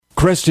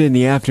Cresta in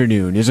the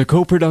Afternoon is a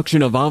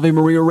co-production of Ave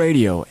Maria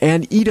Radio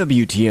and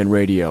EWTN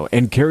Radio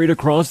and carried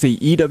across the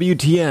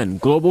EWTN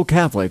Global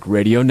Catholic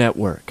Radio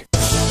Network.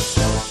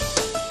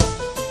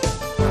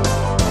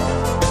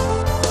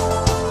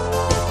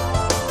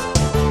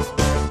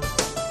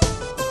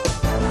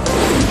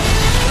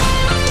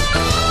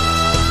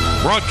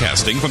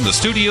 Broadcasting from the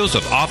studios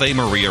of Ave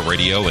Maria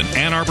Radio in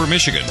Ann Arbor,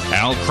 Michigan,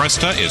 Al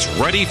Cresta is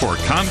ready for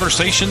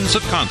conversations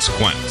of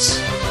consequence.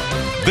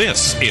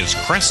 This is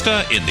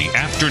Cresta in the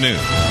Afternoon.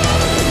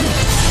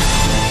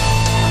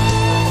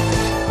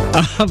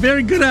 A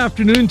very good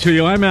afternoon to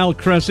you. I'm Al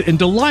Cresta and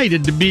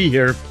delighted to be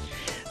here.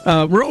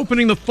 We're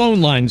opening the phone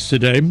lines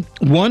today,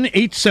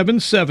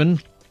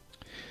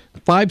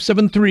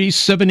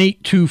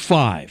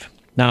 1-877-573-7825.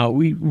 Now,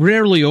 we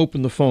rarely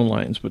open the phone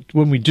lines, but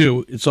when we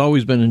do, it's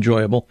always been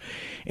enjoyable.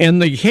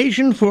 And the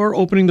occasion for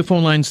opening the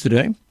phone lines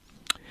today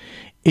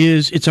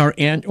is it's our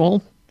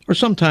annual, or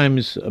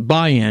sometimes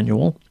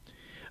biannual,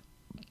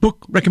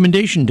 Book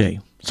Recommendation Day.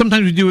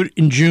 Sometimes we do it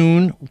in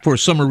June for a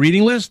summer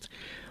reading list.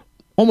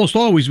 Almost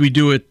always we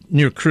do it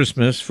near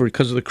Christmas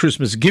because of the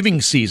Christmas giving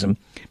season.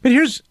 But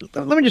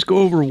let me just go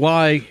over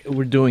why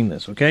we're doing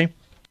this, okay?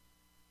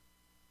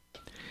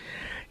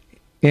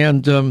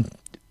 And I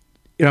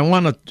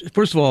want to,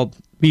 first of all,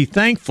 be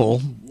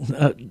thankful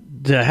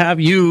to have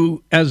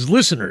you as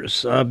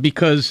listeners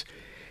because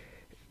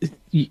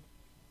it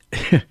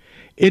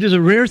is a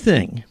rare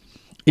thing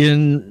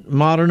in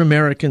modern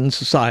American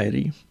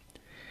society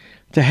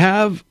to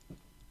have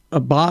a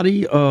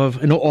body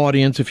of an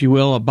audience, if you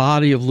will, a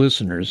body of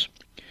listeners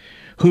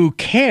who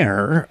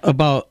care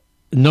about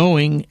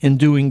knowing and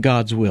doing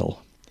God's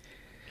will,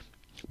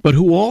 but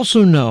who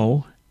also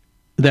know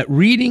that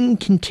reading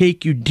can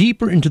take you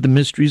deeper into the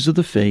mysteries of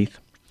the faith,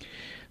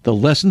 the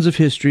lessons of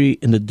history,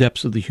 and the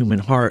depths of the human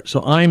heart.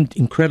 So I'm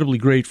incredibly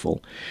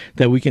grateful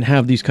that we can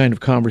have these kind of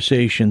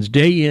conversations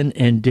day in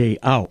and day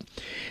out.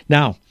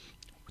 Now,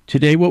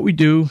 today what we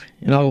do,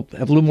 and I'll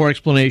have a little more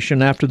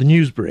explanation after the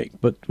news break,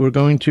 but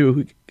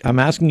I'm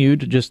asking you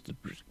to just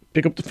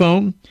pick up the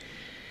phone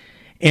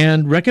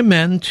and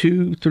recommend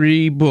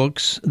 2-3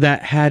 books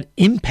that had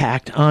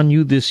impact on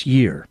you this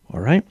year, all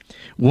right?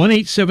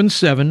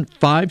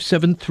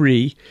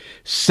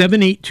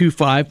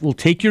 1-877-573-7825. We'll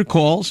take your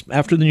calls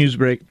after the news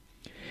break.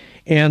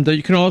 And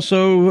you can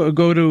also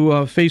go to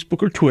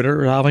Facebook or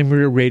Twitter, Ave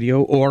Maria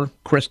Radio, or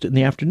Cresta in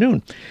the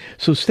Afternoon.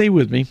 So stay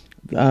with me.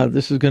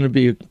 This is going to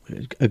be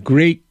a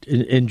great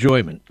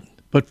enjoyment.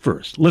 But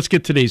first, let's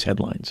get today's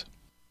headlines.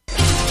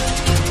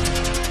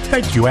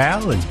 Thank you,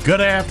 Al, and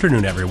good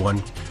afternoon,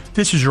 everyone.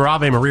 This is your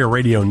Ave Maria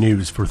Radio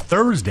News for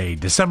Thursday,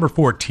 December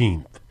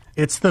 14th.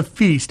 It's the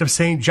Feast of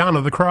St. John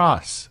of the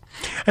Cross.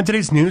 And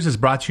today's news is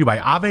brought to you by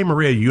Ave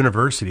Maria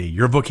University.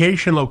 Your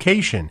vocation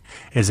location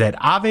is at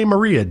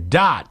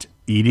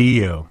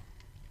avemaria.edu.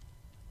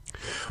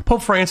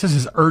 Pope Francis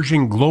is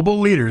urging global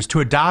leaders to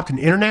adopt an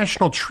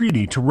international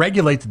treaty to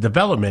regulate the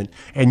development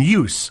and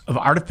use of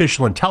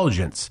artificial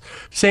intelligence,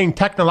 saying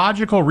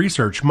technological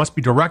research must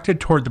be directed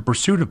toward the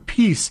pursuit of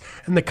peace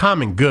and the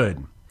common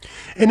good.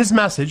 In his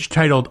message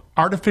titled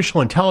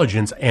Artificial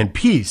Intelligence and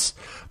Peace,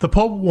 the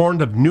Pope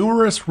warned of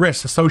numerous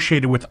risks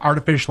associated with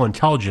artificial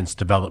intelligence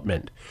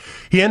development.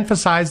 He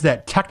emphasized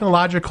that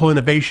technological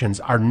innovations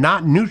are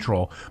not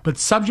neutral but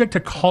subject to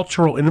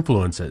cultural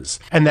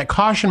influences, and that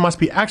caution must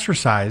be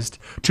exercised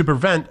to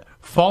prevent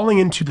falling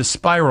into the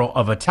spiral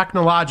of a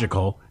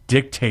technological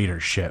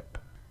dictatorship.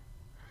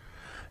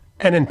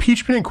 An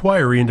impeachment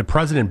inquiry into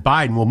President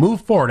Biden will move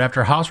forward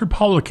after House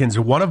Republicans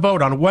won a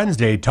vote on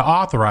Wednesday to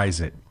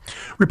authorize it.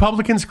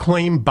 Republicans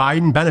claim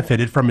Biden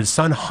benefited from his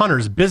son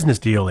Hunter's business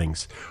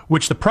dealings,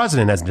 which the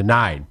president has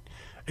denied.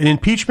 An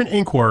impeachment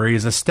inquiry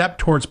is a step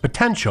towards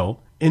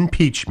potential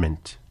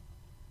impeachment.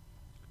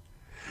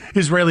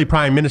 Israeli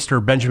Prime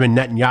Minister Benjamin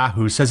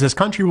Netanyahu says his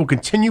country will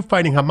continue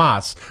fighting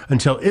Hamas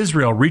until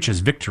Israel reaches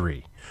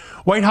victory.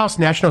 White House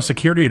National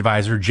Security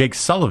Advisor Jake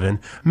Sullivan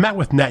met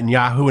with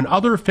Netanyahu and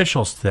other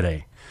officials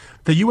today.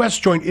 The U.S.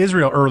 joined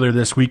Israel earlier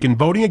this week in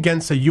voting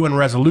against a UN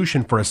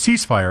resolution for a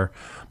ceasefire,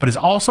 but is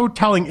also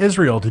telling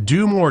Israel to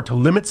do more to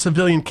limit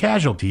civilian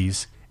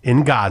casualties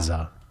in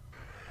Gaza.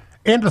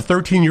 And a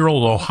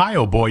 13-year-old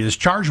Ohio boy is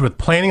charged with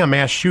planning a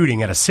mass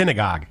shooting at a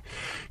synagogue.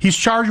 He's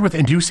charged with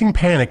inducing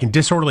panic and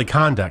disorderly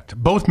conduct,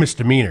 both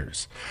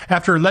misdemeanors,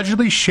 after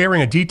allegedly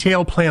sharing a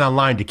detailed plan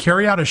online to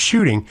carry out a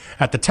shooting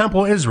at the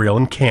Temple Israel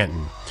in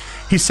Canton.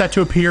 He's set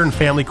to appear in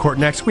family court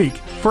next week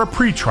for a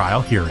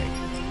pretrial hearing.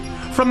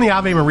 From the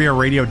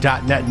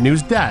AveMariaRadio.net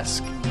news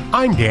desk,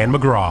 I'm Dan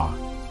McGraw.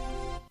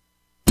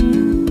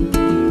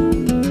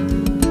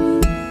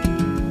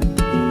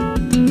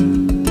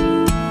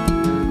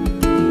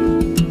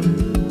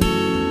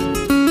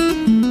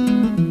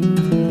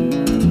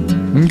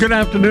 Good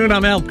afternoon.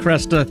 I'm Al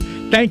Cresta.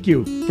 Thank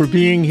you for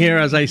being here.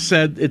 As I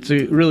said, it's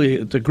a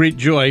great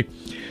joy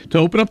to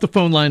open up the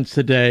phone lines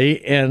today.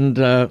 And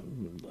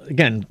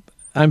again,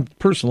 I'm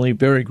personally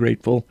very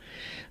grateful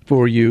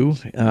for you,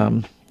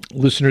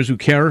 listeners who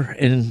care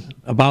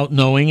about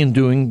knowing and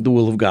doing the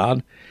will of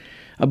God,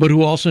 but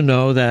who also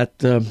know that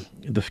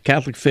The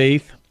Catholic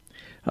faith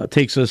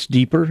takes us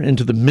deeper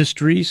into the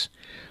mysteries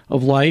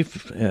of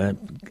life.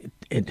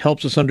 It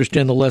helps us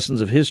understand the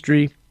lessons of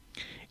history,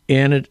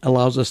 and it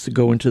allows us to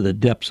go into the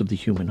depths of the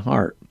human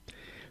heart.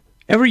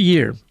 Every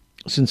year,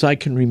 since I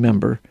can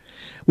remember,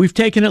 we've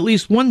taken at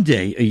least one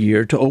day a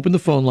year to open the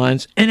phone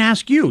lines and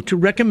ask you to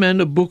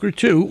recommend a book or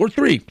two or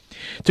three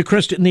to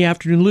Kresta in the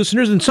Afternoon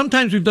listeners. And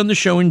sometimes we've done the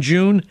show in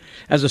June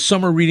as a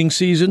summer reading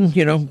season,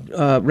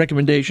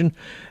 recommendation,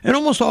 and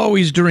almost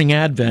always during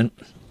Advent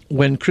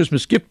when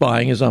Christmas gift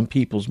buying is on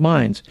people's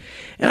minds.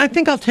 And I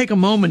think I'll take a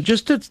moment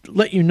just to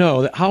let you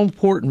know that how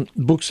important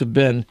books have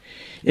been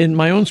in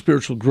my own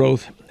spiritual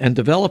growth and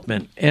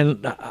development.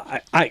 And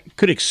I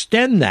could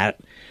extend that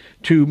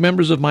to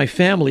members of my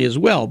family as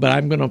well, but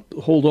I'm going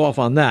to hold off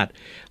on that.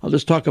 I'll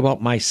just talk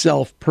about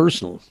myself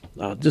personal,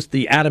 just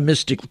the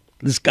atomistic,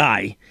 this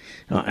guy,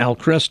 Al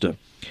Kresta.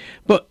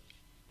 But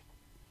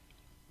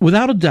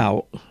without a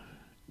doubt,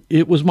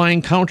 it was my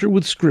encounter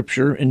with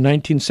Scripture in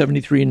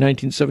 1973 and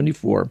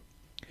 1974.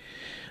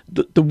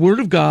 The Word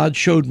of God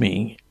showed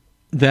me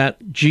that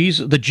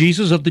the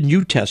Jesus of the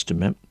New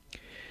Testament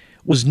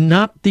was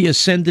not the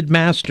ascended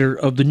master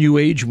of the New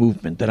Age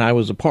movement that I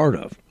was a part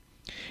of.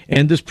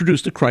 And this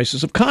produced a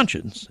crisis of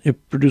conscience.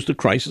 It produced a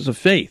crisis of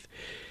faith.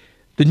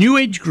 The New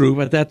Age group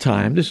at that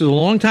time, this is a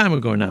long time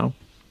ago now,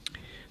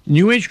 the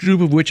New Age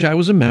group of which I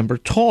was a member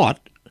taught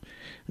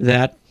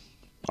that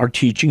our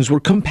teachings were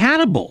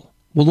compatible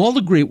with all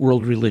the great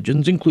world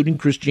religions, including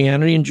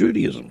Christianity and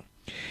Judaism.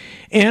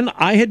 And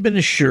I had been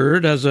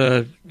assured as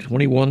a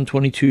 21,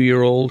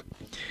 22-year-old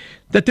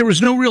that there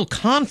was no real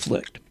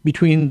conflict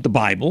between the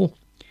Bible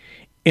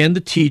and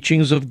the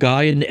teachings of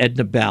Guy and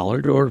Edna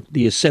Ballard, or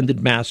the ascended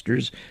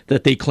masters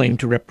that they claim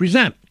to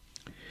represent.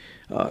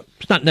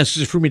 It's not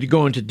necessary for me to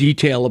go into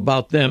detail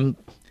about them,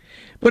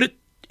 but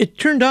it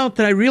turned out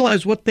that I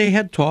realized what they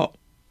had taught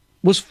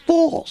was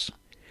false.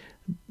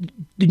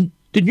 The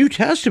New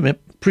Testament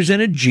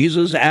presented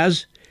Jesus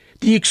as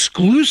the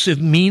exclusive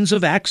means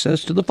of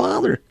access to the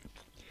Father.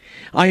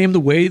 I am the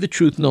way, the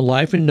truth, and the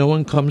life, and no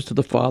one comes to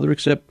the Father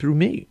except through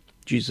me,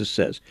 Jesus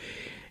says.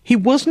 He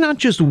was not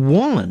just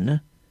one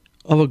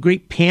of a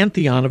great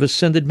pantheon of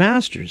ascended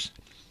masters.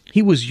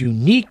 He was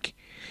unique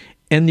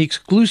and the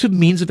exclusive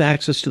means of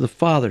access to the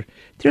Father.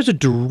 There's a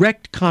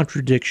direct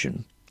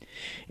contradiction.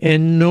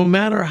 And no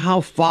matter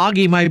how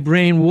foggy my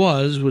brain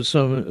was with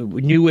some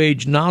New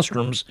Age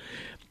nostrums,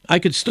 I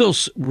could still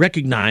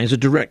recognize a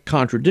direct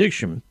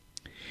contradiction.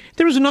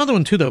 There was another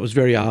one, too, that was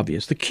very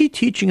obvious. The key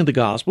teaching of the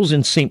Gospels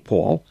in St.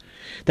 Paul,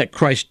 that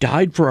Christ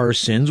died for our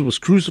sins, was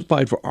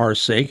crucified for our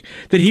sake,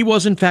 that he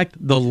was, in fact,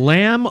 the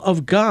Lamb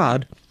of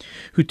God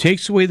who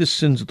takes away the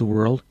sins of the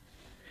world,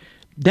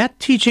 that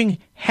teaching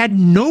had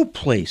no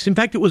place. In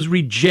fact, it was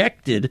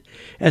rejected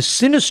as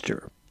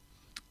sinister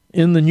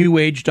in the New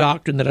Age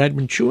doctrine that I'd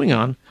been chewing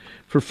on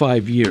for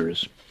 5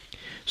 years.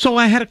 So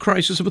I had a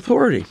crisis of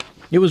authority.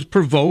 It was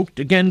provoked,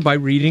 again, by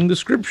reading the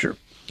Scripture.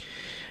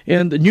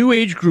 And the New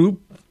Age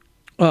group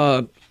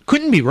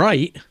couldn't be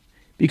right,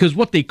 because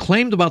what they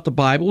claimed about the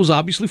Bible was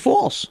obviously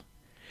false.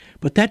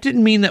 But that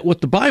didn't mean that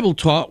what the Bible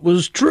taught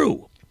was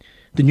true.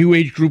 The New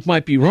Age group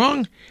might be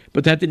wrong,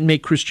 but that didn't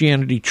make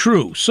Christianity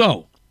true.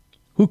 So,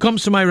 who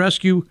comes to my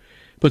rescue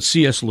but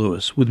C.S.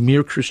 Lewis with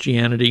Mere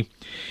Christianity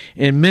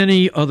and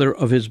many other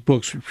of his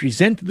books which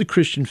presented the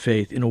Christian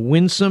faith in a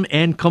winsome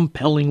and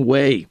compelling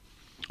way.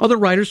 Other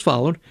writers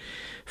followed.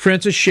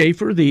 Francis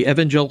Schaeffer, the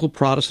evangelical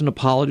Protestant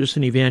apologist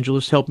and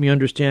evangelist, helped me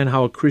understand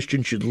how a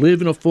Christian should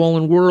live in a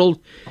fallen world.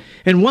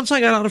 And once I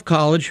got out of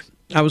college,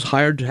 I was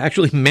hired to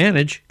actually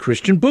manage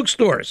Christian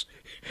bookstores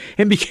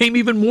and became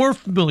even more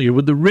familiar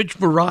with the rich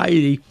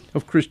variety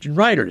of Christian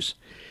writers.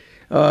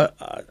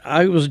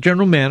 I was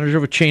general manager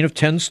of a chain of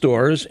 10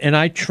 stores, and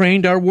I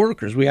trained our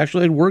workers. We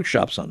actually had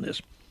workshops on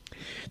this,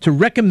 to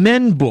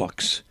recommend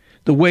books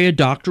the way a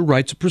doctor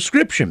writes a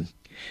prescription.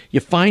 You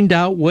find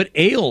out what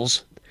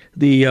ails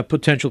the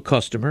potential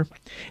customer,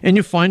 and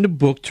you find a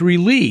book to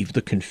relieve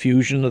the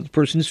confusion that the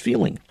person is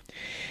feeling.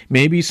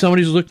 Maybe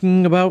somebody's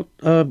looking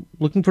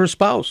for a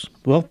spouse.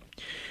 Well,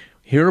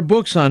 here are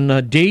books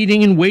on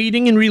dating and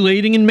waiting and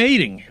relating and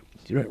mating.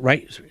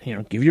 Right?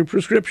 Give your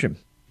prescription.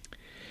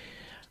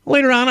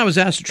 Later on, I was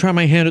asked to try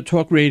my hand at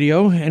talk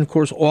radio, and of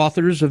course,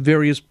 authors of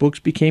various books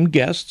became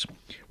guests.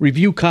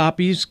 Review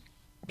copies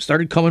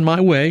started coming my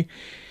way,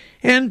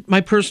 and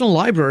my personal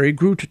library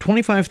grew to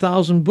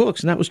 25,000 books,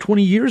 and that was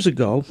 20 years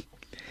ago.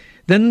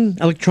 Then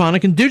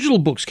electronic and digital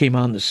books came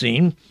on the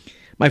scene.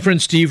 My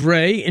friend Steve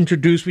Ray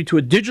introduced me to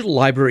a digital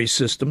library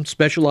system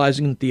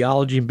specializing in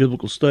theology and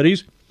biblical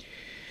studies,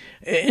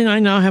 and I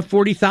now have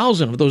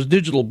 40,000 of those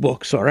digital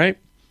books, all right?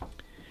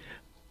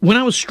 When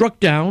I was struck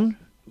down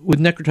with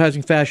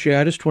necrotizing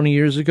fasciitis 20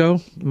 years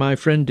ago, my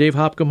friend Dave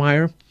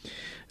Hopkemeyer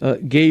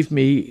gave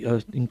me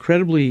an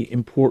incredibly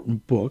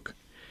important book.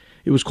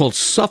 It was called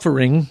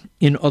Suffering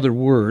in Other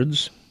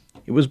Words.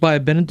 It was by a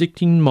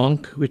Benedictine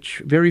monk,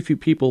 which very few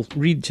people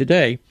read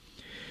today,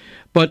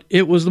 but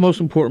it was the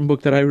most important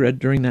book that I read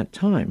during that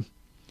time.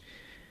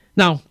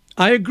 Now,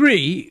 I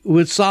agree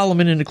with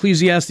Solomon in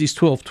Ecclesiastes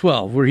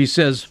 12:12, where he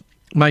says,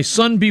 My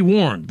son, be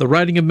warned. The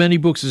writing of many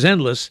books is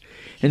endless,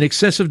 and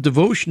excessive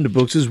devotion to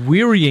books is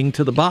wearying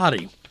to the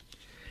body.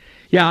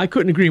 Yeah, I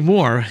couldn't agree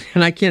more,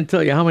 and I can't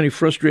tell you how many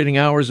frustrating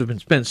hours have been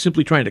spent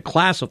simply trying to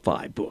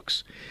classify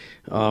books.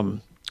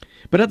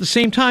 But at the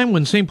same time,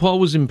 when St. Paul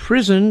was in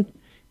prison,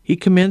 he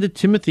commanded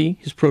Timothy,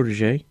 his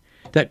protege,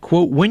 that,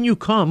 quote, when you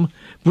come,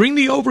 bring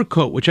the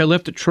overcoat which I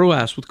left at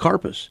Troas with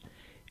Carpus,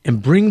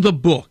 and bring the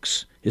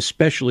books,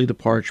 especially the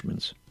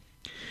parchments.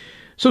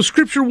 So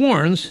Scripture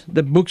warns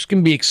that books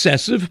can be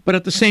excessive, but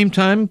at the same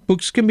time,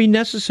 books can be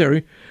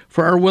necessary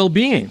for our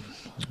well-being.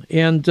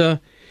 And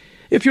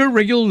if you're a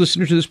regular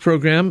listener to this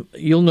program,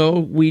 you'll know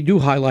we do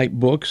highlight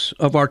books.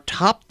 Of our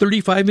top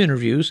 35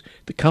 interviews,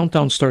 the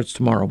countdown starts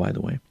tomorrow, by the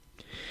way.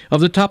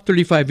 Of the top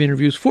 35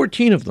 interviews,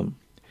 14 of them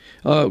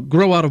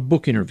grow out of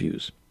book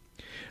interviews.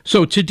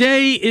 So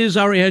today is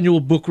our annual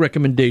book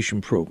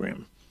recommendation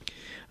program.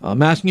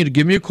 I'm asking you to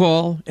give me a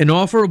call and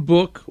offer a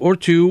book or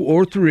two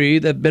or three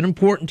that have been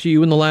important to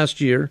you in the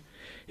last year.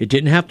 It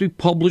didn't have to be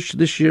published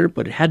this year,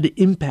 but it had to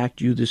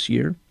impact you this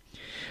year.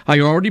 I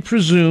already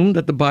presume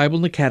that the Bible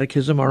and the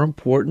Catechism are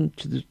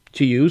important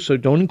to you, so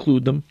don't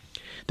include them.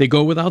 They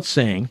go without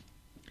saying.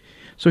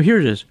 So here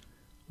it is.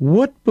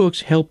 What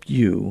books helped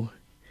you,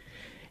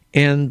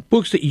 and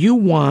books that you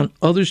want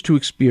others to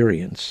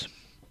experience?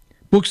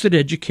 Books that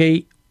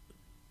educate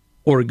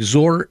or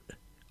exhort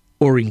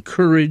or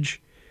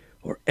encourage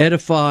or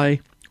edify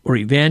or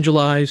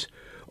evangelize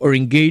or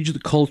engage the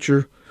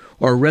culture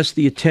or arrest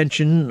the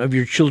attention of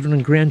your children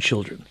and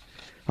grandchildren.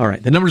 All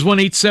right, the number is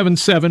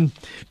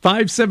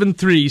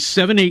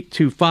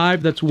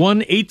 1-877-573-7825. That's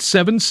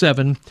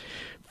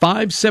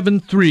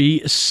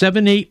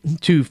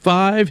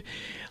 1-877-573-7825.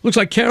 Looks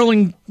like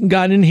Carolyn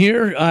got in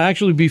here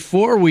actually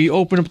before we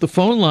opened up the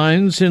phone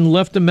lines and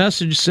left a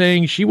message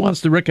saying she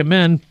wants to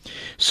recommend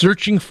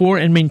Searching for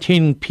and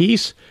Maintaining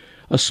Peace,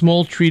 a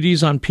small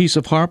treatise on peace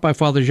of heart by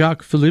Father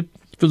Jacques Philippe.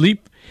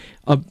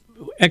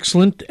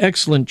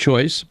 Excellent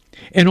choice.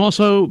 And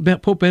also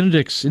Pope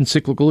Benedict's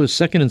encyclical, his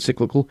second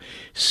encyclical,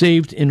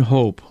 Saved in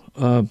Hope.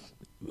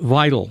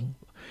 Vital.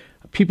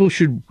 People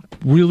should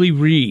really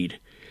read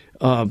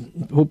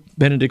Pope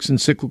Benedict's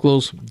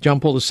encyclicals, John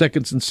Paul II's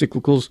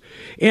encyclicals,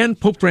 and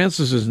Pope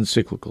Francis's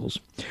encyclicals.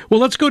 Well,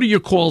 let's go to your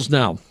calls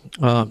now.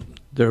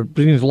 They're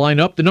beginning to line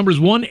up. The number is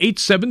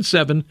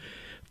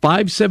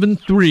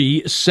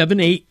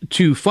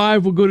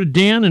 1-877-573-7825. We'll go to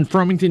Dan in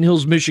Farmington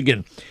Hills,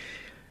 Michigan.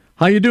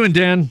 How you doing,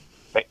 Dan?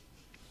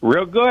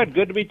 Real good.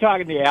 Good to be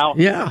talking to you, Al.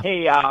 Yeah.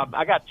 Hey,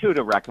 I got two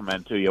to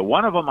recommend to you.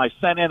 One of them, I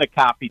sent in a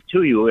copy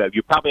to you.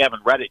 You probably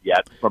haven't read it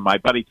yet, from my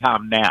buddy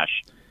Tom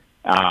Nash.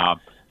 I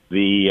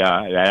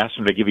asked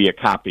him to give you a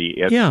copy.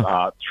 It's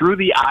Through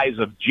the Eyes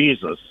of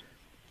Jesus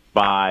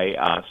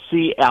by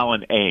C.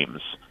 Allen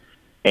Ames.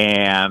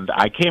 And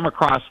I came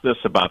across this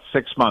about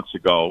 6 months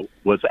ago,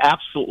 was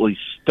absolutely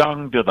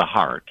stung to the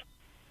heart.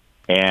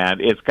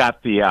 And it's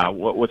got the,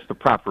 what's the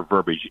proper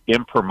verbiage,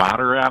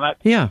 imprimatur on it?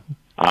 Yeah.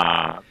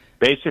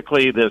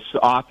 Basically, this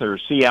author,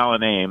 C.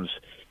 Allen Ames,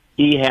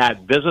 he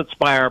had visits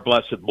by our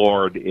Blessed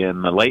Lord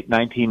in the late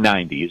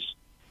 1990s,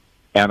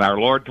 and our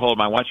Lord told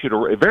him, I want you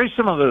to, very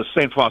similar to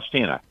St.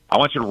 Faustina, I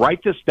want you to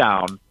write this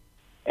down.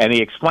 And he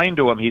explained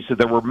to him, he said,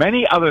 there were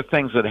many other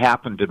things that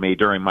happened to me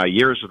during my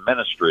years of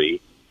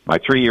ministry, my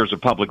 3 years of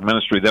public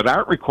ministry, that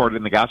aren't recorded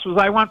in the Gospels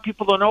I want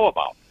people to know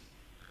about.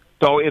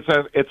 So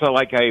it's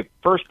like a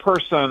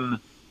first-person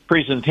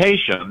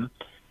presentation.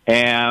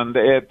 And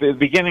at the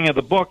beginning of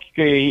the book,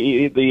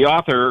 the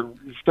author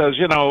says,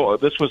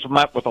 this was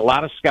met with a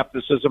lot of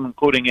skepticism,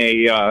 including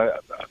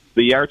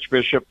the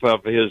archbishop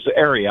of his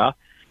area.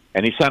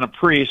 And he sent a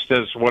priest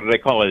as, what do they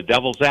call it, a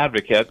devil's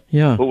advocate,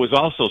 who was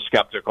also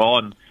skeptical.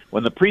 And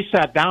when the priest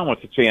sat down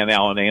with the C.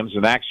 Allen Ames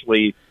and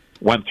actually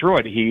went through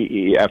it,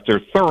 he after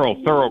thorough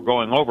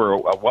going over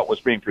what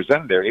was being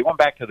presented there, he went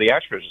back to the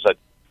archbishop and said,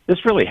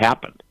 this really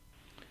happened.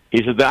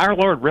 He said, our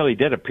Lord really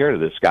did appear to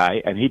this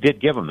guy, and he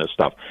did give him this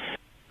stuff.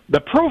 The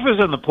proof is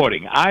in the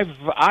pudding.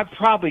 I've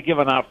probably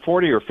given out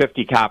 40 or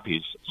 50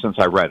 copies since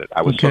I read it.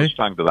 I was so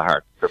stung to the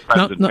heart for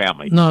friends and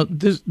family.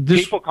 This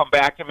people come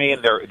back to me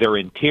and they're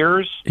in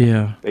tears.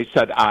 Yeah, they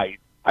said I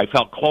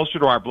felt closer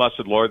to our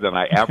Blessed Lord than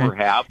I ever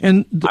have.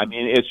 And I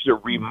mean, it's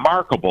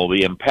remarkable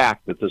the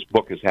impact that this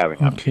book is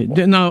having on people.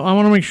 Now I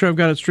want to make sure I've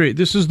got it straight.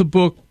 This is the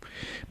book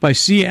by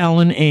C.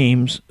 Allen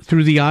Ames,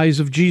 Through the Eyes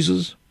of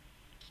Jesus.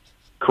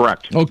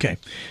 Correct. Okay,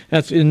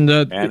 that's in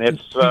the, and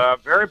it's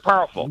very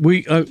powerful.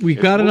 We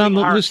got it on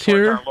the list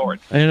here,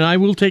 and I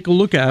will take a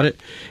look at it.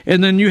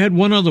 And then you had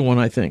one other one,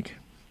 I think.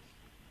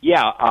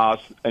 Yeah,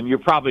 and you're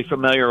probably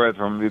familiar with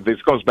them.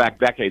 This goes back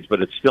decades,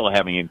 but it's still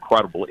having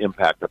incredible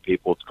impact on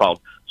people. It's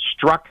called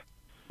 "Struck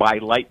by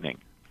Lightning"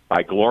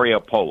 by Gloria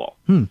Polo.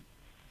 And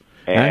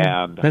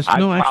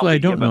I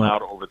don't know.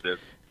 Out over this.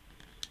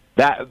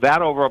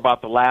 That over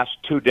about the last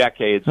 2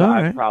 decades,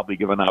 I've probably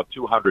given out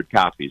 200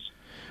 copies.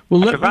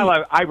 Well,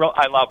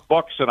 I love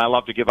books, and I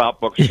love to give out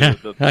books to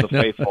the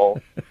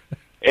faithful.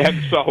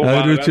 And so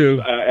I do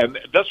too. And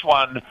this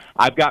one,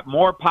 I've got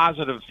more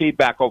positive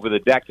feedback over the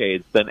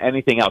decades than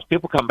anything else.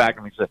 People come back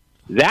and say,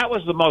 That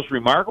was the most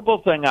remarkable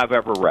thing I've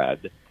ever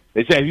read.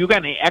 They said, have you got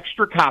any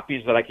extra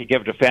copies that I could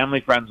give to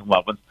family, friends, and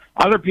loved ones?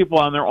 Other people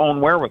on their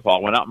own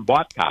wherewithal went out and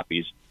bought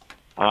copies.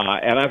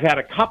 And I've had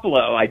a couple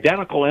of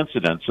identical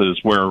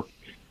incidences where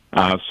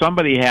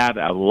somebody had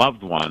a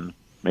loved one,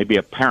 maybe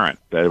a parent,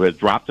 that had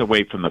dropped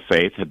away from the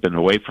faith, had been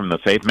away from the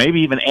faith,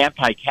 maybe even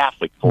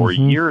anti-Catholic for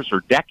years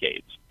or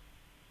decades.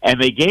 And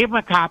they gave them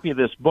a copy of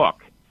this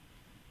book.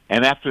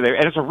 And and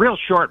it's a real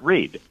short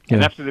read. Yeah.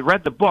 And after they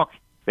read the book,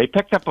 they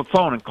picked up a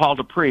phone and called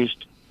a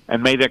priest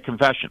and made a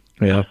confession.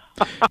 Yeah.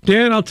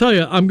 Dan, I'll tell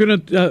you, I'm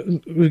going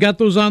to, we've got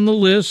those on the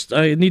list.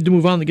 I need to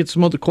move on to get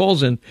some other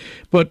calls in,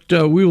 but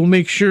we will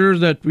make sure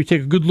that we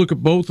take a good look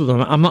at both of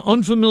them. I'm not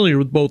unfamiliar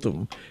with both of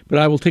them, but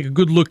I will take a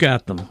good look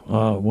at them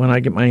when I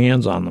get my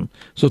hands on them.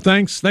 So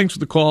thanks for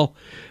the call.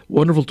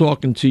 Wonderful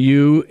talking to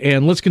you.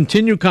 And let's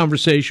continue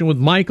conversation with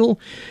Michael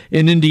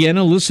in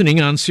Indiana,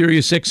 listening on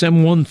Sirius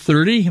XM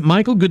 130.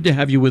 Michael, good to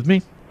have you with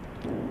me.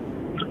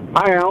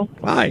 Hi, Al.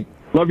 Hi.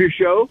 Love your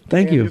show.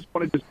 Thank you. I just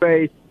wanted to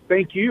say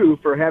thank you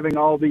for having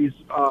all these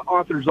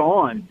authors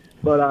on.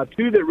 But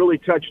two that really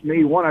touched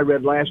me, one I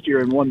read last year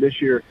and one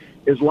this year,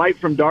 is Light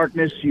from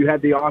Darkness. You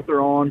had the author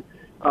on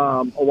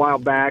a while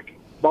back,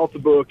 bought the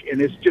book,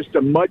 and it's just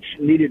a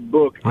much-needed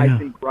book, I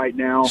think, right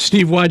now.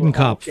 Steve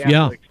Weidenkopf,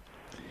 yeah.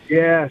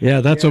 Yes.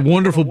 Yeah, that's a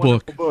wonderful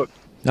book.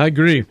 I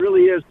agree. It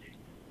really is.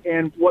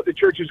 And what the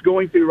church is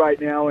going through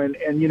right now,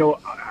 and you know,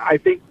 I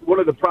think one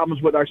of the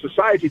problems with our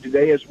society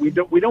today is we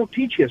don't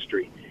teach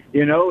history.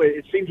 You know,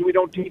 it seems we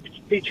don't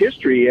teach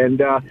history. And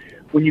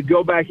when you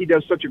go back, he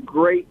does such a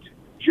great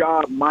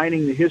job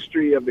mining the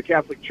history of the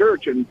Catholic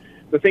Church and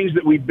the things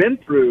that we've been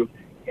through.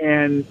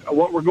 And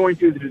what we're going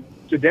through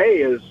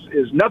today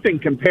is nothing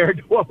compared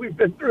to what we've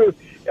been through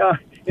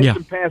in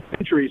some past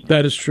centuries.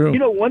 That is true. You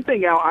know, one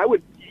thing, Al,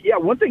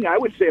 one thing I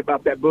would say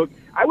about that book,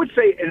 I would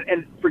say,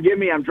 and forgive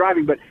me, I'm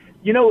driving, but,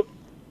 you know,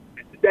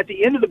 at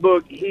the end of the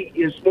book, he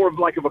is more of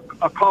like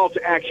a call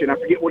to action. I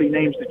forget what he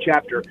names the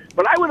chapter.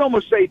 But I would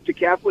almost say to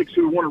Catholics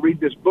who want to read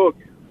this book,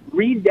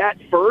 read that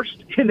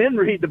first and then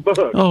read the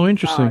book. Oh,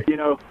 interesting. You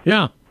know.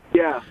 Yeah.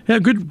 Yeah. Yeah,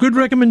 good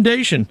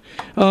recommendation.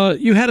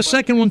 You had a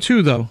second one,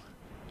 too, though.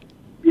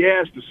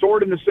 Yes, The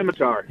Sword and the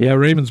Scimitar. Yeah,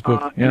 Raymond's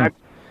book.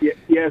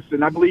 Yes,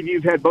 and I believe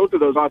you've had both of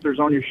those authors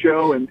on your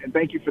show, and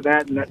thank you for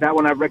that. And that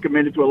one I've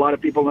recommended to a lot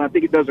of people, and I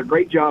think it does a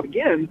great job,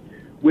 again,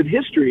 with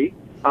history.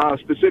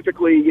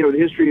 Specifically, you know, the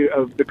history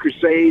of the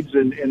Crusades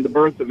and the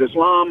birth of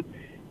Islam,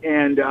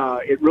 and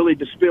it really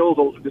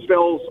dispels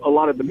a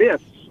lot of the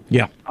myths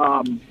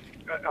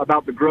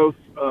about the growth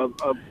of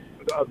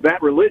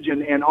that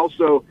religion, and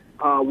also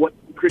what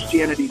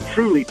Christianity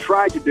truly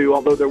tried to do,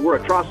 although there were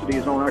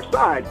atrocities on our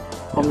side,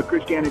 on the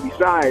Christianity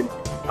side.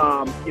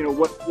 You know,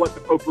 what the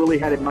Pope really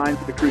had in mind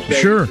for the Crusades.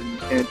 Sure.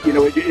 And you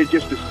know, it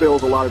just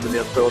dispels a lot of the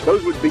myths. So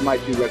those would be my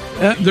two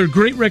recommendations. They're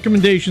great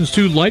recommendations,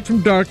 too. Light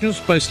from Darkness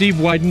by Steve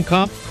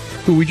Weidenkopf,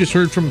 who we just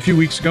heard from a few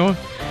weeks ago,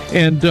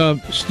 and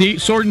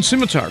Sword and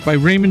Scimitar by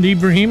Raymond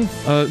Ibrahim,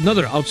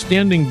 another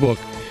outstanding book.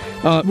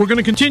 We're going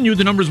to continue.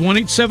 The number is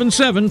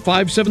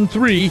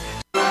 1-877-573.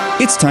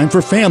 It's time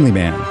for Family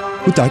Man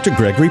with Dr.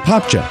 Gregory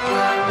Popcak.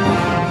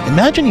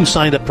 Imagine you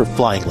signed up for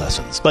flying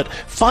lessons, but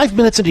 5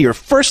 minutes into your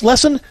first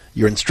lesson,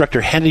 your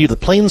instructor handed you the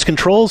plane's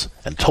controls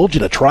and told you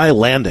to try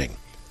landing.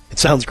 It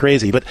sounds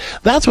crazy, but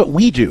that's what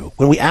we do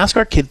when we ask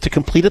our kids to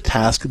complete a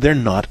task they're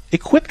not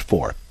equipped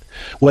for.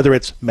 Whether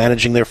it's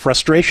managing their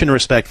frustration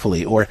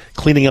respectfully or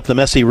cleaning up the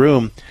messy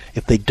room,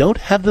 if they don't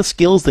have the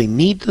skills they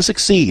need to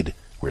succeed,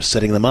 we're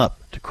setting them up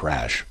to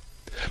crash.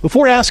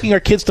 Before asking our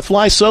kids to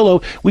fly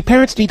solo, we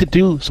parents need to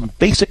do some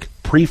basic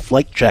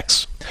pre-flight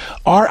checks.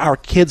 Are our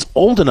kids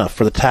old enough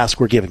for the task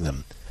we're giving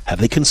them? Have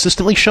they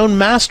consistently shown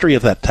mastery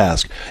of that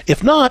task?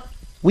 If not,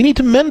 we need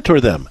to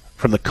mentor them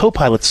from the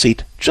co-pilot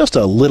seat just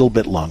a little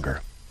bit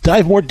longer.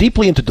 Dive more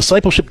deeply into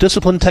discipleship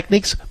discipline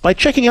techniques by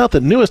checking out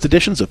the newest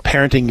editions of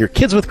Parenting Your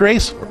Kids with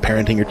Grace or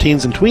Parenting Your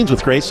Teens and Tweens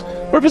with Grace,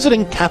 or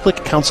visiting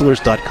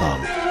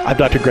CatholicCounselors.com. I'm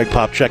Dr. Greg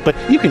Popcak, but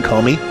you can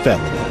call me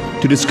Family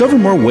Man. To discover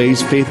more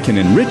ways faith can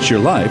enrich your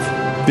life,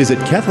 visit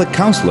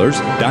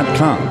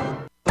CatholicCounselors.com.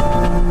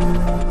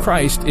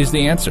 Christ is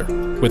the answer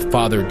with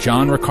Father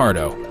John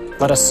Riccardo.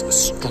 Let us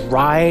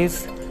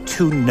strive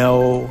to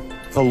know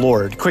the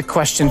Lord. Quick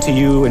question to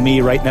you and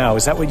me right now.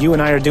 Is that what you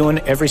and I are doing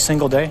every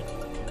single day?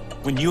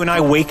 When you and I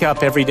wake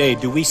up every day,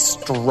 do we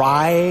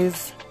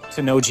strive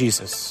to know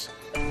Jesus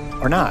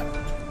or not?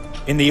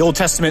 In the Old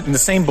Testament, in the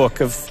same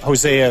book of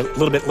Hosea, a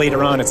little bit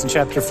later on, it's in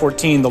chapter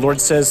 14, the Lord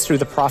says through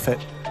the prophet,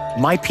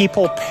 "My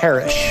people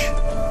perish."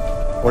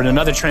 Or in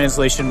another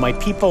translation, "My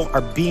people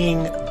are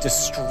being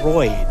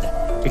destroyed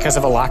because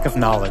of a lack of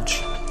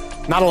knowledge."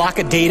 Not a lack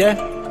of data.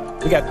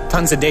 We got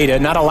tons of data.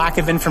 Not a lack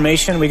of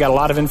information. We got a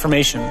lot of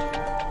information.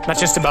 Not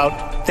just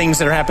about things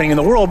that are happening in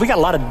the world. We got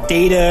a lot of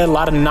data, a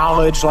lot of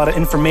knowledge, a lot of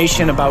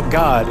information about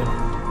God,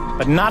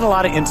 but not a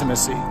lot of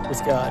intimacy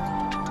with God.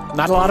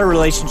 Not a lot of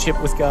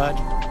relationship with God.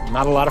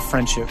 Not a lot of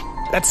friendship.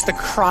 That's the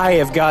cry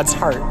of God's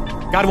heart.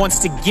 God wants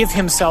to give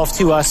himself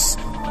to us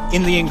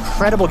in the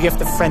incredible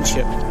gift of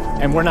friendship,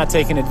 and we're not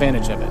taking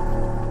advantage of it.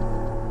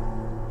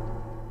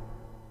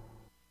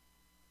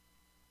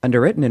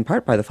 Underwritten in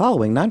part by the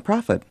following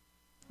nonprofit.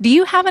 Do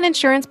you have an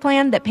insurance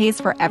plan that pays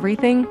for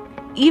everything,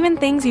 even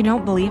things you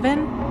don't believe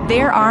in?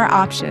 There are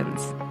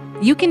options.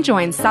 You can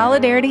join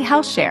Solidarity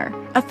Health Share,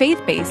 a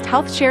faith-based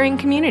health sharing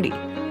community.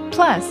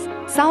 Plus,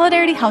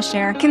 Solidarity Health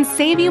Share can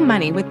save you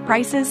money with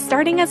prices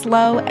starting as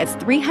low as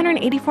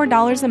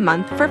 $384 a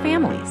month for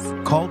families.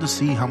 Call to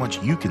see how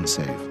much you can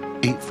save.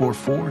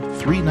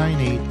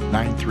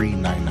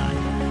 844-398-9399.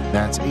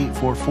 That's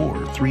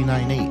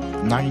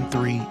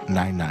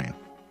 844-398-9399.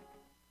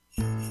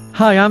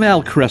 Hi, I'm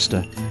Al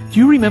Cresta. Do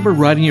you remember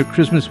writing your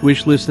Christmas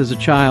wish list as a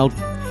child?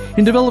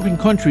 In developing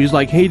countries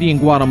like Haiti and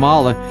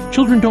Guatemala,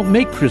 children don't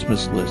make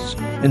Christmas lists,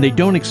 and they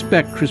don't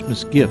expect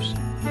Christmas gifts.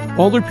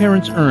 All their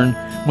parents earn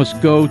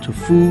must go to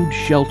food,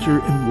 shelter,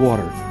 and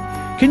water.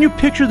 Can you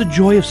picture the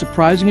joy of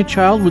surprising a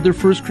child with their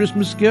first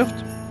Christmas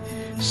gift?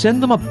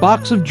 Send them a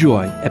box of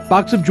joy at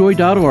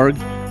boxofjoy.org.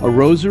 A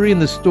rosary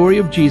and the story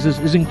of Jesus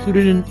is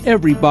included in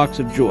every box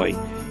of joy.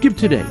 Give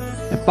today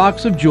at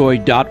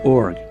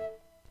boxofjoy.org.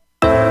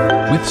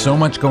 With so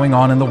much going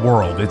on in the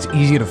world, it's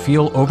easy to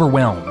feel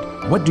overwhelmed.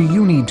 What do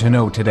you need to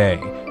know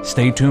today?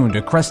 Stay tuned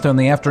to Cresta in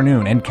the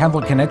Afternoon and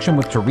Catholic Connection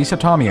with Teresa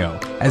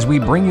Tomeo as we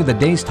bring you the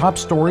day's top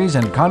stories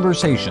and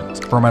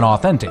conversations from an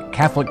authentic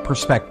Catholic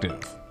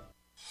perspective.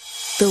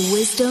 The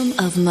wisdom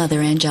of Mother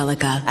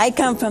Angelica. I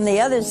come from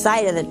the other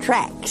side of the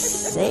tracks,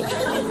 see?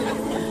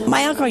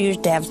 My uncle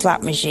used to have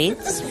slot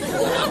machines.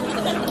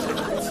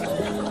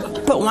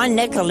 Put one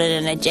nickel in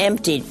and it's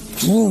emptied.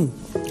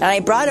 And I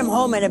brought him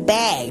home in a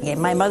bag,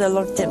 and my mother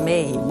looked at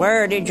me.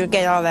 Where did you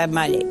get all that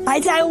money?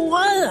 I said, I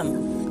won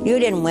them. You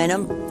didn't win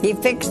them. He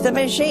fixed the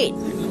machine.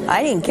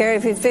 I didn't care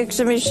if he fixed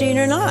the machine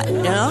or not,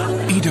 you know?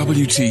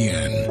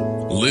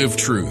 EWTN. Live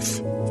truth.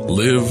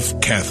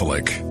 Live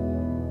Catholic.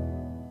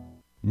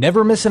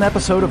 Never miss an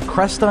episode of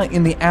Cresta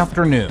in the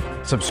Afternoon.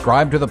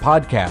 Subscribe to the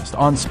podcast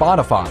on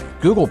Spotify,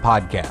 Google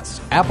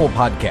Podcasts, Apple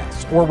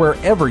Podcasts, or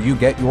wherever you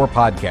get your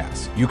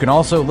podcasts. You can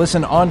also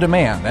listen on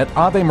demand at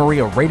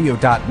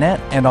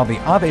AveMariaRadio.net and on the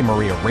Ave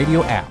Maria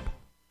Radio app.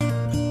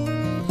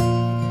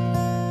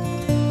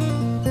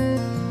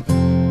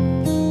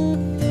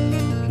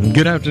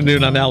 Good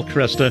afternoon, I'm Al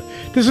Cresta.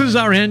 This is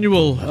our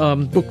annual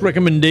book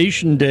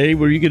recommendation day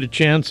where you get a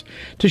chance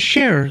to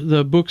share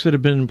the books that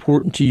have been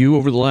important to you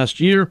over the last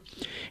year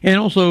and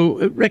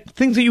also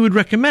things that you would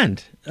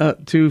recommend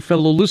to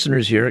fellow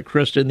listeners here at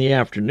Cresta in the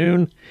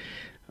Afternoon.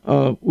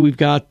 We've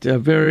got a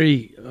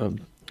really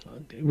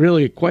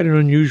quite an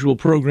unusual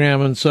program,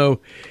 and so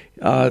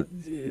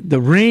the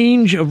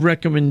range of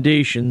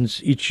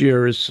recommendations each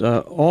year is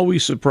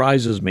always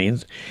surprises me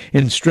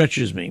and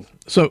stretches me.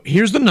 So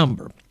here's the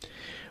number.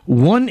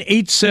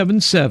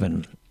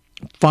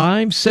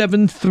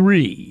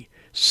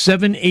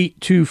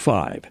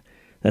 1-877-573-7825.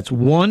 That's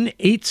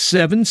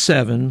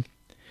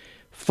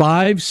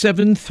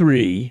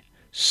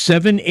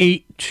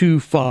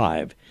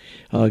 1-877-573-7825.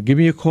 Give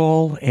me a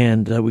call,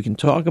 and we can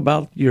talk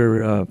about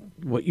your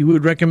what you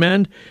would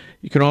recommend.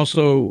 You can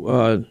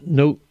also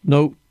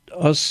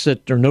notice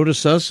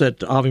us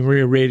at Ave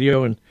Maria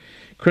Radio and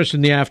Cresta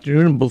in the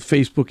Afternoon on both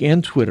Facebook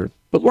and Twitter.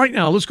 But right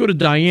now, let's go to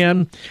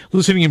Diane,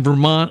 listening in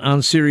Vermont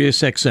on Sirius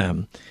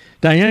XM.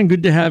 Diane,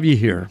 good to have you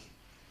here.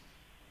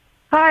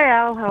 Hi,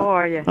 Al. How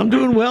are you? I'm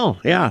doing well,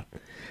 yeah.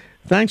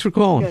 Thanks for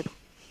calling. Good.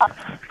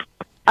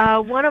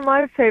 One of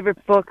my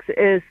favorite books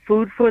is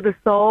Food for the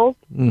Soul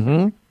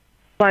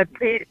by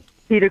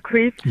Peter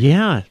Kreeft.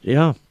 Yeah.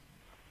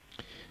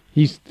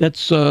 He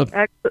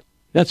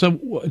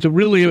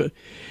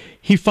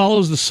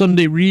follows the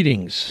Sunday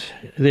readings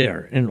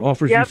there and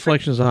offers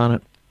reflections on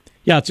it.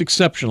 Yeah, it's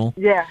exceptional.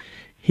 Yeah.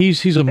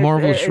 He's a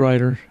marvelous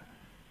writer.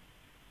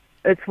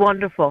 It's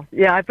wonderful.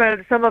 Yeah, I've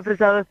read some of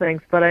his other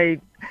things, but I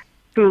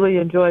truly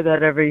enjoy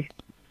that every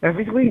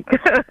week.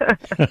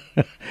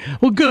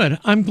 Well, good.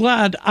 I'm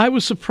glad. I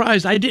was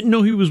surprised. I didn't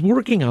know he was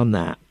working on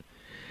that.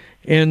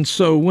 And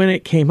so when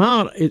it came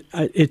out,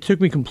 it took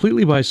me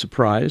completely by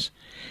surprise.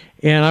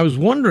 And I was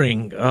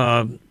wondering,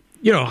 how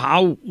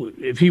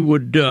if he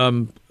would,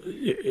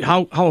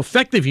 how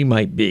effective he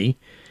might be.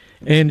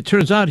 And it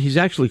turns out he's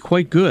actually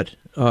quite good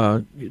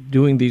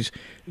doing these.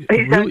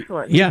 He's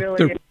excellent. Yeah,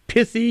 they're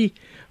pithy.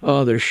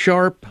 They're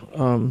sharp.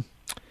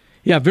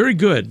 Very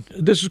good.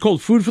 This is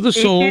called Food for the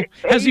Soul.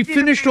 Has he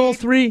finished all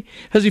three?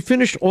 Has he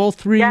finished all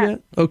three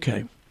yet?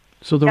 Okay.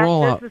 So they're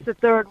all out. This is the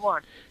third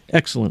one.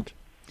 Excellent.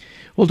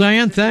 Well,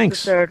 Diane,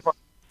 thanks. The third one.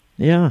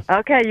 Yeah.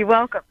 Okay, you're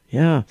welcome.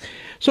 Yeah.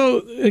 So,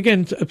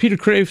 again, Peter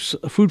Kreeft's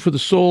Food for the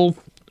Soul.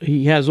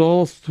 He has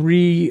all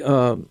three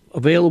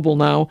available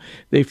now.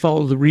 They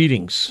follow the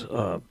readings,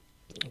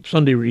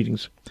 Sunday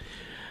readings.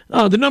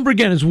 The number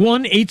again is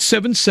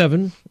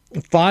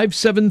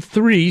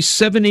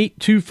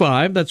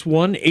 1-877-573-7825. That's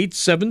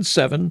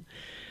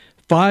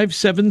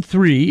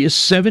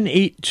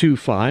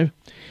 1-877-573-7825.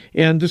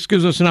 And this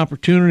gives us an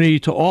opportunity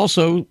to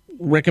also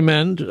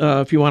recommend,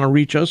 if you want to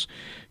reach us,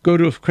 go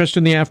to Cresta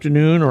in the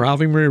Afternoon or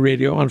Ave Maria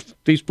Radio on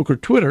Facebook or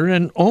Twitter.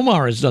 And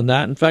Omar has done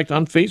that, in fact,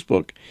 on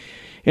Facebook.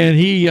 And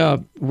he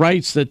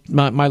writes that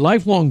my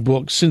lifelong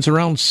books since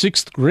around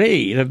 6th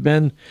grade have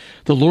been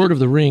The Lord of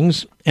the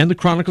Rings and The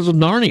Chronicles of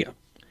Narnia.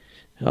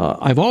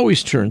 I've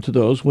always turned to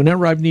those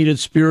whenever I've needed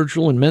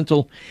spiritual and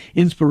mental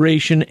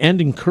inspiration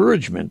and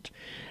encouragement.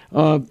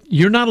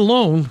 You're not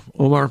alone,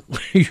 Omar.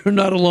 You're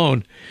not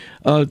alone.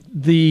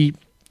 The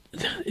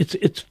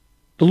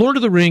Lord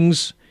of the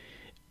Rings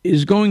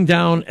is going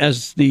down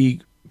as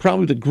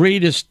probably the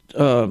greatest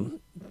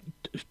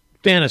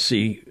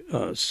fantasy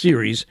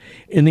series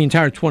in the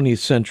entire 20th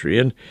century.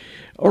 And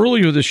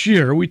earlier this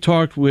year, we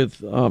talked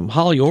with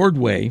Holly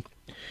Ordway,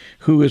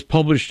 who has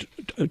published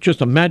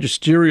just a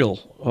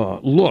magisterial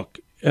look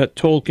at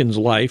Tolkien's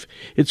life.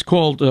 It's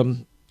called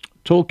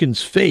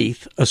Tolkien's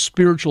Faith, a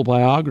Spiritual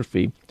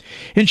Biography.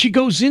 And she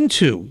goes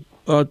into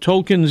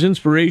Tolkien's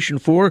inspiration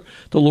for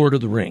The Lord of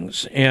the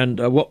Rings and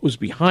what was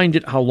behind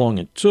it, how long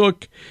it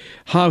took,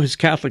 how his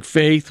Catholic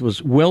faith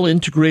was well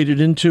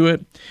integrated into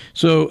it.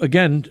 So,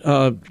 again,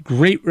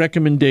 great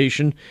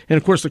recommendation. And,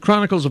 of course, the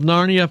Chronicles of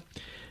Narnia,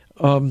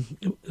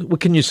 what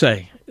can you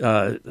say?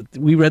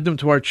 We read them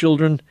to our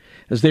children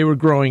as they were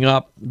growing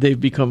up. They've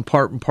become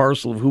part and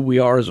parcel of who we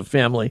are as a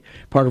family,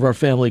 part of our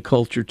family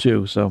culture,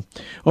 too. So,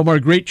 Omar,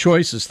 great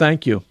choices.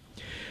 Thank you.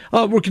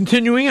 We're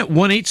continuing at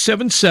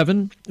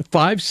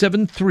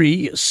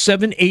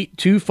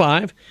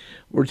 1-877-573-7825.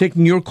 We're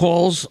taking your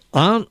calls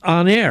on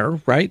air,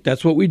 right?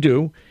 That's what we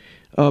do.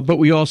 But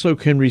we also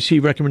can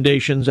receive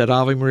recommendations at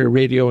Ave Maria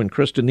Radio and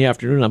Krista in the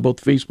Afternoon on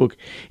both Facebook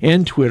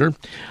and Twitter.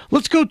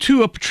 Let's go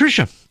to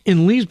Patricia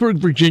in Leesburg,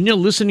 Virginia,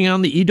 listening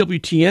on the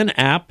EWTN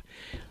app.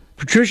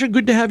 Patricia,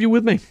 good to have you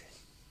with me.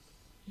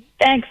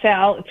 Thanks,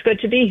 Al. It's good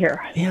to be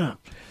here. Yeah.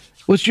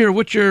 What's your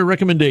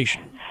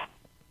recommendation?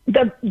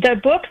 The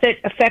book that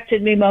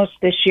affected me most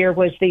this year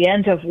was The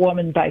End of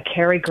Woman by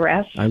Carrie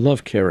Gress. I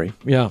love Carrie,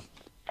 yeah.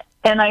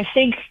 And I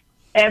think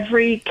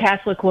every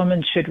Catholic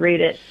woman should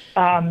read it.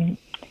 I'm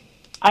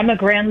a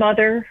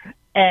grandmother,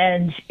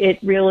 and it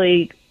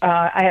really,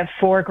 I have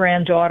 4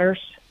 granddaughters,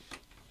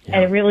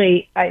 and it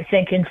really, I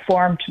think,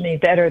 informed me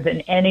better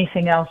than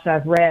anything else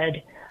I've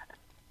read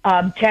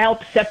to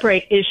help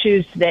separate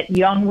issues that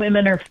young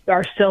women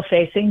are still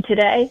facing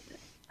today,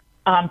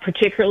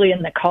 particularly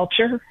in the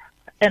culture.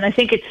 And I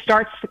think it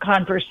starts the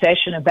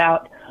conversation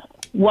about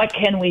what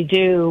can we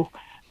do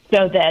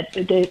so that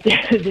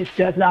this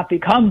does not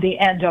become the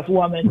end of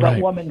woman,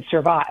 but woman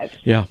survives.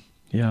 Yeah,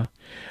 yeah.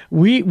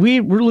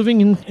 We're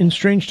living in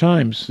strange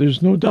times.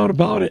 There's no doubt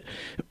about it.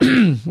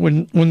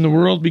 When the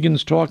world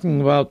begins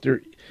talking about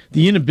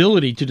the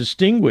inability to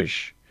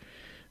distinguish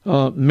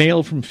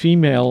male from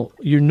female,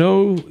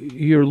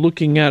 you're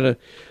looking at a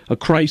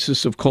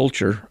crisis of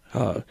culture.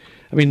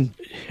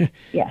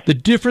 Yes. The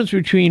difference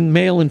between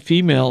male and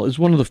female is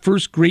one of the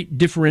first great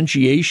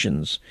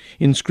differentiations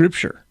in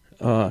Scripture.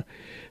 So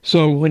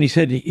when he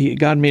said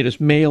God made us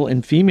male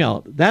and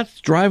female, that's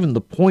driving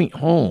the point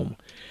home.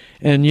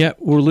 And yet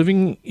we're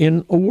living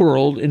in a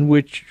world in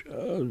which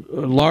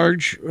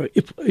large,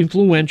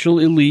 influential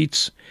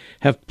elites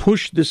have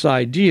pushed this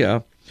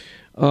idea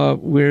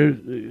where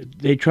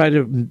they try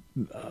to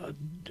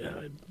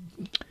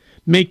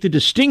make the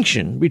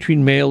distinction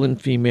between male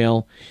and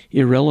female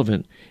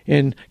irrelevant.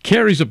 And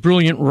Carrie's a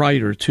brilliant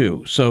writer,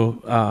 too.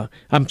 So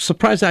I'm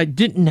surprised I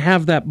didn't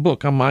have that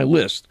book on my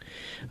list.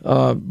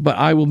 But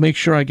I will make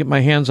sure I get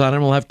my hands on it,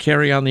 and we'll have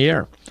Carrie on the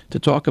air to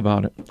talk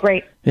about it.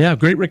 Great. Yeah,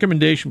 great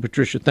recommendation,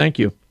 Patricia. Thank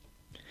you.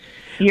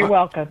 You're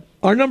welcome.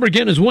 Our number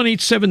again is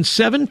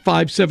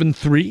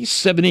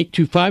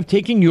 1-877-573-7825,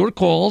 taking your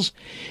calls.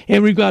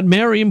 And we've got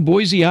Mary in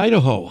Boise,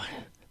 Idaho.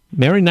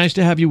 Mary, nice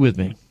to have you with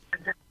me.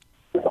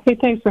 Hey,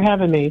 thanks for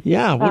having me.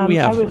 Yeah, what do we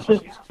have? I was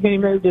just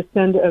getting ready to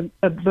send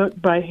a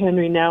book by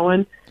Henry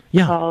Nouwen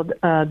called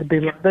The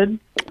Beloved.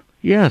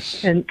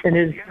 Yes. And it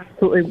is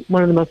absolutely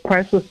one of the most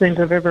priceless things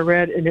I've ever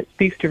read, and it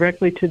speaks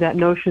directly to that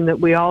notion that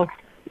we all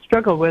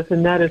struggle with,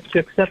 and that is to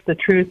accept the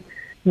truth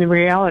and the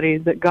reality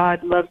that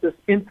God loves us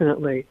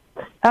infinitely,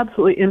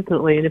 absolutely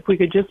infinitely. And if we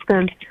could just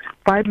spend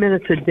 5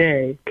 minutes a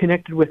day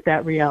connected with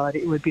that reality,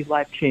 it would be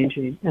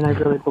life-changing, and I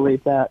really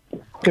believe that.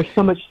 There's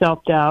so much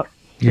self-doubt.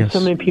 Yes.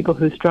 So many people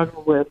who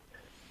struggle with,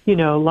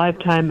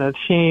 lifetime of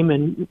shame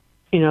and,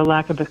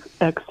 lack of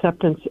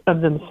acceptance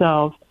of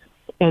themselves.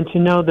 And to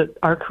know that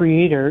our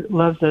Creator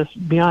loves us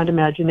beyond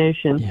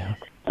imagination,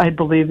 I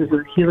believe is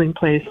a healing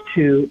place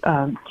to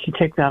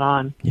take that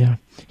on. Yeah,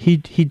 He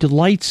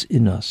delights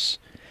in us,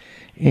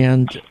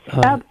 and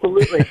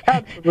absolutely.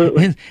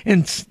 and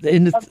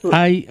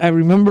absolutely. I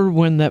remember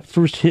when that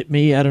first hit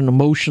me at an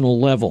emotional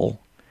level.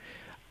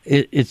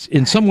 It's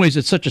in some ways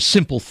it's such a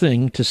simple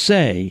thing to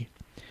say.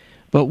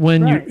 But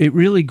when it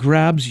really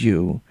grabs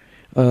you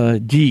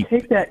deep.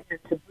 Take that,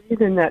 to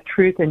breathe in that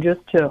truth and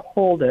just to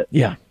hold it.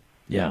 Yeah.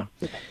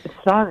 It's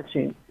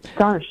astonishing.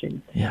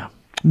 Yeah.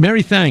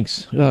 Mary,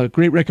 thanks.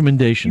 Great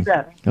recommendation. You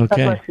bet.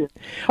 Okay. God bless you.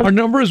 Our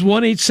number is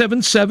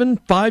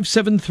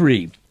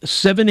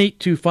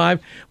 1-877-573-7825.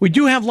 We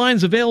do have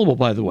lines available,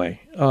 by the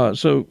way.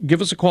 So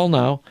give us a call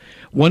now.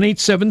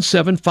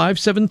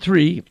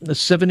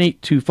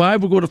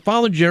 1-877-573-7825. We'll go to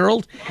Father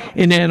Gerald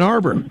in Ann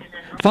Arbor.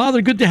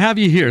 Father, good to have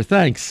you here.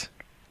 Thanks.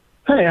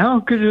 Hey, Al,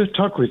 good to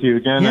talk with you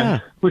again. Yeah.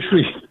 I wish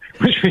we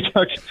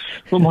talked a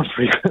little more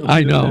frequently.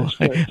 I know.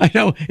 I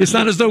know. It's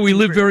not as though we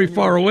live very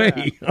far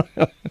away.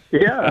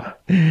 Yeah.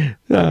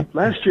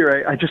 Last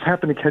year, I just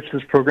happened to catch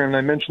this program, and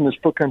I mentioned this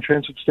book on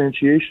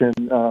transubstantiation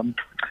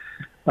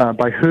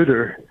by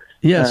Hooter.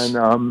 Yes.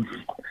 And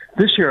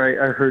this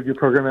year, I heard your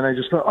program, and I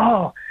just thought,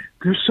 oh,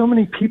 there's so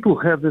many people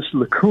who have this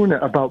lacuna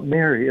about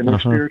Mary in their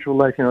spiritual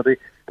life. You know,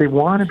 they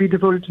want to be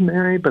devoted to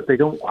Mary, but they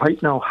don't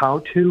quite know how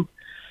to.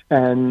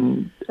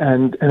 And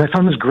I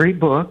found this great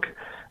book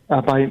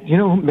by,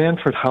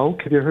 Manfred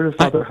Hauk. Have you heard of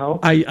Father Hauk?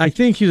 I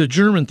think he's a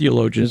German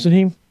theologian, isn't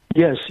he?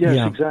 Yes,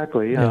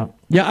 exactly. Yeah.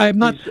 I'm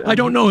not. I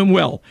don't know him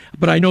well,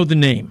 but I know the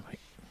name.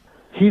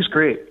 He's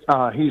great.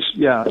 He's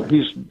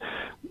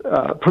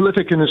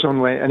prolific in his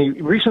own way, and he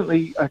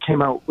recently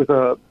came out with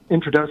a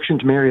introduction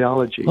to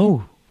Mariology.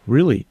 Oh,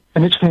 really?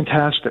 And it's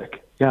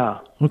fantastic. Yeah.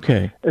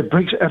 Okay. It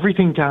breaks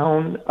everything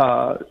down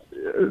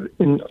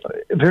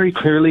very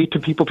clearly to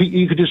people.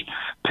 You could just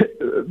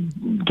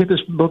get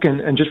this book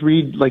and just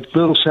read like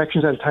little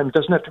sections at a time. It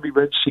doesn't have to be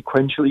read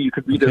sequentially. You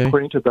could read it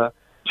according to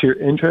your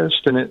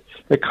interest, and it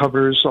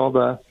covers all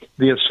the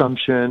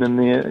Assumption and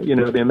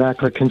the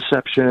Immaculate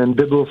Conception,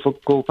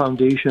 biblical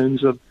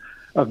foundations of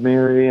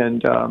Mary,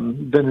 and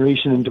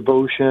veneration and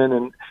devotion,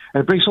 and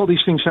it breaks all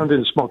these things down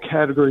into small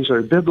categories that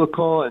are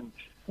biblical and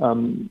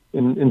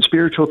in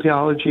spiritual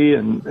theology,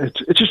 and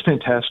it's just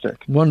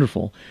fantastic.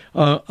 Wonderful.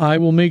 I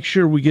will make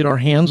sure we get our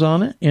hands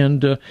on it.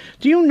 And do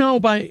you know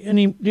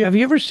have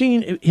you ever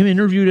seen him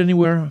interviewed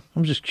anywhere?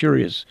 I'm just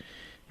curious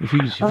if he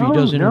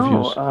does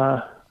interviews.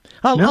 No.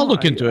 I'll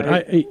look into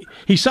it.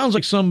 He sounds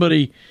like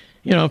somebody,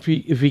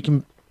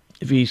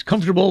 if he's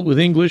comfortable with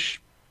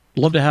English,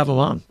 love to have him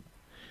on.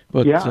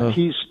 But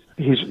he's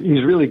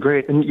really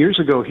great. And years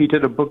ago, he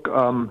did a book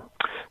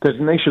that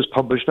Ignatius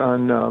published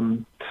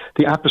on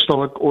the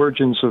apostolic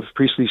origins of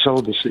priestly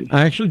celibacy.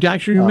 I actually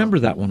remember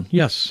that one.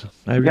 Yes,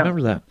 I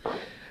remember that.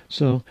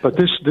 So, but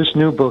this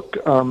new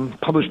book,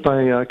 published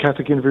by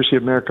Catholic University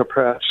of America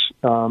Press,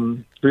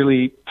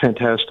 really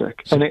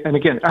fantastic. And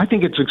again, I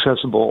think it's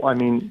accessible. I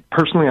mean,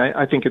 personally,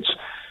 I think it's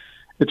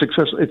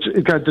accessible. It's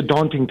got the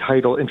daunting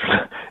title,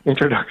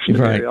 Introduction to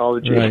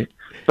Mariology. Right.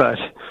 But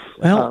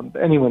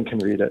anyone can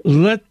read it.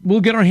 We'll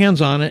get our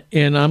hands on it,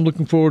 and I'm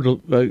looking forward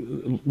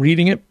to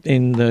reading it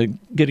and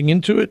getting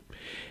into it.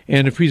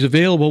 And if he's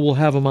available, we'll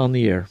have him on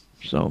the air.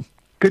 So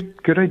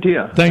good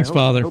idea. Thanks,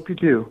 Father. I hope you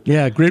do.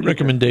 Yeah, great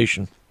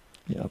recommendation.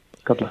 Yeah.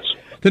 God bless.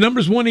 The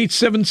number's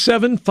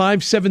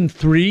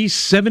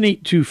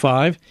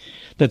 1-877-573-7825.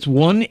 That's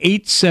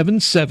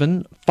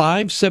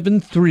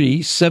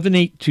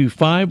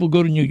 1-877-573-7825. We'll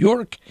go to New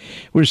York,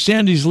 where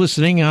Sandy's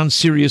listening on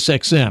Sirius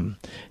XM.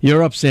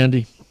 You're up,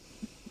 Sandy.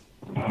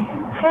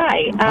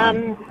 Hi.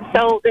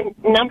 So the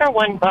number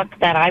one book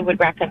that I would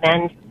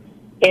recommend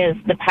is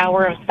The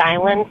Power of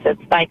Silence.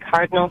 It's by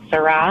Cardinal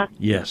Sarah.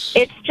 Yes.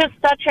 It's just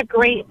such a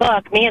great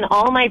book. Me and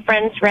all my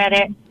friends read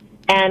it,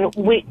 and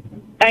you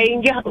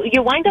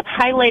wind up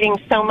highlighting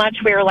so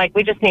much. We were like,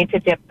 we just need to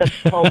dip the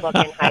whole book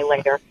in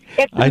highlighter.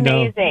 It's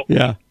amazing.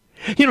 Yeah.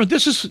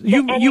 This is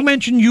you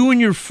mentioned you and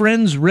your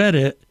friends read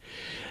it.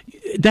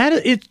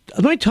 Let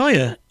me tell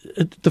you,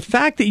 the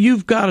fact that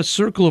you've got a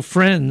circle of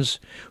friends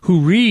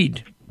who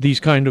read these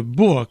kind of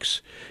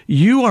books,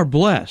 you are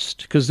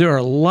blessed, because there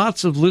are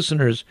lots of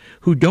listeners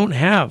who don't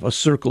have a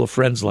circle of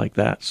friends like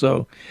that.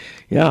 So,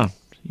 yeah,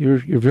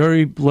 you're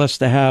very blessed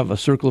to have a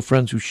circle of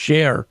friends who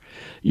share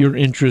your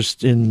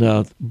interest in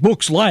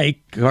books like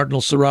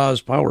Cardinal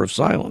Sarah's Power of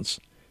Silence.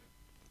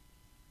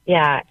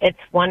 Yeah, it's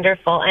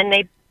wonderful.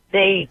 And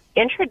they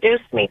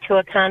introduced me to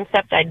a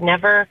concept I'd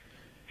never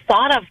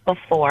thought of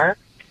before.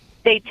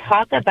 They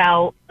talk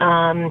about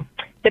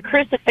the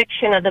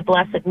crucifixion of the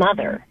Blessed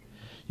Mother.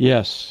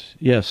 Yes.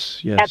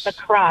 At the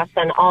cross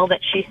and all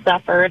that she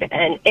suffered.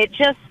 And it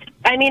just,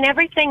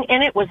 everything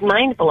in it was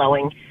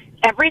mind-blowing.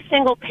 Every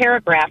single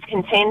paragraph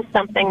contains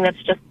something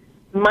that's just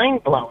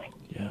mind-blowing.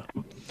 Yeah.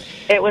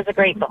 It was a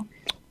great book.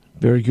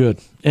 Very good.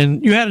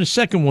 And you had a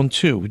second one,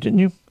 too, didn't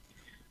you?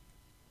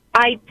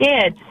 I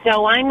did.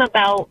 So I'm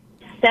about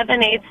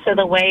 7/8 of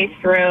the way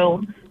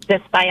through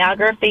this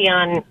biography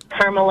on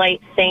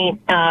Carmelite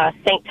Saint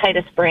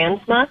Titus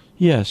Brandsma.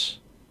 Yes.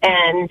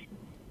 And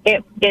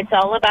it's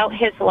all about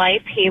his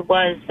life. He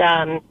was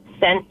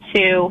sent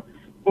to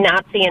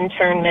Nazi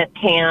internment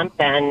camp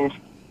and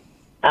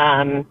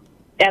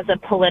as a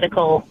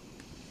political,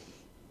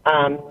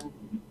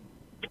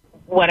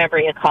 whatever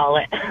you call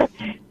it,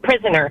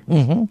 prisoner.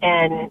 Mm-hmm.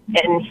 And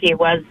he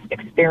was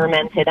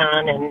experimented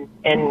on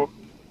and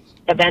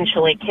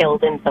eventually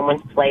killed in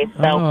someone's place.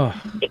 So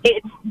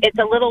it's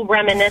a little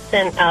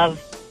reminiscent of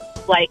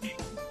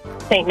like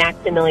St.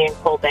 Maximilian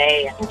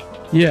Kolbe. And,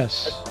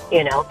 yes.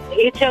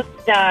 It just,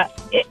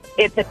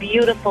 it's a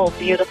beautiful,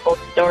 beautiful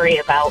story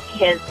about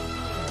he's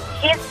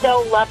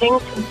so loving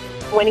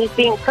when he's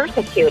being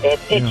persecuted.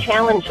 It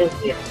challenges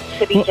you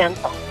to be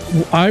gentle.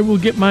 I will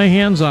get my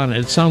hands on it.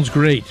 It sounds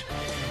great.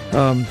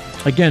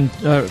 Again,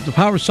 The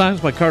Power of Silence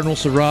by Cardinal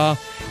Sarah.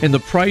 and The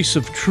Price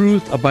of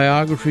Truth, a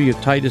biography of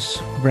Titus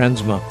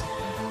Brandsma.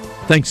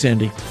 Thanks,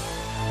 Andy.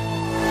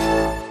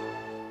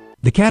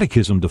 The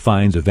Catechism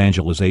defines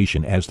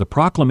evangelization as the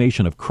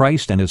proclamation of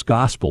Christ and His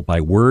gospel by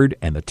word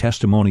and the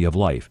testimony of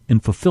life in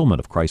fulfillment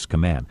of Christ's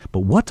command. But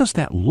what does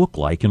that look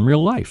like in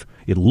real life?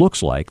 It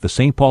looks like the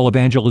St. Paul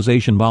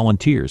Evangelization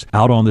volunteers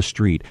out on the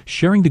street,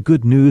 sharing the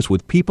good news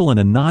with people in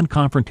a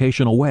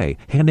non-confrontational way,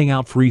 handing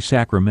out free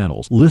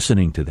sacramentals,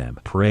 listening to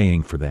them,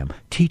 praying for them,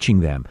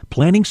 teaching them,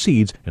 planting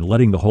seeds, and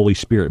letting the Holy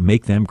Spirit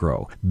make them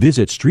grow.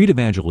 Visit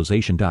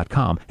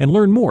streetevangelization.com and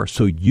learn more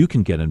so you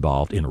can get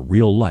involved in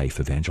real-life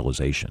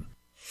evangelization.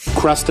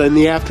 Cresta in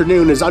the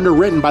Afternoon is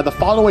underwritten by the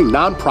following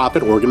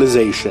nonprofit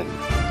organization: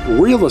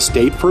 Real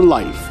Estate for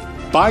Life.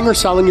 Buying or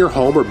selling your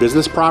home or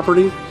business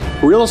property?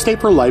 Real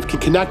Estate for Life can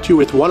connect you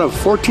with one of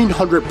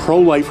 1,400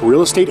 pro-life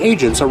real estate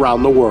agents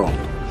around the world.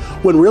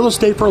 When Real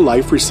Estate for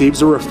Life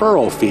receives a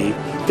referral fee,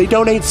 they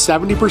donate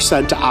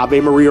 70% to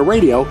Ave Maria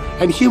Radio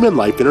and Human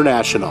Life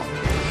International.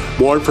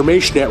 More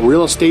information at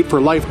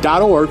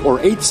realestateforlife.org or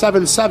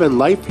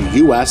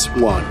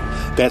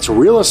 877-LIFE-US1. That's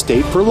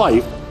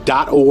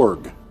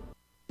realestateforlife.org.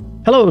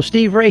 Hello,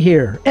 Steve Ray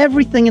here.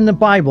 Everything in the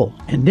Bible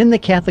and in the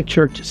Catholic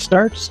Church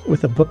starts with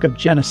the book of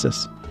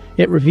Genesis.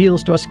 It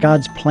reveals to us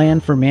God's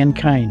plan for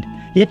mankind.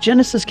 Yet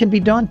Genesis can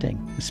be daunting,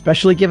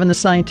 especially given the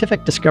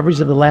scientific discoveries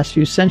of the last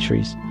few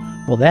centuries.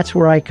 Well, that's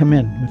where I come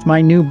in with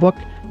my new book,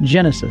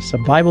 Genesis, a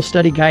Bible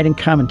study guide and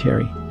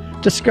commentary.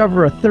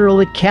 Discover a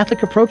thoroughly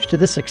Catholic approach to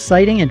this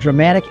exciting and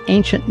dramatic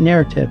ancient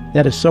narrative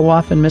that is so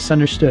often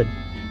misunderstood.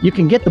 You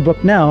can get the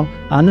book now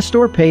on the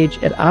store page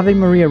at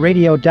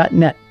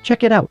AveMariaRadio.net.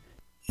 Check it out.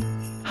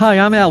 Hi,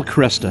 I'm Al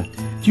Cresta.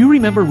 Do you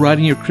remember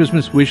writing your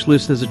Christmas wish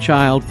list as a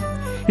child?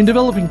 In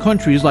developing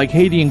countries like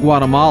Haiti and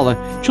Guatemala,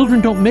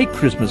 children don't make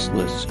Christmas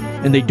lists,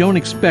 and they don't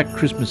expect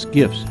Christmas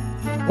gifts.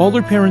 All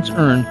their parents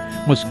earn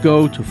must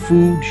go to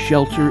food,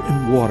 shelter,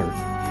 and water.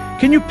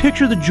 Can you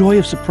picture the joy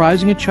of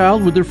surprising a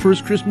child with their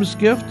first Christmas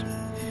gift?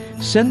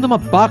 Send them a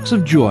box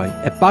of joy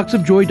at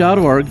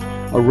boxofjoy.org.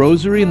 A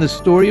rosary and the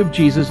story of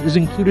Jesus is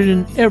included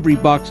in every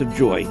box of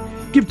joy.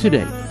 Give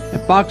today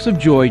at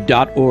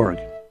boxofjoy.org.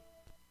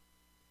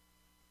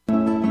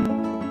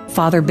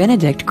 Father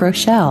Benedict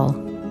Groeschel.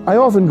 I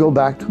often go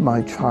back to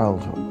my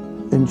childhood.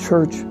 In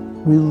church,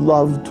 we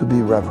love to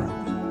be reverent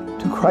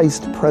to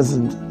Christ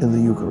present in the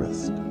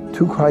Eucharist,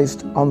 to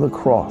Christ on the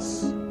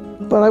cross.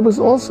 But I was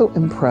also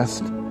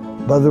impressed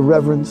by the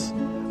reverence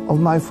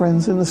of my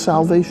friends in the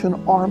Salvation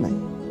Army.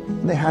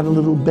 They had a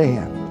little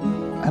band,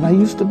 and I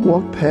used to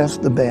walk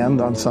past the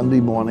band on Sunday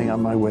morning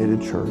on my way to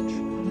church.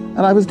 And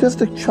I was just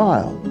a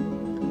child,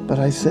 but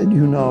I said,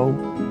 you know,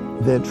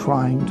 they're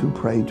trying to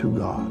pray to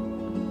God.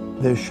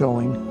 They're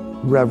showing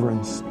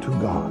reverence to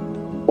God.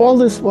 All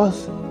this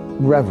was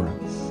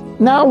reverence.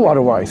 Now what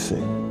do I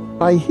see?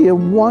 I hear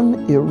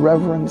one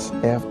irreverence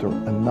after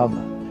another.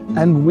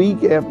 And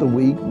week after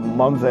week,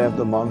 month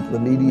after month, the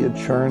media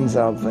churns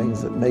out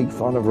things that make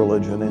fun of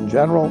religion in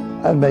general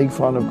and make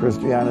fun of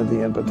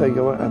Christianity in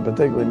particular, and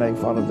particularly make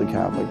fun of the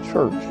Catholic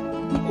Church.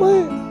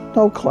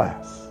 No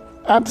class.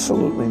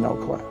 Absolutely no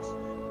class.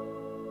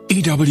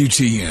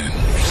 EWTN.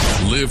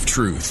 Live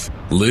truth.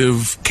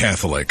 Live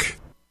Catholic.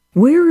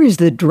 Where is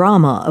the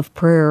drama of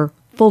prayer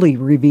fully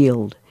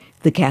revealed?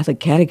 The Catholic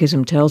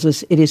Catechism tells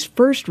us it is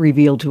first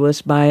revealed to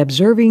us by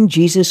observing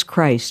Jesus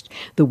Christ,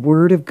 the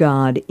Word of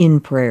God, in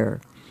prayer.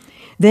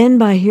 Then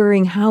by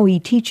hearing how He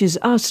teaches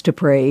us to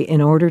pray in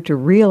order to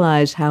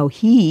realize how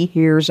He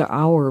hears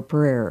our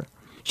prayer.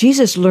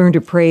 Jesus learned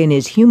to pray in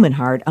His human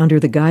heart under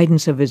the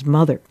guidance of His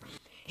mother.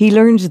 He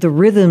learns the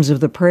rhythms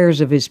of the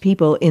prayers of His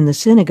people in the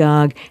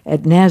synagogue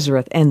at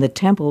Nazareth and the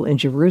temple in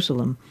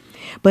Jerusalem.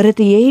 But at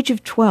the age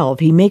of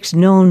 12, he makes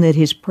known that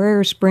his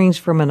prayer springs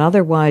from an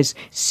otherwise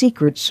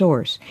secret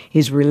source,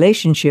 his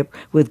relationship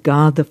with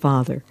God the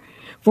Father.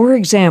 For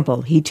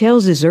example, he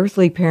tells his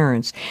earthly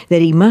parents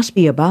that he must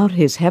be about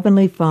his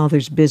heavenly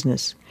Father's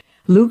business.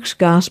 Luke's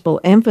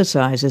Gospel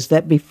emphasizes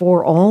that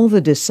before all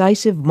the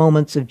decisive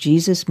moments of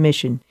Jesus'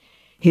 mission,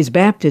 his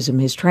baptism,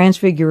 his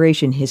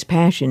transfiguration, his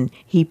passion,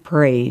 he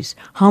prays,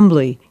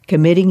 humbly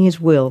committing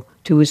his will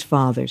to his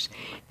Father's.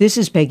 This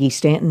is Peggy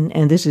Stanton,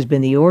 and this has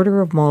been the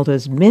Order of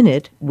Malta's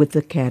Minute with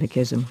the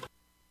Catechism.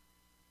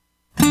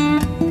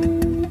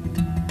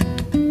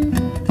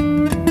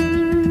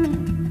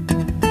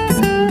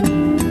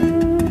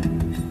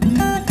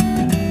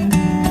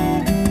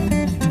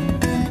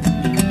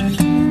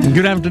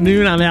 Good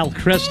afternoon, I'm Al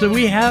Cresta.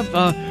 We have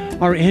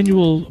our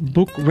annual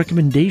book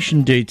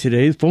recommendation day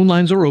today. The phone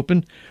lines are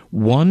open,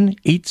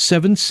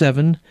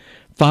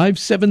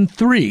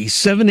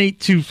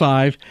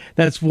 1-877-573-7825.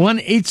 That's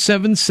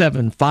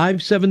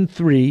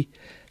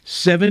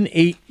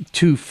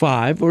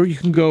 1-877-573-7825. Or you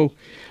can go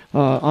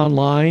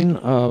online,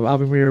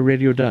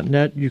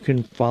 AveMariaRadio.net. You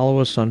can follow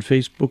us on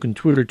Facebook and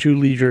Twitter, too.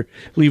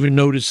 Leave a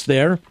notice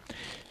there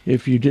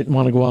if you didn't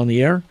want to go on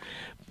the air.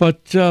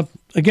 But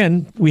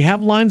again, we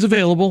have lines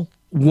available,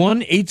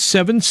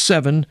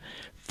 1-877-573-7825.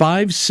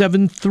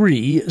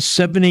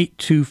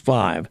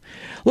 573-7825.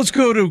 Let's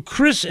go to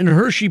Chris in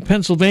Hershey,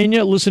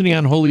 Pennsylvania, listening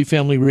on Holy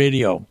Family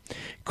Radio.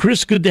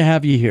 Chris, good to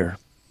have you here.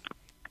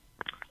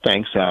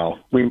 Thanks, Al.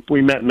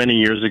 We met many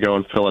years ago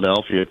in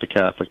Philadelphia at the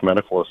Catholic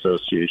Medical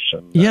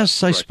Association.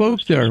 Yes, I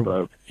spoke there.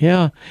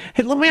 Yeah.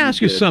 Hey, let me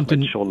ask you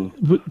something.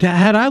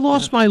 Had I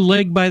lost my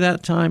leg by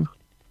that time?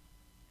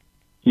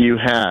 You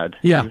had.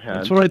 Yeah,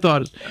 that's what I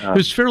thought. It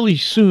was fairly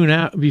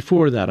soon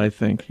before that, I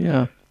think.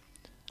 Yeah,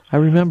 I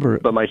remember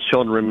it. But my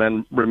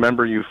children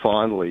remember you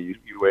fondly.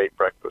 You ate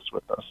breakfast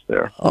with us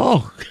there.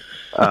 Oh.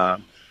 Yeah,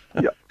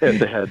 at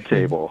the head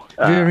table.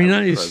 Very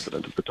nice.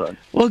 President at the time.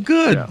 Well,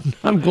 good. Yeah.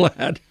 I'm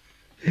glad.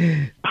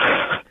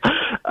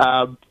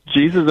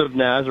 Jesus of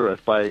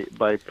Nazareth by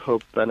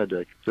Pope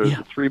Benedict. There's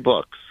 3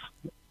 books.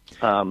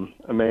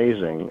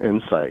 Amazing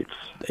insights.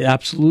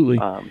 Absolutely.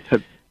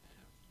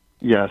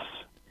 Yes.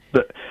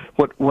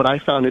 What I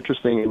found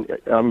interesting,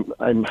 and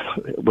I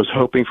was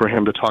hoping for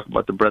him to talk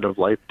about the Bread of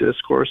Life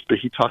discourse, but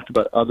he talked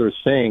about other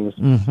things,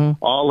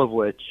 all of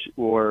which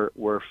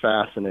were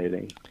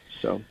fascinating.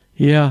 So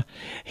yeah,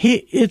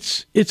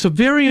 it's a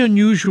very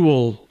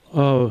unusual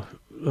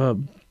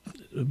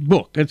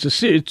book. It's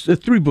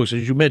 3 books,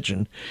 as you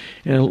mentioned,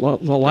 and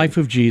the life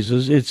of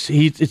Jesus.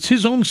 It's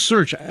his own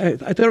search. I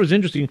thought it was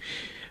interesting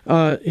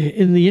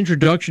in the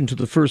introduction to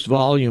the first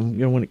volume.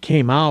 When it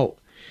came out,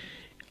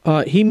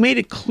 he made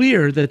it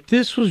clear that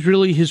this was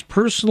really his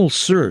personal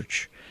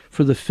search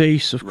for the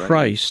face of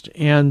Christ,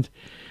 and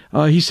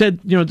he said,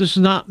 this is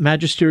not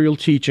magisterial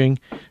teaching,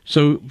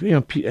 so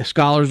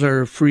scholars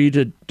are free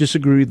to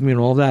disagree with me and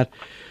all that.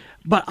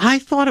 But I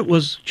thought it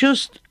was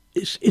just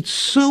it's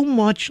so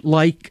much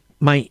like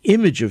my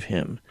image of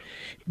him,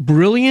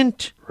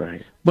 brilliant,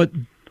 but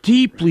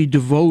deeply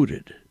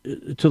devoted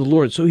to the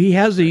Lord. So he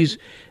has these.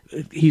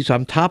 He's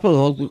on top of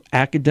all the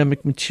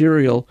academic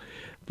material,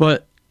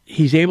 but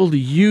he's able to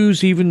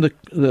use even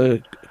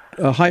the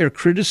higher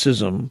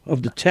criticism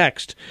of the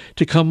text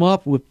to come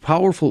up with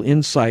powerful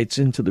insights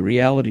into the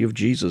reality of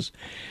Jesus.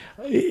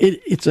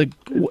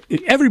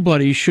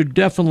 Everybody should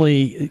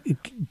definitely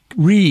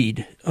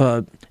read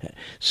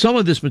some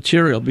of this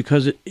material,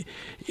 because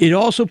it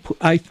also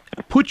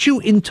puts you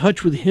in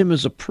touch with him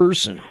as a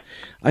person.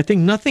 I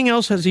think nothing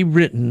else has he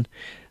written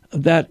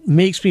that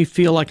makes me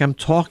feel like I'm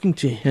talking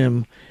to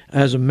him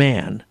as a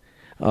man,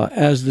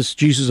 as this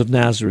Jesus of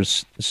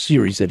Nazareth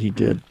series that he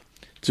did.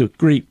 It's a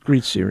great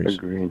series.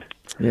 Agreed.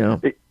 Yeah.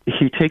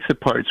 He takes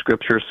apart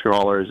scripture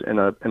scholars in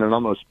an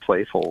almost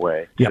playful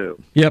way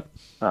too. Yep.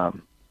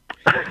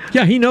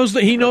 Yeah, he knows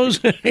he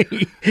knows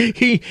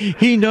the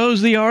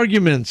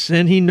arguments,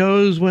 and he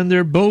knows when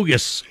they're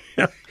bogus.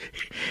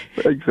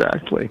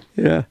 Exactly.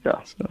 Yeah.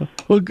 So,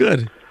 well,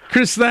 good.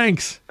 Chris,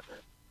 thanks.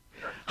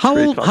 How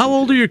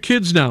old are your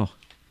kids now?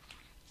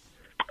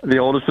 The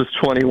oldest is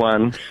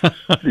 21.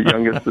 The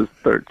youngest is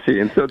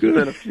 13. So it's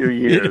been a few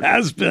years. It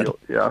has been.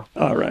 Yeah.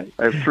 All right.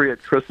 I have 3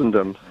 at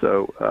Christendom.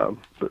 So,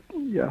 but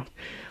yeah.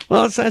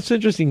 Well, that's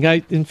interesting.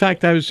 In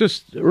fact, I was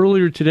just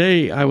earlier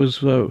today. I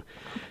was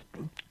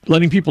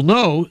letting people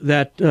know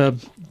that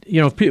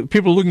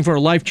people are looking for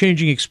a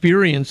life-changing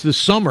experience this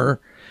summer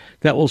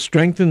that will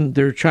strengthen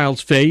their child's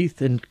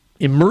faith and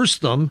immerse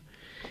them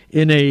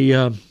in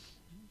a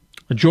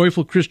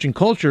joyful Christian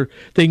culture.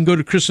 They can go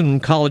to Christendom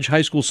College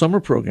High School Summer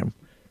Program.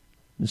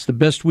 It's the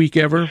best week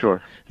ever.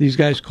 Sure. These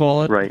guys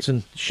call it. Right. It's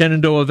in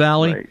Shenandoah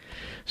Valley. Right.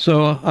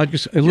 So I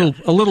just a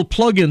little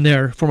plug in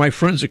there for my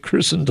friends at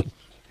Christendom.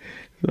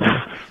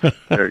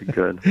 Very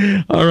good.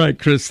 All right,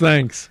 Chris.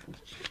 Thanks.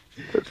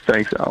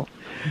 Thanks, Al.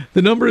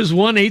 The number is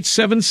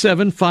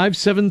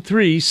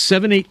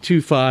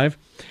 1-877-573-7825.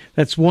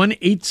 That's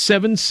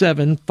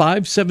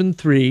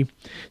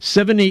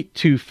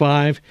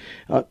 1-877-573-7825.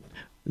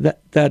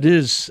 That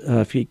is,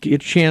 if you get a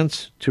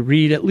chance to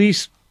read at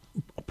least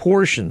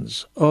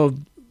portions of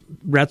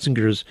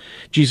Ratzinger's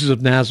Jesus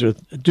of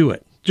Nazareth, do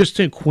it, just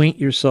to acquaint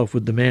yourself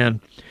with the man.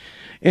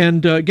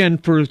 And again,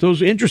 for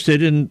those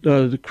interested in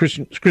the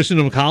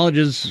Christendom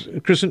College's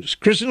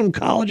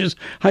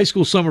high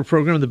school summer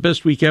program, the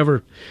best week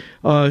ever,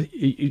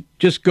 you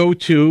just go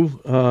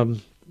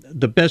to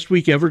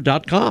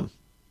thebestweekever.com.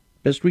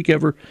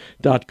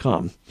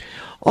 bestweekever.com.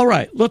 All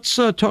right, let's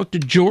talk to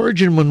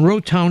George in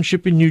Monroe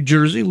Township in New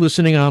Jersey,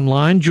 listening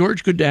online.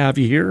 George, good to have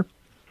you here.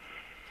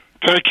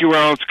 Thank you,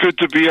 Al. It's good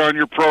to be on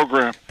your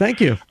program. Thank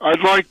you.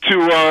 I'd like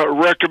to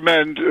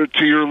recommend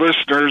to your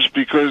listeners,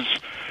 because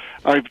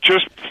I've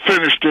just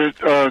finished it,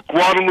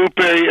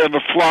 Guadalupe and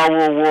the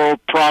Flower World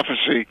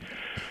Prophecy.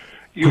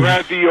 You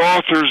had the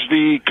authors,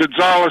 the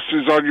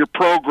Gonzaleses, on your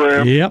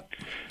program. Yep.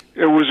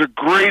 It was a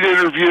great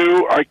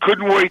interview. I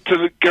couldn't wait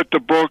to get the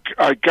book.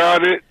 I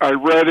got it. I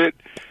read it.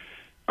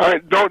 I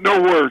don't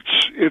know words.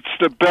 It's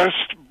the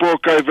best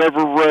book I've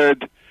ever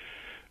read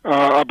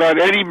about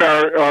any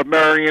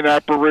Marian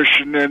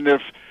apparition. And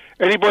if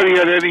anybody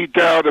had any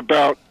doubt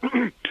about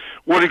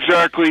what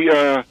exactly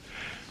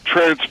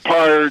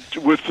transpired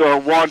with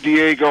Juan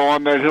Diego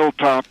on that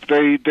hilltop,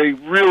 they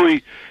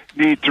really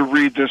need to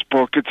read this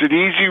book. It's an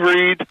easy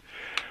read,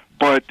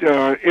 but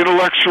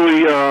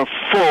intellectually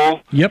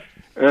full. Yep.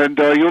 And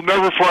you'll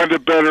never find a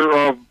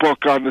better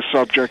book on the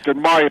subject,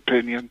 in my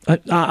opinion.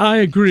 I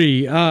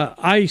agree.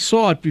 I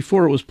saw it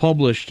before it was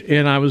published,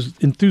 and I was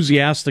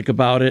enthusiastic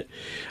about it.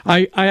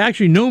 I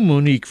actually know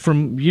Monique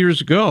from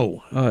years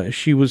ago.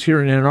 She was here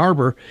in Ann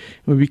Arbor.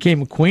 We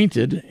became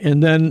acquainted,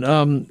 and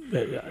then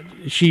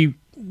she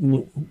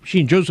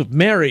and Joseph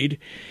married,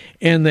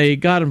 and they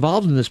got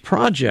involved in this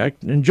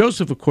project. And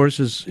Joseph, of course,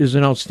 is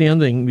an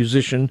outstanding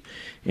musician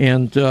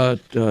and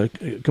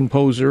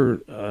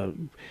composer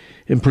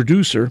and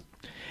producer.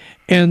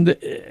 And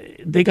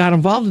they got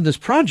involved in this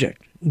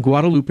project,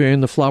 Guadalupe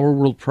and the Flower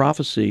World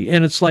Prophecy.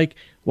 And it's like,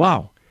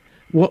 wow,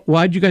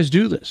 why'd you guys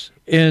do this?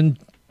 And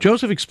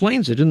Joseph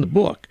explains it in the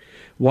book,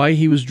 why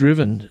he was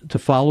driven to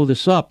follow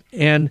this up.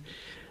 And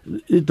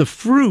the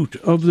fruit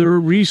of their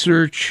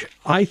research,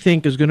 I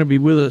think, is going to be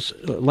with us,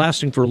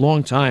 lasting for a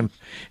long time.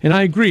 And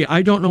I agree.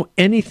 I don't know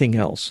anything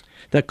else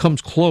that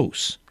comes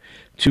close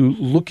to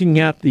looking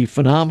at the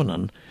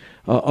phenomenon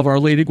of Our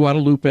Lady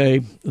Guadalupe,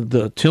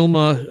 the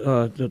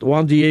Tilma, the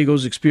Juan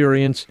Diego's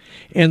experience,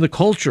 and the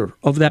culture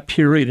of that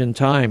period in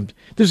time.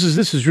 This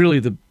is really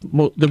the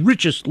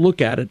richest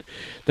look at it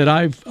that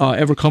I've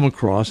ever come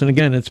across. And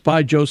again, it's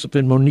by Joseph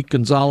and Monique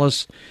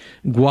Gonzalez,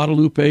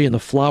 Guadalupe and the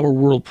Flower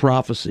World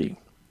Prophecy.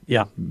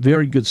 Yeah,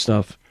 very good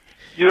stuff.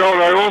 You know,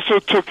 and I also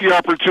took the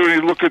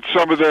opportunity to look at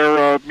some of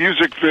their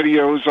music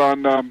videos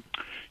on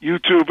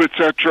YouTube,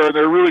 etc., and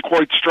they're really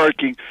quite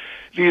striking.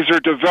 These are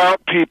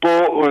devout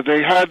people.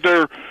 They had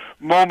their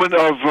moment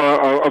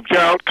of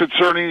doubt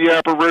concerning the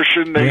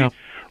apparition. They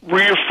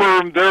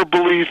reaffirmed their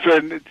belief,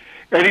 and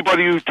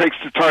anybody who takes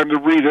the time to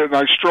read it, and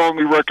I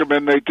strongly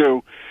recommend they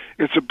do.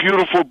 It's a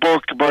beautiful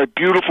book by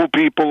beautiful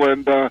people,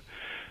 and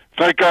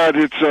thank God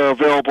it's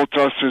available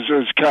to us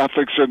as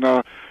Catholics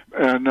and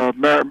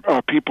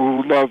people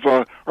who love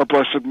our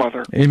Blessed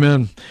Mother.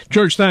 Amen.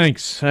 George,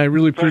 thanks. I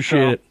really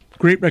appreciate it.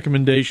 Great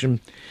recommendation.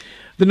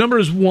 The number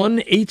is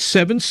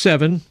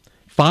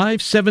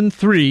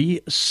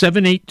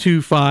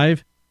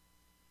 1-877-573-7825.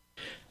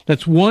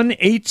 That's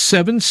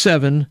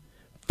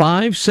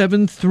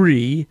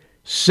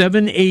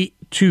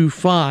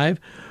 1-877-573-7825.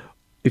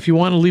 If you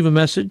want to leave a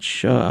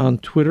message on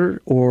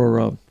Twitter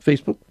or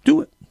Facebook,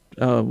 do it.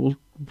 We'll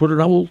put it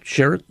on. We'll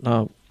share it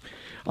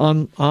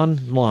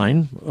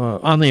online,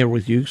 on the air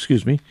with you,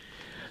 excuse me.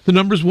 The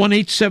number is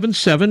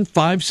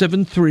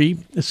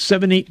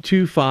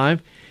 1-877-573-7825,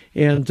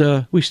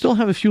 and we still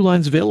have a few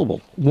lines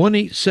available.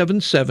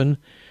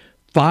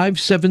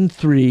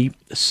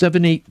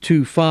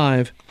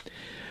 1-877-573-7825.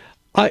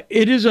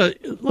 It is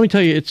let me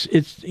tell you,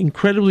 it's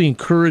incredibly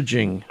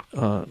encouraging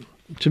to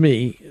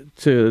me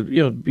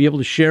to be able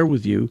to share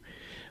with you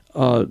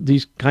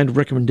these kind of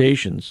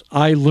recommendations.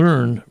 I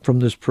learn from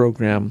this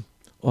program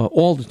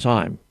all the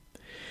time.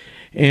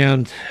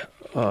 And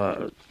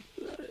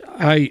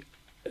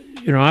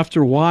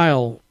after a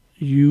while,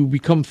 you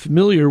become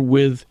familiar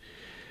with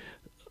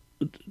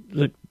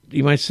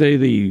you might say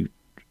the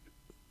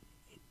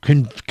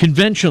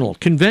conventional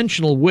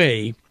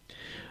way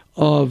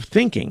of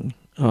thinking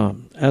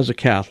as a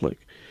Catholic,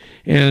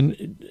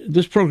 and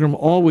this program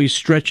always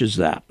stretches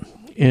that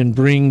and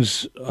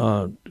brings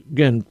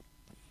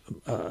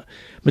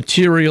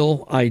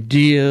material,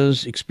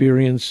 ideas,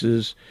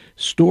 experiences,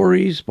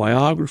 stories,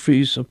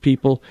 biographies of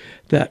people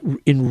that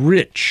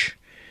enrich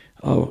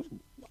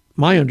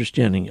my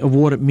understanding of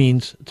what it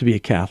means to be a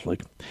Catholic.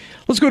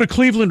 Let's go to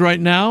Cleveland right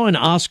now, and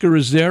Oscar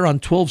is there on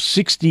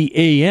 1260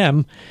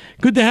 AM.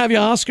 Good to have you,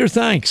 Oscar.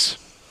 Thanks.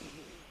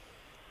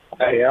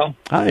 Hi, Al.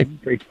 Hi.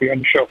 Great to be on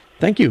the show.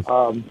 Thank you.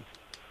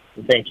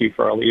 Thank you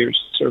for all the years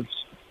of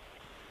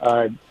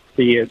service.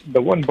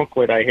 The one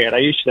booklet I had, I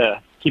used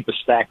to keep a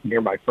stack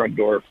near my front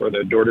door for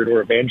the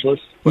door-to-door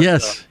evangelists. But,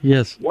 yes.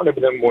 One of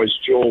them was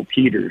Joel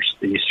Peters,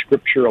 The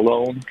Scripture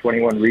Alone,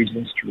 21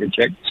 Reasons to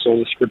Reject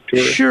Sola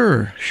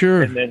Scriptura.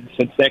 Sure. And then,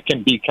 since that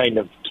can be kind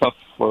of tough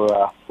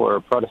for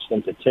a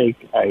Protestant to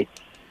take, I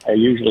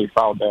usually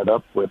followed that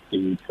up with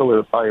the Pillar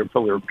of Fire,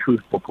 Pillar of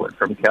Truth booklet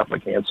from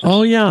Catholic Answers.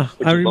 Oh, yeah,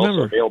 which I is remember.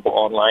 also available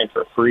online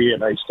for free,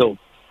 and I still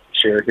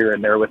share here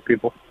and there with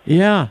people.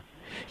 Yeah.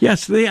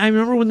 Yes, I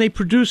remember when they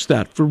produced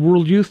that for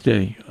World Youth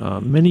Day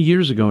many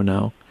years ago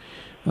now.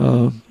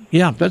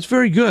 Yeah, that's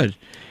very good.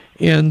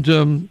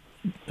 And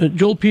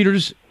Joel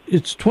Peters,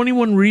 it's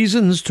 21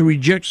 Reasons to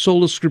Reject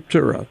Sola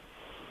Scriptura.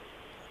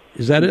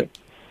 Is that it?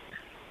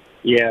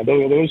 Yeah,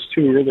 those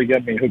two really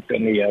got me hooked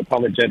on the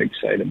apologetic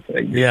side of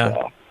things.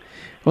 Yeah.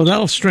 Well,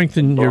 that'll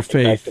strengthen your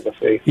faith. Back to the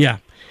faith. Yeah,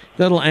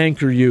 that'll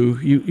anchor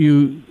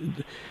you.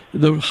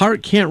 The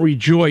heart can't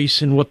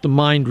rejoice in what the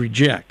mind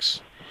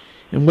rejects.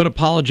 And what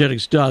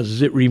apologetics does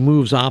is it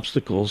removes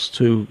obstacles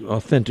to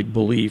authentic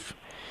belief.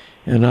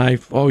 And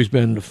I've always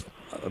been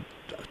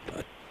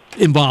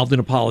involved in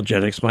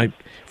apologetics. My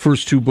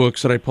first two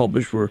books that I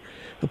published were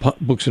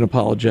books in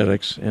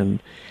apologetics.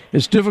 And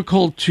it's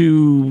difficult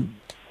to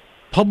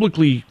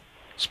publicly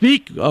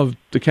speak of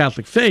the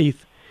Catholic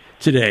faith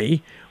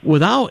today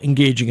without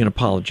engaging in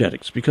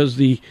apologetics, because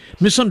the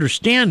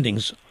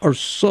misunderstandings are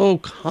so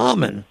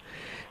common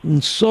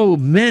and so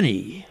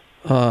many.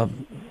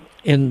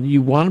 And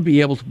you want to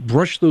be able to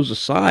brush those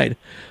aside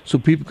so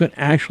people can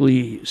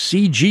actually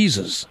see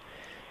Jesus.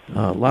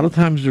 A lot of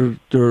times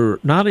they're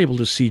not able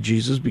to see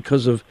Jesus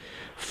because of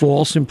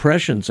false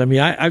impressions. I mean,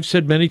 I've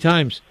said many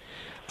times,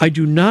 I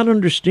do not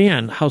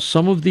understand how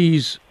some of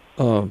these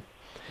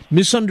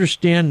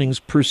misunderstandings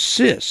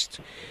persist.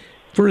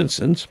 For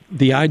instance,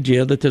 the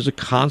idea that there's a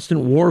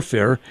constant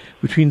warfare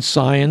between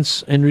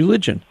science and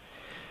religion.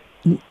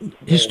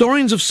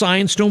 Historians of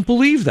science don't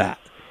believe that.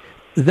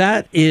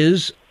 That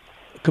is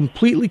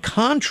completely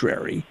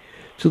contrary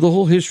to the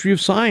whole history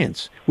of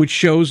science, which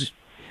shows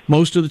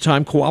most of the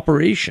time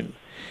cooperation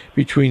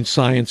between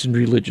science and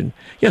religion.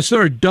 Yes,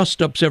 there are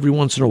dust-ups every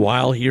once in a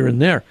while here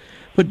and there,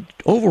 but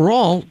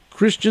overall,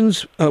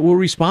 Christians were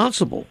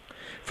responsible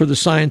for the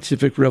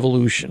scientific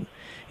revolution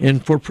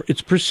and for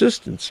its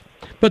persistence.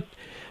 But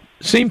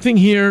same thing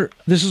here.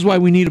 This is why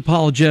we need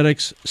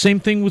apologetics. Same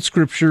thing with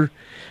Scripture.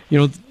 You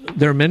know,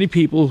 there are many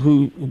people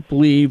who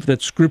believe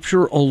that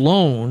Scripture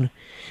alone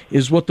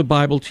is what the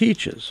Bible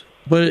teaches,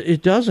 but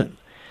it doesn't.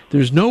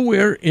 There's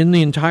nowhere in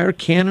the entire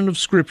canon of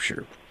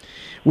Scripture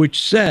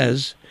which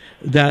says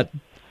that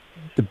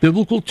the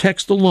biblical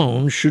text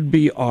alone should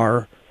be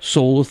our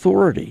sole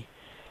authority.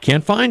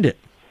 Can't find it,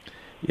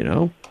 you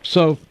know.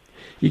 So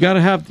you got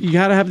to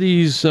have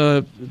these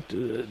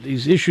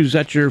issues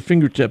at your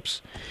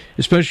fingertips,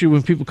 especially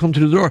when people come to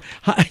the door.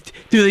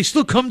 Do they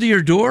still come to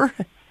your door?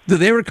 Do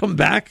they ever come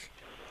back?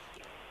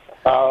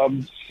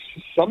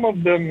 Some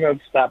of them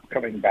have stopped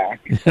coming back.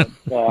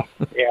 But,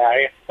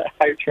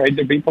 I tried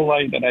to be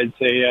polite, and I'd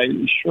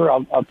say, sure,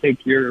 I'll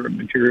take your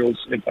materials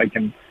if I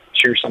can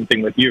share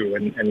something with you.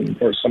 And of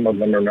course, some of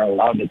them are not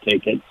allowed to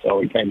take it, so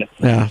we kind of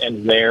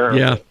end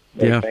there.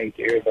 Thank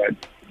you, but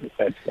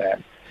that's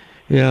that.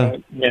 Yeah.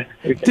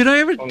 Did I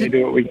ever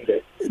do what we can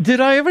do? Did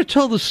I ever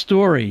tell the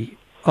story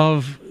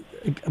of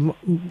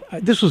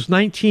this was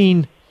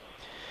probably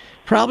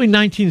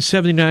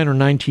 1979 or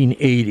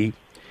 1980,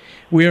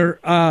 where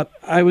I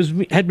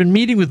had been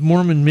meeting with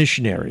Mormon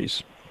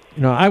missionaries.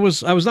 You know, I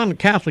was not a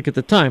Catholic at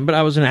the time, but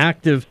I was an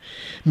active,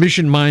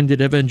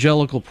 mission-minded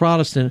evangelical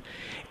Protestant,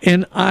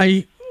 and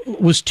I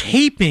was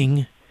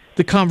taping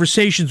the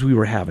conversations we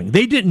were having.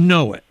 They didn't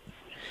know it.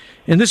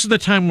 And this is the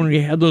time when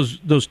we had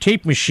those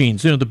tape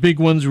machines, you know, the big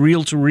ones,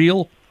 reel to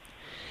reel.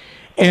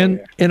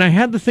 And I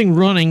had the thing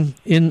running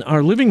in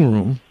our living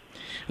room.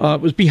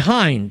 It was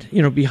behind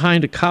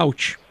a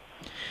couch.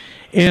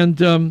 And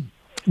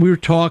we were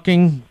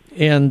talking,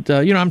 and,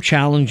 I'm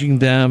challenging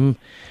them.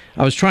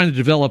 I was trying to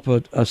develop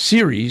a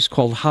series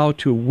called How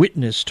to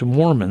Witness to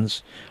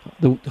Mormons,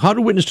 How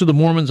to Witness to the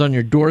Mormons on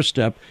Your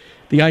Doorstep.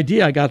 The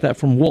idea, I got that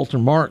from Walter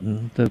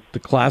Martin, the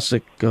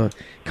classic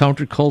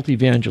counter-cult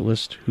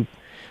evangelist who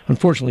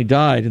unfortunately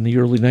died in the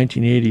early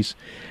 1980s.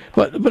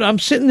 But I'm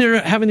sitting there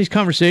having these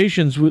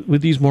conversations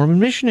with these Mormon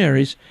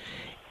missionaries,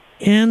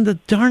 and the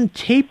darn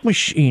tape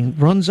machine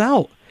runs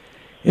out.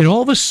 And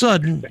all of a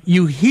sudden,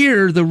 you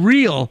hear the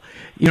reel,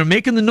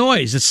 making the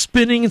noise. It's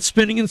spinning and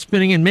spinning and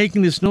spinning and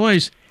making this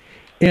noise.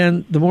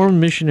 And the Mormon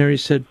missionary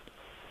said,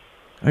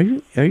 Are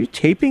you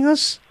taping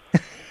us?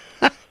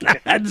 I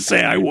had to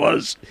say I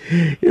was.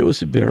 It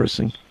was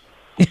embarrassing.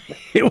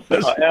 It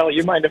was. Al,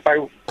 you mind if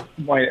I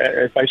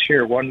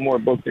share one more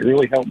book that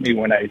really helped me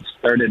when I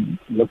started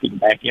looking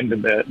back into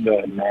the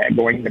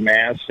going to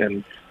Mass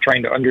and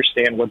trying to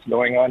understand what's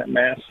going on at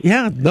Mass?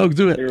 Yeah, no,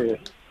 do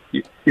it.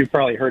 You've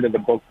probably heard of the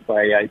book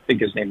by, I think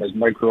his name is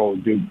Michael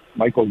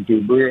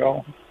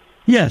Dubreuil.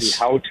 Yes. The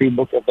How-To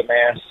Book of the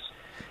Mass.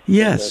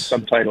 Yes. The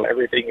subtitle,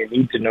 Everything You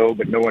Need to Know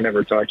But No One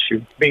Ever Taught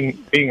You.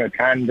 Being a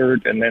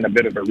convert and then a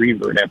bit of a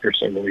revert after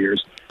several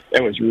years,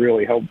 that was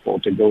really helpful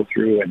to go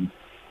through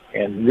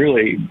and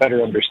really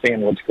better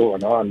understand what's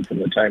going on from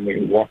the time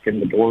we walk in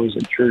the doors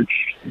at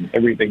church and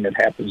everything that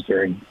happens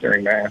during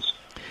Mass.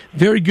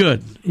 Very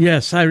good.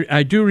 Yes,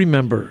 I do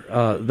remember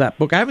that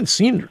book. I haven't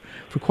seen it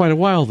for quite a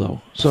while,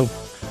 though, so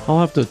I'll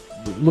have to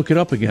look it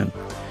up again.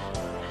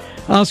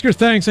 Oscar,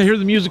 thanks. I hear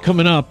the music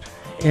coming up,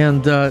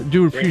 and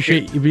do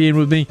appreciate you being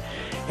with me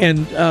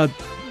and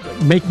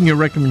making your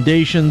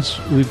recommendations.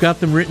 We've got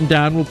them written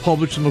down. We'll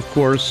publish them, of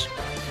course.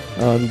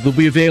 They'll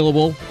be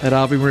available at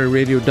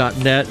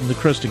AveMariaRadio.net and the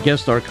Cresta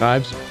Guest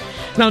Archives.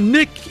 Now,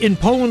 Nick in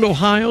Poland,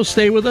 Ohio,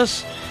 stay with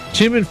us.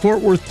 Tim in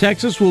Fort Worth,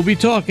 Texas, we'll be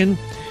talking.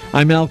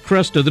 I'm Al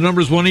Cresta. The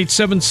number is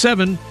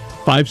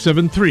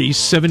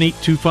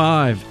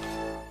 1-877-573-7825.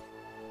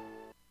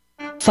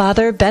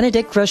 Father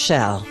Benedict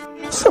Groeschel.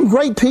 Some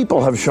great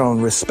people have shown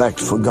respect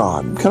for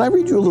God. Can I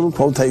read you a little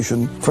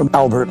quotation from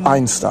Albert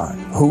Einstein,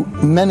 who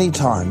many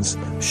times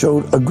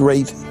showed a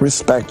great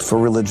respect for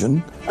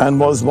religion and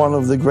was one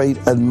of the great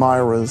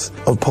admirers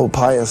of Pope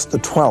Pius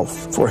XII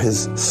for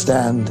his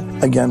stand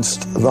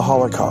against the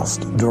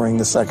Holocaust during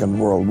the Second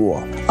World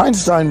War.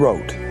 Einstein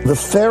wrote, "The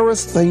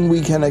fairest thing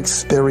we can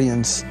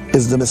experience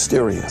is the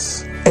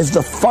mysterious. It's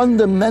the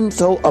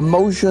fundamental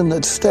emotion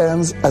that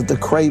stands at the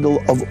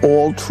cradle of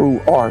all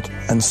true art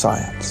and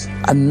science.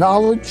 A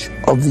knowledge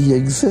of the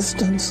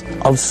existence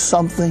of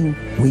something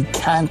we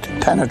can't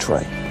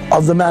penetrate.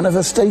 of the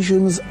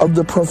manifestations of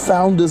the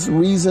profoundest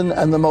reason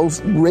and the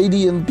most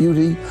radiant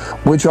beauty,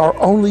 which are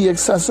only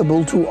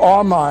accessible to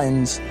our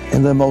minds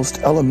in the most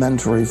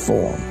elementary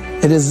form.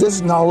 It is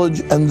this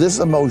knowledge and this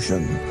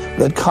emotion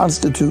that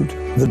constitute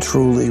the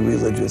truly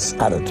religious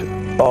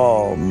attitude.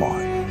 Oh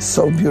my,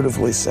 so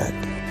beautifully said.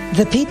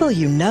 The people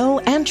you know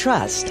and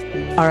trust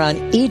are on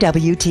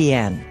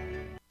EWTN.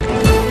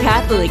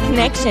 Catholic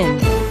Connection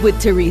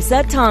with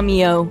Teresa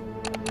Tomeo.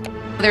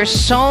 There's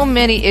so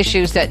many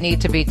issues that need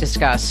to be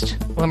discussed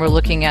when we're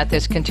looking at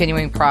this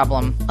continuing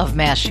problem of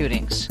mass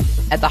shootings.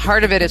 At the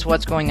heart of it is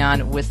what's going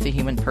on with the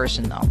human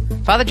person, though.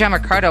 Father John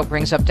Riccardo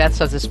brings up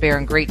deaths of despair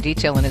in great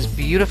detail in his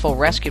beautiful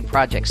Rescue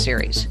Project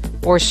series.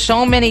 Or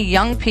so many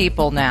young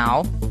people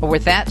now, or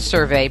with that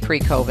survey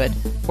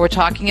pre-COVID, were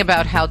talking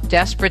about how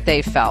desperate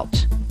they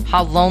felt,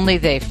 how lonely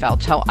they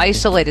felt, how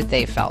isolated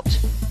they felt,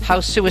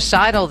 how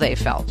suicidal they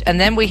felt. And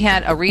then we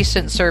had a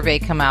recent survey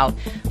come out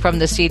from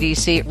the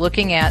CDC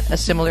looking at a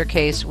similar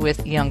case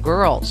with young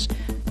girls.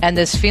 And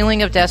this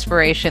feeling of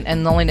desperation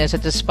and loneliness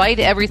that despite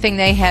everything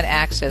they had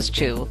access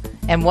to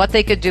and what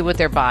they could do with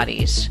their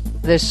bodies,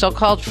 this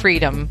so-called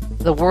freedom,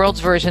 the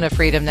world's version of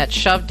freedom that's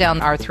shoved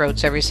down our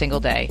throats every single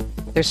day,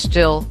 they're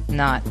still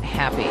not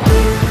happy.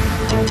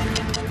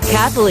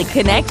 Catholic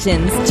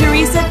Connections,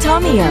 Teresa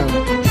Tomeo.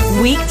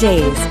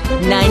 Weekdays,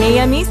 9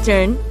 a.m.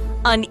 Eastern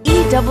on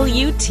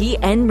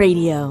EWTN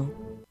Radio.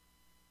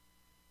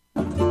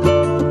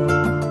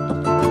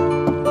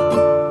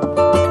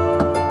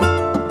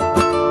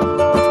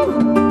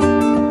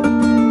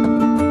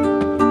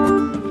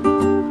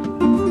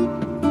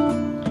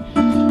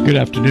 Good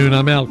afternoon.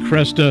 I'm Al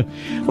Cresta.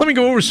 Let me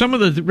go over some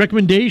of the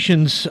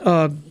recommendations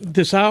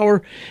this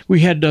hour. We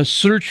had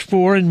Search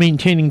for and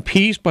Maintaining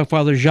Peace by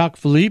Father Jacques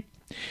Philippe.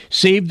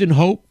 Saved in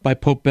Hope by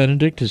Pope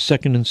Benedict, his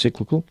second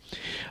encyclical.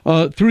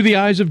 Through the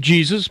Eyes of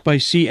Jesus by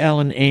C.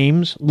 Allen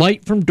Ames.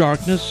 Light from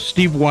Darkness,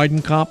 Steve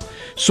Weidenkopf.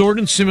 Sword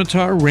and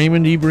Scimitar,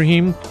 Raymond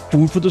Ibrahim.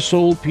 Food for the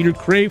Soul, Peter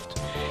Kraft.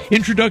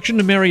 Introduction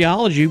to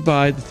Mariology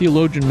by the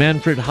theologian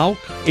Manfred Hauke,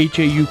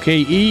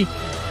 H-A-U-K-E.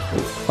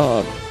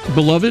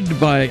 Beloved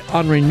by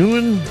Henri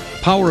Nouwen.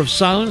 Power of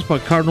Silence by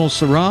Cardinal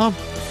Sarah.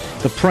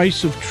 The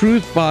Price of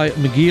Truth by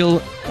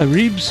Miguel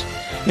Arribes.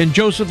 And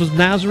Joseph of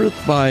Nazareth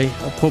by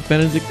Pope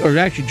Benedict, or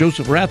actually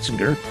Joseph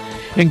Ratzinger,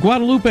 and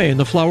Guadalupe and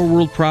the Flower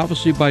World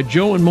Prophecy by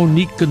Joe and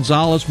Monique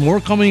Gonzalez.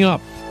 More coming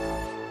up.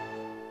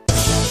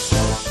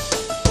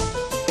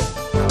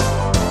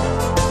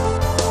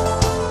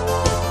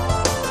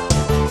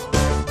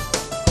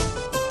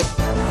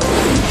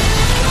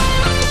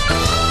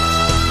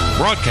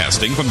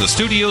 Broadcasting from the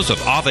studios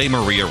of Ave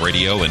Maria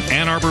Radio in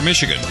Ann Arbor,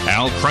 Michigan,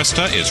 Al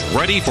Cresta is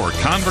ready for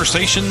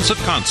conversations of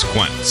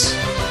consequence.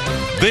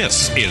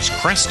 This is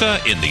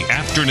Cresta in the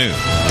Afternoon.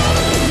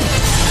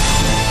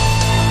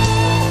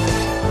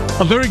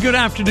 A very good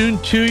afternoon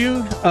to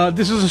you.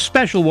 This is a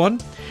special one.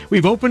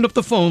 We've opened up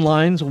the phone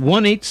lines,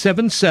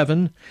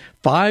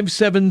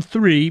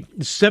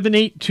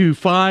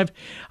 1-877-573-7825.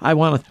 I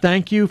want to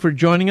thank you for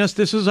joining us.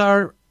 This is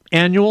our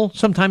annual,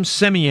 sometimes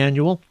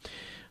semi-annual,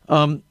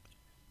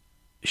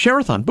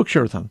 share-a-thon, book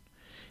share-a-thon.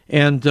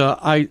 And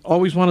I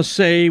always want to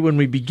say when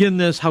we begin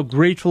this how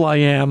grateful I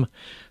am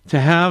to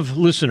have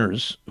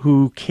listeners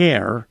who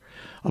care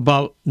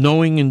about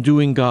knowing and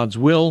doing God's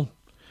will,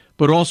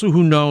 but also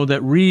who know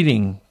that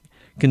reading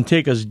can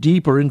take us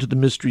deeper into the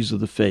mysteries of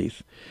the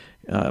faith,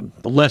 the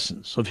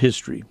lessons of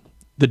history,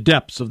 the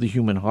depths of the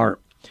human heart.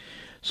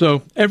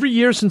 So every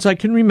year since I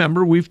can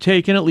remember, we've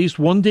taken at least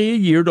one day a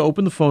year to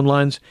open the phone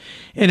lines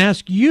and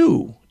ask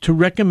you to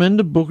recommend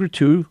a book or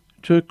two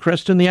to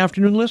Cresta in the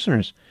Afternoon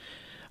listeners.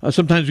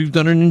 Sometimes we've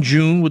done it in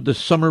June with the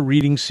summer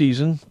reading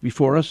season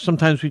before us.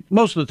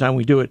 Most of the time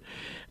we do it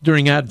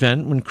during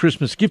Advent when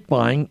Christmas gift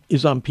buying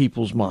is on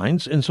people's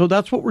minds. And so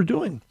that's what we're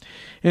doing.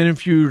 And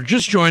if you're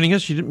just joining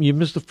us, you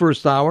missed the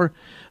first hour,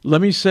 let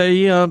me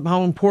say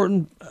how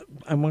important,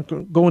 I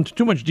won't go into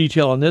too much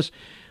detail on this,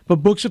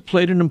 but books have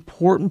played an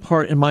important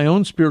part in my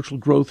own spiritual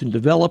growth and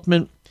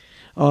development.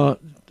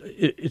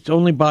 It's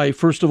only by,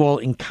 first of all,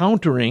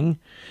 encountering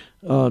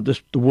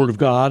the Word of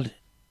God,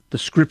 the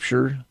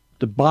Scripture,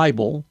 the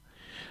Bible,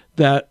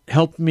 that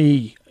helped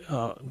me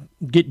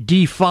get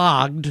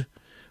defogged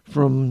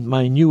from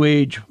my New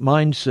Age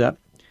mindset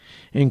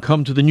and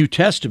come to the New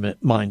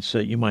Testament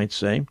mindset, you might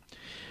say.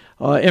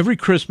 Every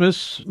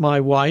Christmas, my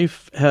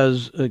wife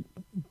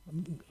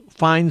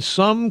finds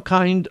some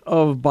kind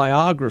of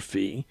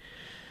biography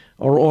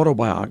or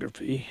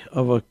autobiography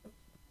of a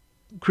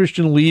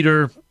Christian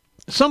leader,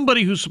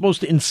 somebody who's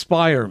supposed to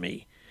inspire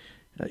me.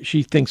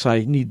 She thinks I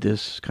need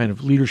this kind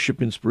of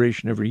leadership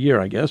inspiration every year,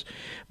 I guess,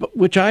 but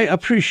which I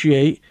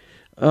appreciate.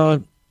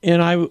 And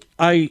I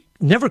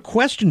never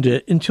questioned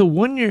it until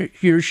one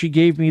year she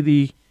gave me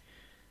the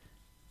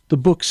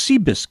book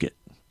Seabiscuit,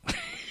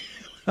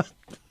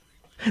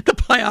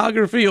 the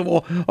biography of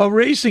a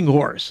racing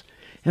horse.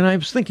 And I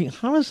was thinking,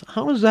 how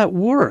does that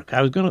work?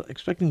 I was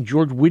expecting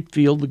George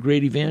Whitefield, the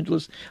great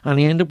evangelist, and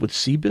I end up with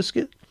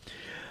Seabiscuit.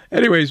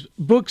 Anyways,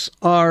 books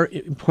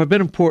have been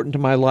important to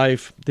my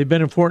life. They've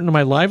been important to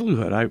my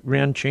livelihood. I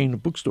ran chain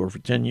bookstore for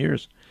 10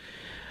 years.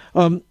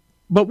 But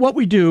what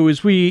we do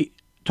is we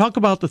talk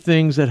about the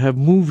things that have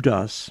moved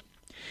us.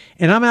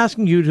 And I'm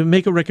asking you to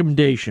make a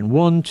recommendation,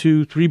 1,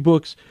 2, 3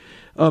 books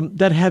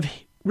that have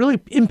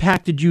really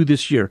impacted you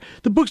this year.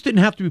 The books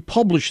didn't have to be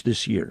published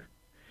this year,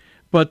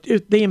 but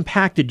they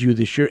impacted you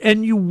this year,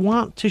 and you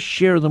want to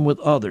share them with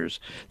others.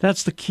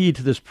 That's the key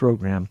to this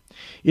program.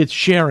 It's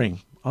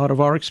sharing out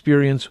of our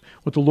experience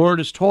what the Lord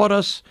has taught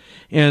us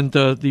and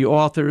the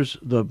authors,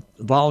 the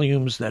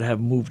volumes that have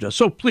moved us.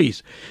 So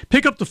please,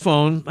 pick up the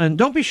phone, and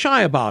don't be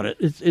shy about it.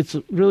 It's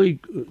a really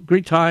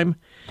great time.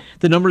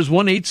 The number is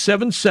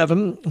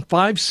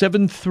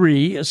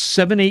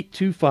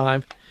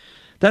 1-877-573-7825.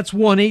 That's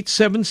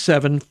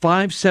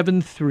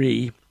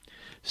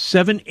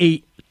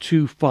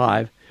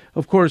 1-877-573-7825.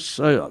 Of course,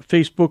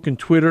 Facebook and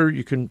Twitter,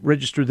 you can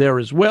register there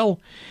as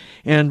well.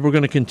 And we're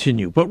going to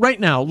continue. But right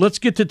now, let's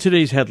get to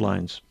today's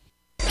headlines.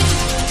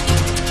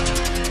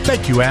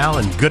 Thank you, Al,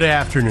 and good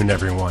afternoon,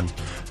 everyone.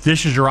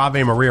 This is your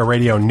Ave Maria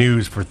Radio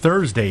News for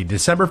Thursday,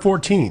 December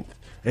 14th.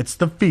 It's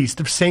the Feast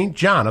of St.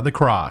 John of the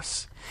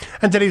Cross.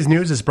 And today's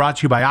news is brought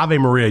to you by Ave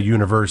Maria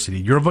University.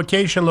 Your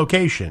vocation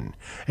location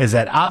is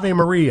at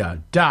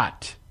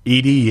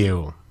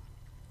avemaria.edu.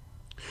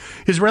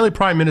 Israeli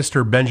Prime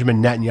Minister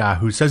Benjamin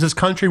Netanyahu says his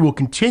country will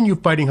continue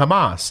fighting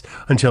Hamas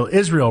until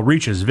Israel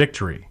reaches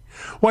victory.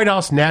 White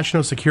House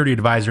National Security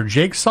Advisor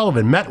Jake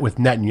Sullivan met with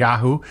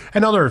Netanyahu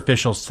and other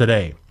officials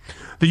today.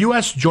 The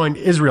U.S. joined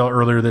Israel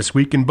earlier this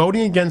week in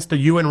voting against a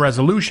UN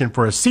resolution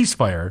for a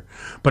ceasefire,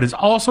 but is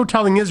also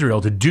telling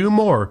Israel to do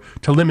more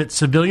to limit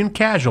civilian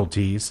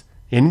casualties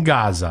in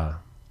Gaza.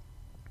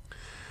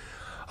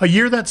 A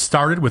year that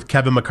started with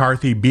Kevin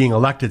McCarthy being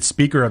elected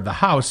Speaker of the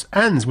House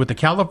ends with the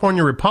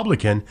California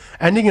Republican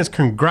ending his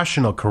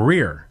congressional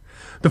career.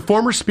 The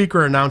former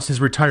Speaker announced his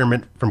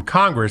retirement from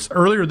Congress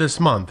earlier this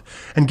month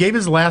and gave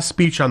his last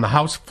speech on the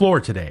House floor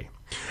today.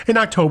 In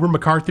October,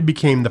 McCarthy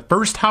became the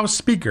first House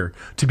Speaker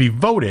to be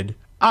voted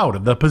out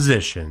of the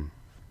position.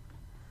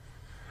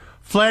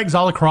 Flags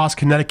all across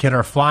Connecticut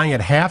are flying at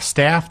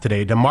half-staff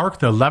today to mark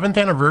the 11th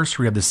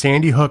anniversary of the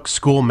Sandy Hook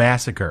School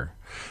Massacre.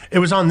 It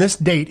was on this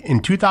date in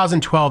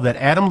 2012 that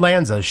Adam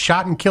Lanza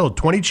shot and killed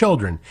 20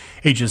 children,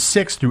 ages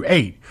 6 through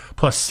 8,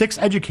 plus 6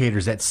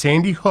 educators at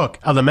Sandy Hook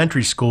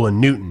Elementary School in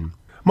Newton.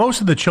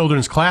 Most of the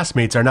children's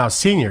classmates are now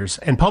seniors,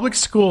 and public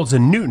schools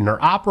in Newton are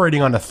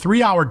operating on a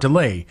 3-hour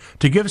delay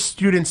to give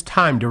students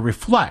time to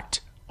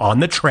reflect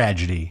on the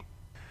tragedy.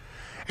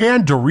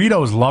 And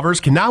Doritos lovers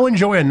can now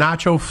enjoy a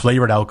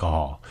nacho-flavored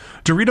alcohol.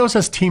 Doritos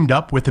has teamed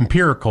up with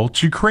Empirical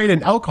to create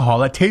an alcohol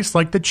that tastes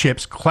like the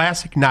chip's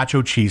classic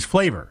nacho cheese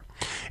flavor.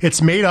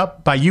 It's made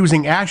up by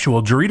using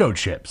actual Dorito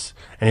chips,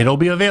 and it'll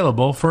be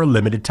available for a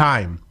limited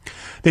time.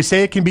 They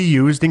say it can be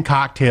used in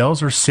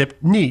cocktails or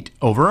sipped neat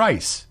over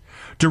ice.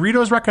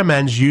 Doritos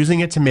recommends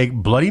using it to make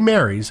Bloody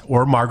Marys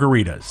or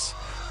margaritas.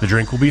 The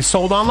drink will be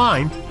sold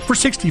online for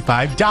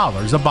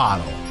 $65 a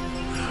bottle.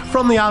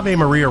 From the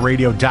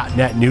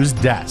AveMariaRadio.net news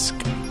desk,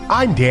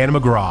 I'm Dan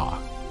McGraw.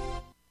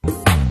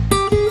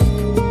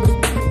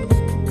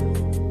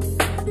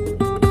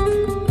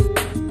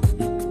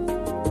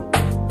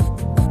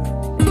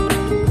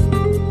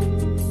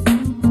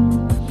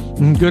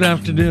 Good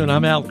afternoon.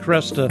 I'm Al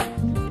Cresta.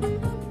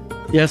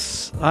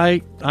 Yes,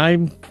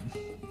 I'm.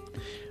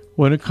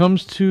 When it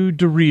comes to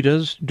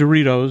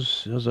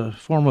Doritos as a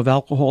form of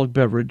alcoholic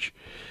beverage,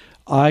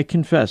 I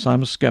confess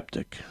I'm a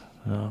skeptic.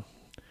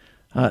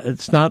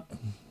 It's not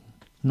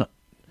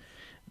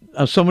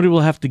somebody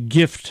will have to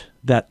gift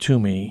that to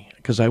me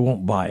because I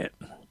won't buy it.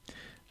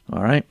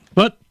 All right,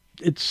 but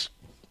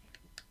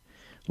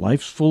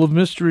life's full of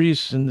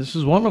mysteries, and this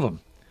is one of them.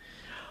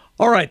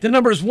 All right, the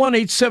number is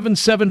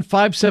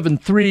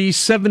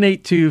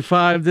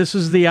 1-877-573-7825. This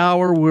is the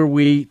hour where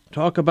we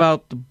talk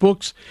about the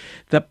books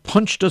that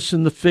punched us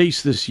in the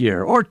face this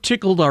year, or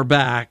tickled our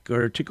back,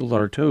 or tickled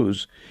our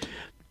toes.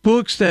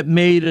 Books that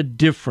made a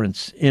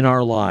difference in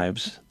our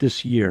lives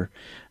this year.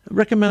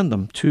 Recommend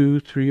them, 2,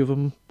 3 of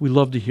them. We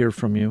love to hear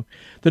from you.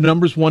 The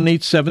number is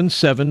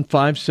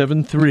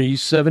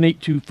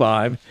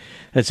 1-877-573-7825.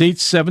 That's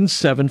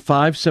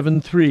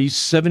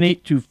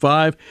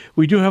 877-573-7825.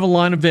 We do have a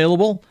line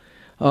available.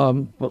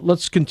 But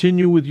let's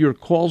continue with your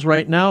calls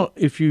right now.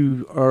 If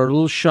you are a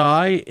little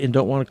shy and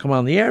don't want to come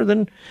on the air,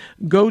 then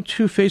go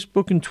to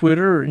Facebook and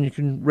Twitter, and you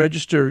can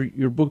register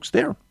your books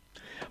there.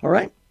 All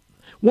right?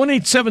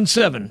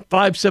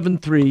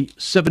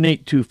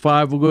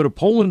 1-877-573-7825. We'll go to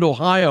Poland,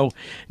 Ohio.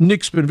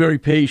 Nick's been very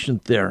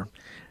patient there.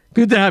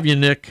 Good to have you,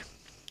 Nick.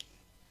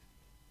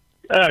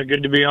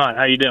 Good to be on.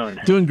 How you doing?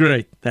 Doing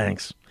great,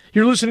 thanks.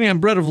 You're listening on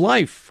Bread of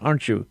Life,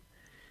 aren't you?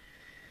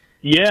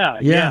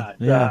 Yeah.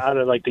 Out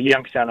of like the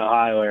Youngstown,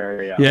 Ohio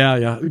area.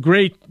 Yeah.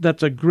 Great.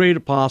 That's a great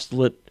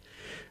apostolate.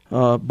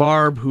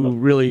 Barb, who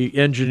really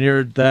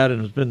engineered that and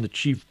has been the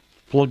chief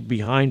plug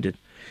behind it,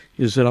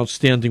 is an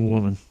outstanding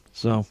woman.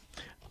 So,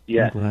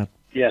 yeah. I'm glad.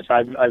 Yes,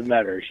 I've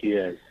met her. She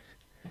is.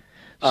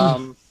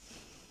 So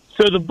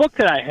the book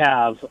that I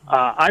have,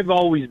 I've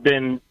always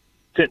been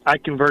I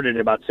converted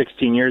about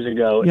 16 years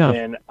ago,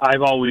 and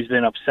I've always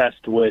been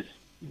obsessed with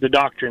the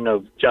doctrine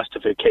of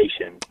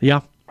justification.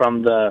 Yeah.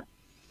 From the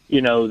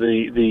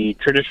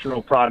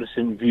traditional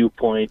Protestant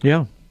viewpoint,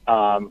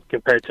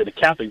 compared to the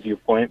Catholic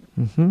viewpoint,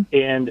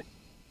 and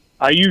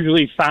I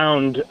usually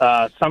found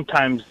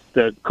sometimes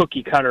the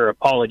cookie cutter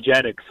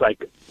apologetics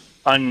like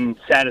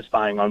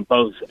unsatisfying on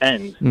both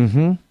ends.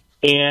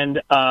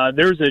 And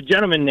there's a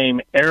gentleman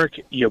named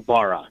Eric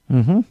Ybarra,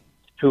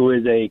 who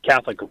is a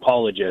Catholic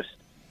apologist.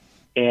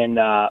 And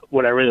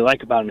what I really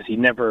like about him is he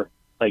never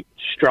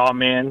straw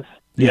mans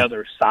the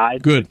other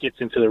side. Good.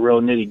 Gets into the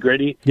real nitty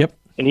gritty. Yep.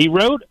 And he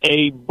wrote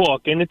a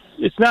book, and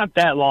it's not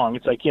that long.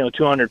 It's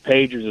 200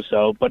 pages or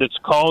so, but it's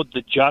called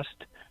 "The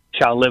Just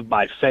Shall Live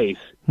by Faith,"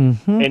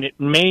 and it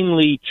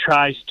mainly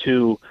tries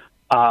to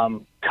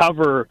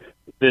cover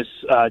this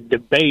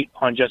debate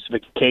on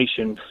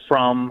justification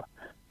from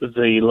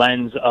the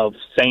lens of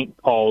St.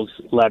 Paul's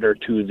letter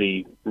to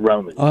the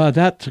Romans.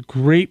 That's a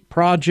great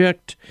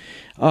project.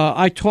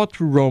 I taught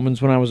through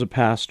Romans when I was a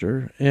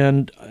pastor,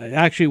 and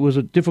actually it was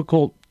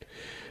difficult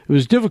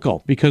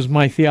because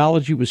my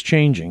theology was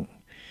changing,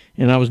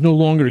 and I was no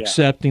longer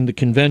accepting the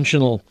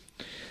conventional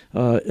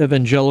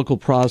evangelical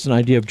Protestant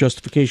idea of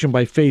justification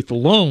by faith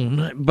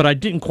alone, but I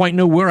didn't quite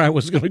know where I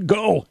was going to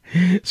go.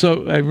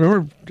 So I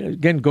remember,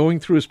 again, going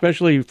through,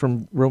 especially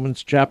from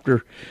Romans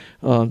chapter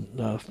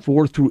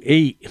 4 through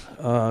 8,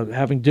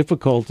 having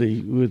difficulty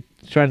with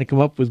trying to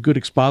come up with good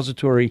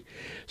expository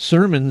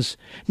sermons.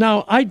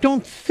 Now, I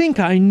don't think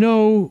I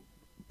know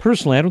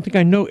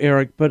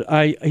Eric, but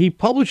he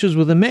publishes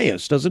with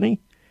Emmaus, doesn't he?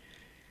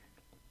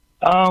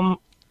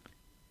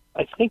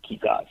 I think he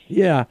does.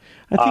 Yeah,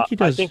 I think he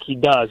does. I think he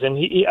does, and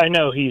I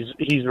know he's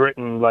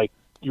written a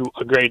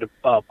great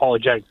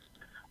apologetic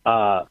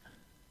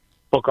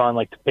book on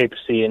the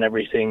papacy and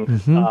everything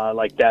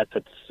like that.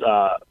 That's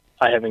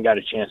I haven't got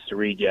a chance to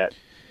read yet.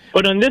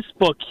 But in this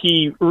book,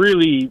 he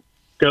really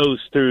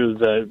goes through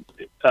the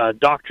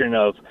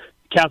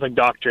Catholic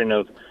doctrine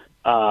of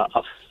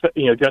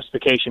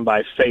justification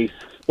by faith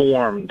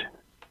formed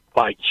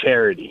by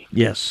charity.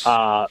 Yes.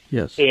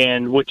 Yes.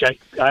 And which I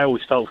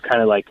always felt was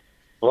kind of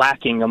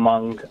lacking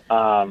among,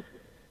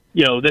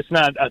 that's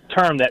not a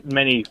term that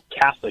many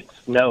Catholics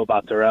know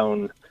about their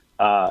own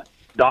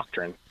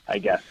doctrine, I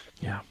guess.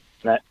 Yeah.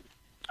 I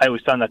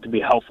always found that to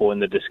be helpful in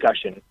the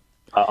discussion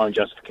on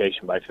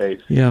justification by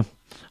faith. Yeah.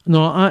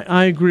 No,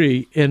 I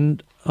agree.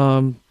 And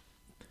let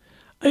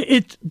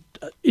me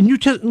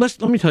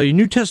tell you,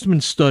 New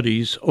Testament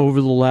studies over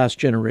the last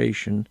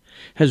generation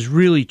has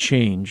really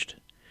changed.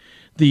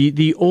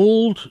 The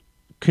old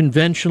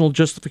conventional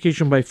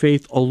justification by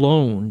faith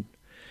alone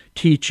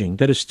teaching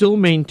that is still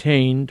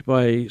maintained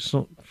by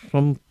some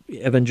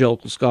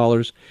evangelical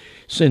scholars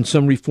and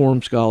some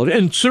Reformed scholars,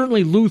 and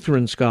certainly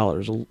Lutheran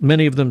scholars.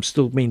 Many of them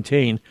still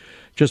maintain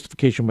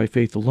justification by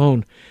faith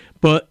alone.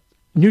 But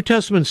New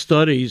Testament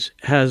studies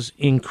has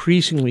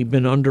increasingly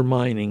been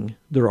undermining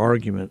their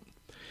argument,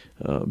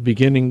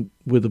 beginning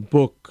with a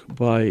book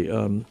by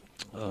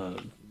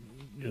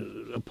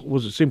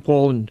was it St.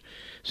 Paul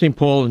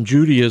and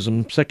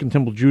Judaism, Second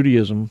Temple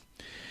Judaism,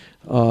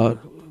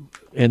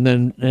 and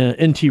then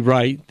N.T.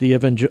 Wright, the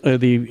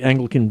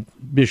Anglican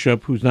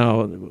bishop, who's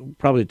now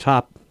probably the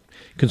top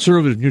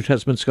conservative New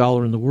Testament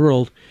scholar in the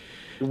world,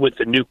 with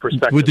the new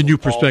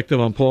perspective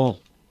on Paul.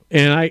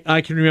 And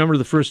I can remember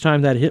the first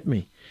time that hit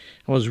me.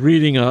 I was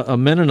reading a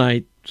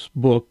Mennonite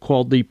book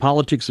called The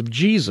Politics of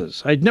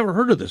Jesus. I'd never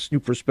heard of this new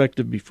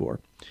perspective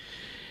before.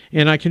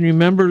 And I can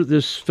remember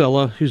this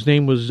fella, whose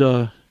name was,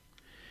 I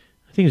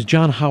think it's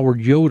John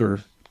Howard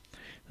Yoder,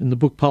 in the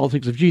book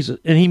Politics of Jesus.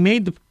 And he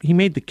made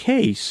the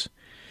case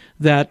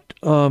that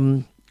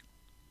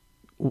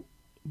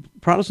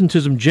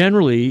Protestantism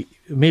generally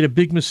made a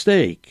big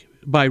mistake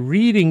by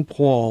reading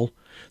Paul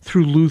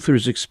through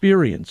Luther's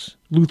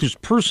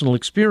personal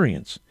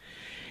experience,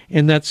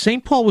 and that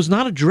St. Paul was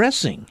not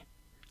addressing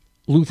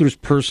Luther's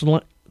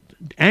personal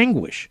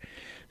anguish.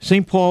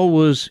 St. Paul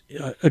was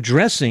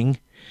addressing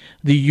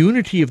the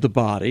unity of the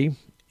body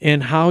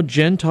and how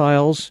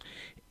Gentiles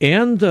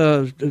and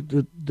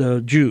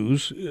the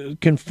Jews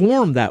can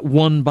form that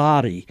one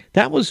body.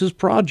 That was his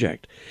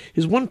project.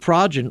 His one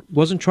project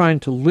wasn't trying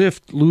to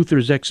lift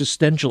Luther's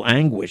existential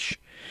anguish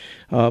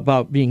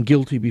about being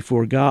guilty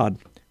before God.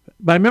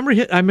 But I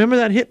remember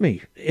that hit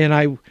me, and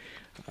I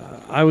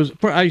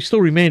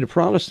still remained a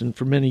Protestant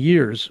for many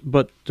years,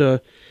 but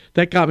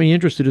that got me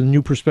interested in the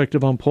new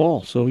perspective on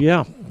Paul. So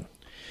yeah,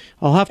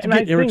 I'll have to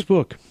get Eric's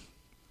book.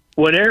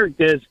 What Eric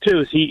does,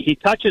 too, is he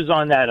touches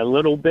on that a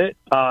little bit.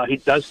 He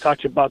does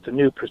touch about the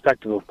new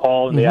perspective of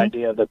Paul and the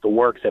idea that the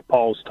works that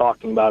Paul's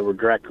talking about were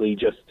directly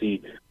just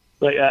the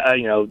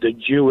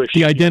Jewish...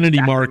 The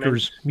identity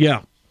markers,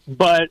 yeah.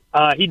 But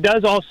he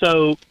does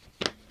also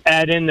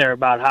add in there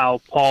about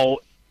how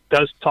Paul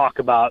does talk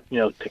about,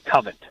 to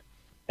covet,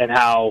 and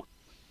how...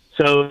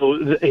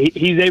 So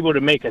he's able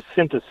to make a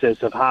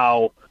synthesis of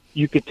how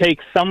you could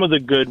take some of the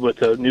good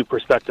with a new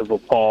perspective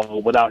of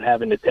Paul without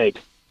having to take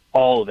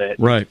all of it.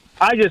 Right.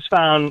 I just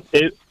found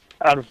it,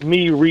 out of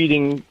me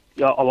reading,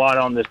 a lot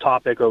on this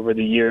topic over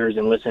the years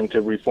and listening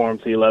to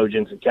Reformed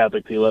theologians and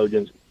Catholic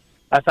theologians,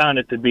 I found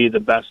it to be the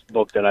best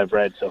book that I've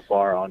read so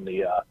far on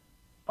the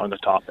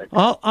topic.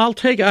 I'll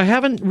take. I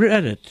haven't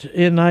read it,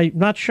 and I'm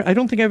not sure. I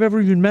don't think I've ever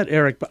even met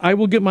Eric, but I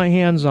will get my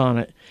hands on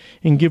it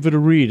and give it a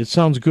read. It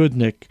sounds good,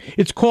 Nick.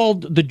 It's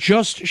called "The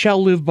Just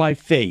Shall Live by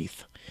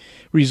Faith: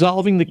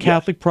 Resolving the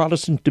Catholic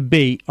Protestant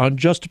Debate on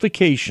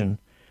Justification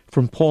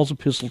from Paul's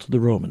Epistle to the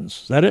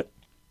Romans." Is that it?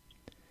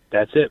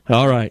 That's it.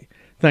 All right.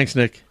 Thanks,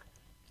 Nick.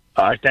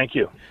 All right. Thank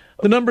you.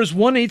 The number is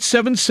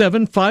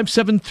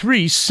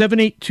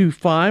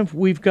 1-877-573-7825.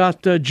 We've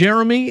got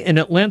Jeremy in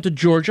Atlanta,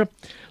 Georgia,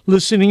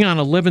 listening on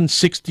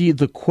 1160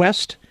 The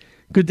Quest.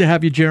 Good to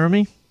have you,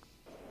 Jeremy.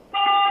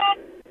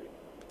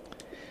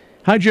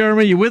 Hi,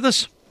 Jeremy. You with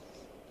us?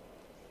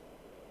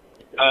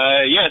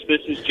 Yes,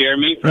 this is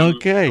Jeremy calling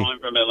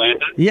from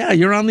Atlanta. Yeah,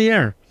 you're on the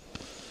air.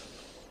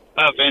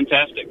 Oh,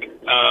 fantastic.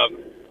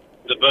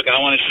 The book I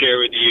want to share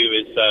with you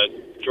is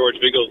George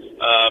Bigel's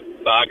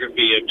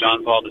biography of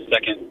John Paul II,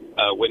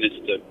 Witness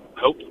to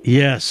Hope.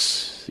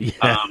 Yes.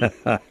 Yeah.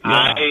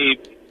 I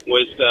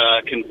was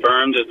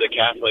confirmed as a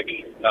Catholic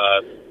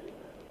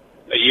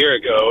over a year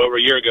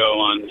ago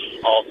on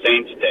All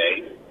Saints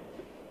Day.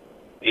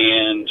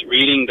 And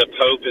reading The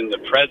Pope and the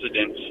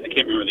President, I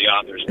can't remember the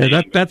author's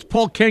name. That's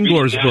Paul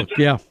Kengor's book,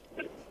 yeah.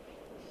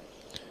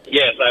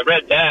 Yes, I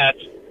read that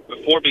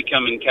before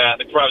becoming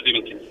Catholic, before I was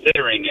even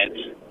considering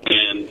it,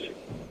 and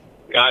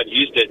God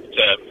used it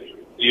to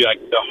do like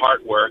the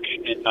heart work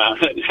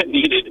that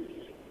needed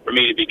for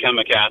me to become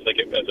a Catholic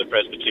as a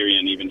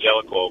Presbyterian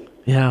evangelical.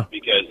 Yeah.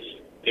 Because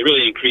it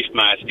really increased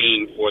my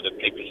esteem for the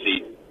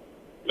papacy,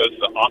 both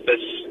the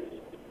office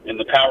and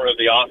the power of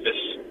the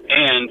office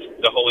and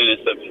the holiness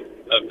of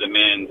the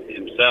man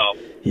himself.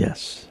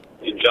 Yes.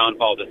 In John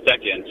Paul II,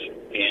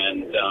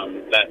 and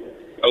that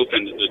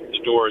opened the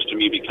doors to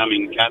me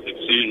becoming Catholic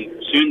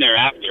soon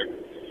thereafter.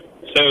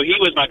 So he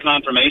was my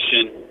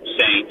confirmation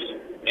saint,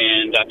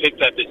 and I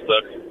picked up this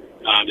book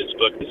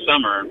this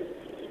summer,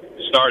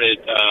 started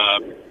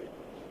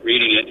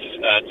reading it.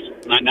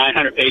 It's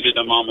 900 pages.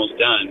 I'm almost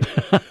done.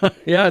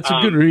 Yeah, it's a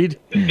good read.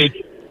 And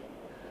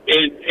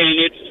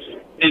it's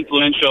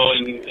influential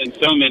in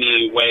so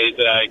many ways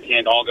that I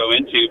can't all go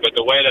into, but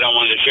the way that I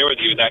wanted to share with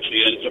you is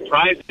actually in a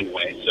surprising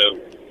way. So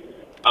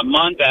a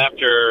month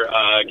after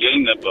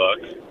getting the book,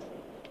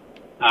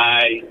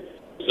 I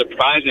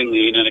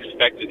surprisingly and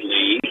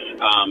unexpectedly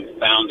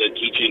found a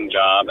teaching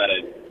job at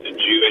a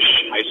Jewish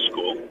high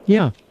school.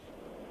 Yeah.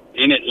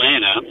 In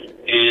Atlanta,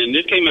 and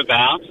this came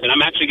about, and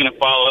I'm actually going to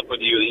follow up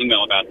with you an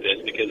email about this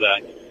because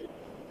I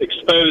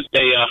exposed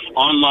a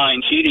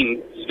online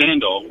cheating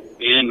scandal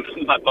in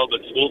my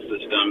public school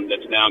system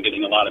that's now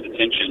getting a lot of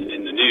attention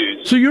in the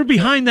news. So you're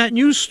behind that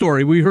news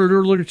story we heard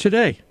earlier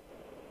today.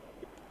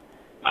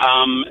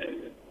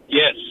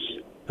 Yes.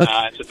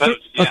 I suppose.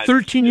 A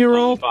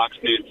 13-year-old? Fox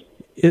News.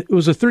 It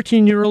was a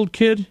 13-year-old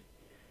kid?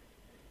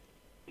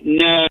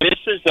 No, this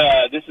is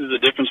a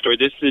different story.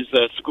 This is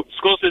a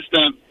school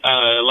system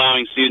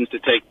allowing students to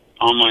take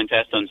online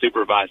tests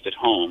unsupervised at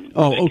home.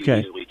 Oh, they okay.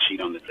 Can easily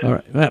cheat on the test. All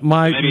right.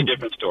 Maybe a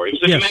different story.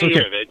 So yes, you may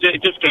hear of it.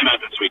 It just came out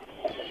this week.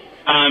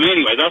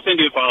 Anyways, I'll send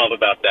you a follow-up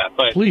about that.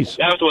 But please.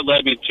 That was what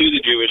led me to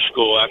the Jewish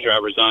school after I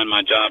resigned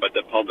my job at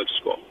the public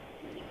school.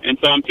 And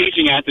so I'm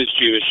teaching at this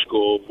Jewish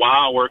school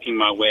while working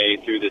my way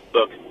through this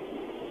book,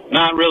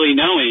 not really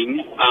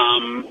knowing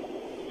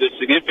the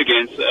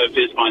significance of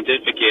his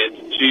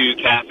pontificate to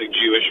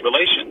Catholic-Jewish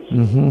relations.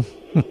 Mm-hmm.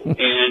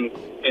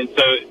 and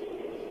so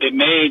it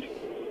made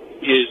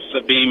his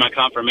being my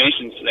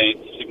confirmation saint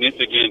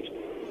significant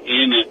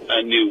in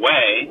a new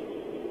way,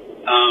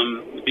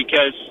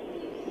 because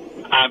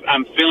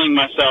I'm feeling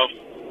myself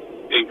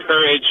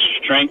encouraged,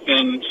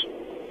 strengthened,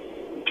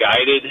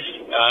 guided,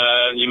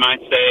 you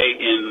might say,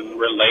 in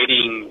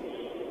relating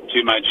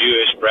to my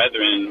Jewish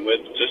brethren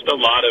with just a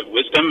lot of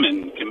wisdom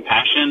and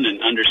compassion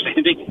and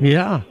understanding.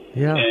 Yeah.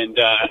 And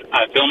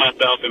I feel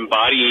myself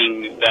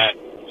embodying that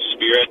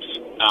spirit,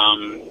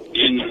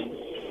 in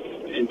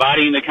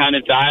embodying the kind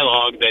of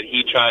dialogue that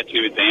he tried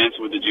to advance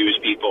with the Jewish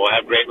people. I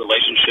have great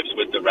relationships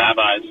with the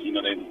rabbis,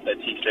 that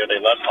teach there. They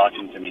love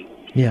talking to me.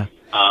 Yeah.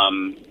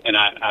 And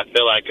I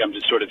feel like I'm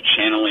just sort of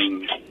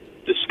channeling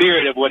the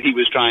spirit of what he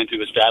was trying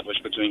to establish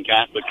between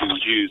Catholics and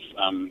Jews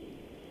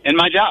in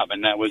my job,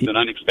 and that was an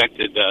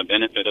unexpected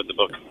benefit of the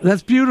book.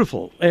 That's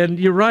beautiful, and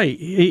you're right.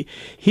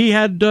 He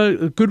had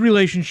a good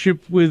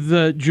relationship with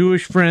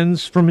Jewish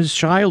friends from his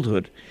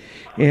childhood,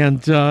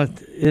 and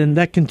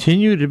that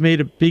continued. It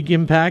made a big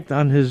impact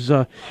on his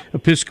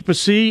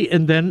episcopacy,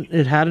 and then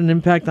it had an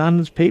impact on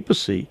his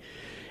papacy.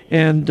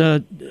 And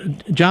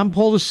John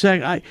Paul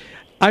II,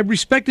 I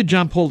respected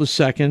John Paul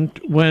II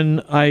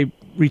when I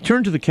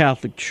returned to the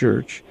Catholic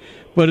Church,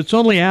 but it's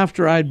only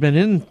after I'd been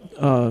in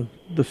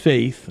the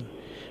faith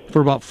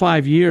for about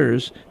 5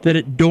 years that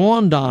it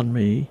dawned on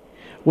me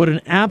what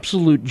an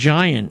absolute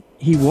giant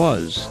he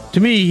was. To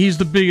me, he's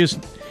the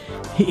biggest.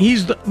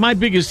 He's my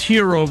biggest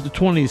hero of the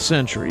 20th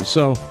century.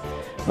 So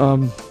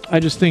I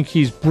just think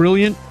he's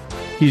brilliant.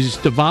 He's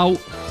devout.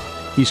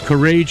 He's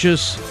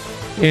courageous.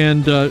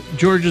 And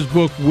George's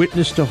book,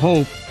 Witness to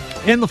Hope,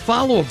 and the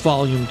follow-up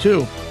volume,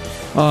 too,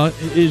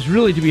 is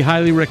really to be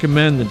highly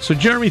recommended. So,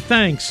 Jeremy,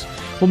 thanks.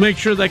 We'll make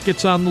sure that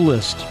gets on the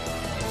list.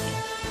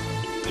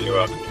 You're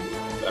welcome.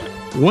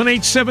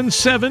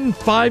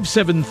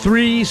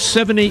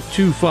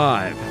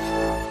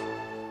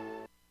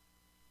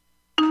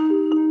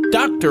 1-877-573-7825.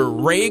 Dr.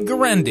 Ray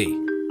Guarendi.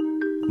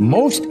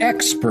 Most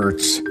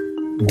experts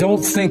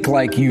don't think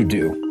like you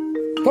do.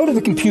 Go to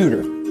the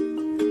computer.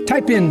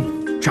 Type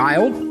in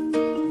child,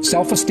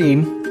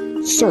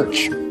 self-esteem,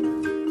 search.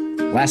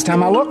 Last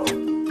time I looked,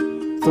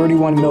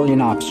 31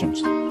 million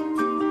options.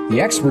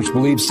 The experts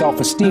believe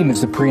self-esteem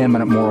is the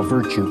preeminent moral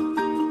virtue.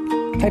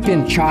 Type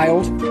in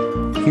child,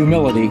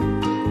 humility,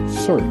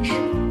 search.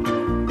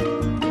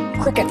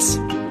 Crickets.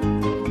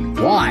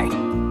 Why?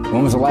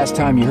 When was the last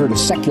time you heard a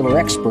secular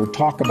expert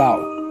talk about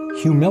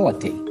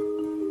humility?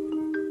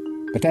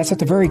 But that's at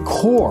the very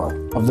core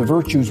of the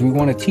virtues we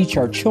want to teach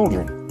our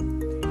children.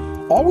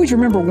 Always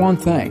remember one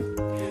thing.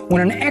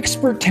 When an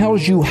expert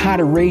tells you how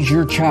to raise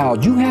your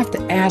child, you have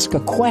to ask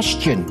a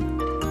question.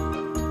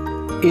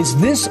 Is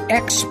this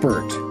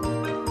expert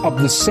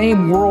of the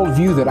same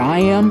worldview that I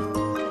am?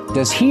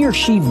 Does he or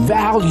she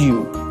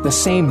value the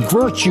same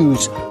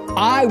virtues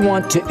I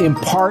want to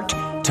impart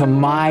to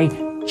my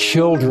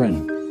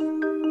children?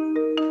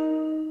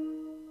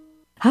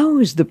 How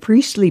is the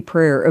priestly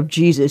prayer of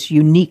Jesus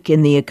unique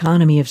in the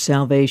economy of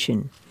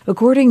salvation?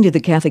 According to the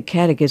Catholic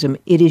Catechism,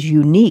 it is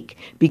unique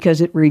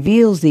because it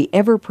reveals the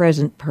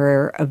ever-present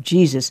prayer of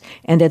Jesus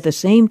and at the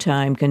same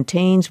time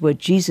contains what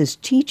Jesus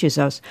teaches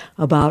us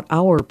about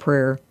our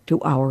prayer to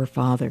our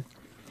Father.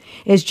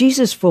 As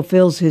Jesus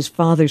fulfills his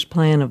Father's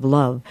plan of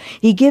love,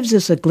 he gives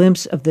us a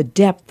glimpse of the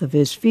depth of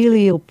his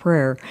filial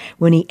prayer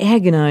when he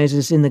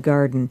agonizes in the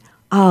garden,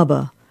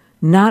 "Abba,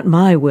 not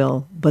my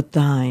will, but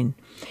thine."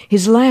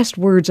 His last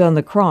words on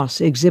the cross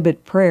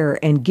exhibit prayer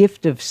and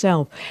gift of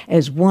self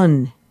as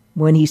one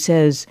when he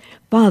says,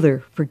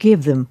 "Father,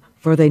 forgive them,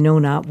 for they know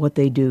not what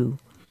they do."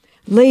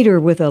 Later,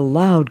 with a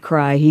loud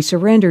cry, he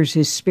surrenders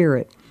his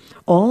spirit.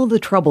 All the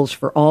troubles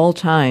for all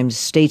times,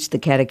 states the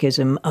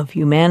Catechism, of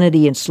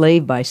humanity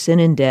enslaved by sin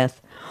and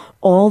death,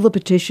 all the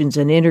petitions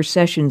and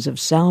intercessions of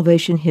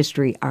salvation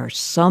history are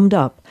summed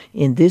up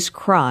in this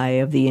cry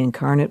of the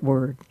incarnate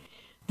Word.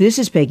 This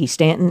is Peggy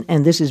Stanton,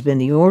 and this has been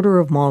the Order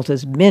of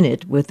Malta's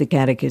Minute with the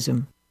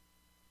Catechism.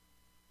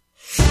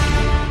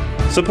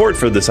 Support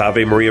for this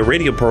Ave Maria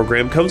radio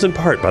program comes in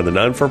part by the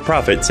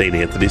non-for-profit St.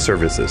 Anthony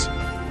Services.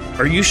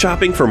 Are you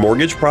shopping for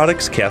mortgage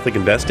products, Catholic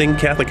investing,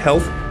 Catholic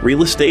health,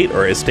 real estate,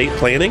 or estate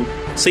planning?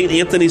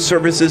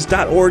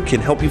 StAnthonyServices.org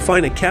can help you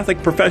find a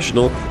Catholic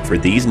professional for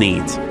these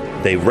needs.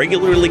 They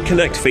regularly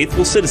connect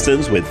faithful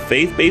citizens with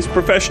faith-based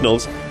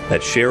professionals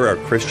that share our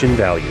Christian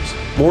values.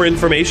 More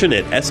information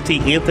at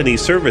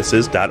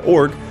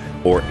StAnthonyServices.org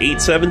or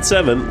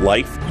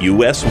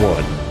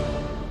 877-LIFE-US1.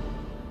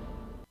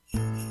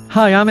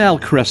 Hi, I'm Al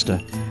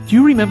Cresta. Do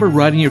you remember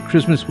writing your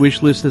Christmas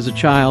wish list as a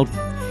child?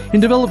 In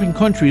developing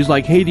countries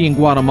like Haiti and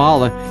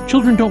Guatemala,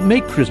 children don't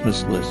make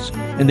Christmas lists,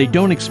 and they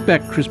don't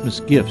expect Christmas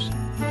gifts.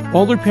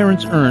 All their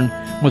parents earn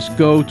must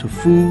go to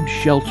food,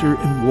 shelter,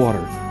 and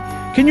water.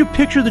 Can you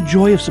picture the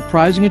joy of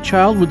surprising a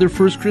child with their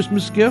first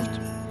Christmas gift?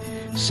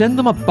 Send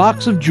them a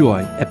box of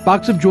joy at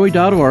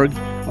boxofjoy.org.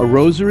 A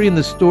rosary and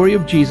the story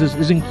of Jesus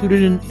is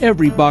included in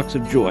every box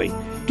of joy.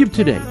 Give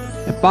today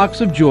at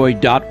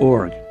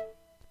boxofjoy.org.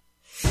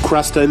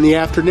 Cresta in the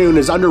Afternoon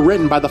is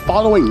underwritten by the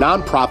following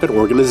nonprofit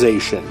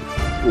organization: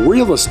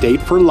 Real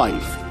Estate for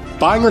Life.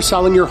 Buying or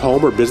selling your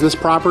home or business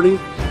property?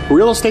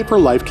 Real Estate for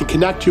Life can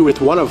connect you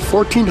with one of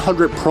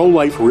 1,400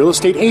 pro-life real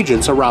estate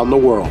agents around the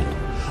world.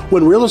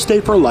 When Real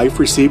Estate for Life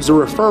receives a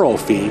referral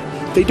fee,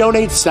 they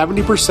donate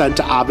 70%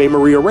 to Ave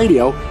Maria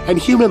Radio and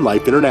Human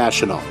Life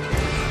International.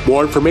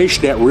 More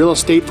information at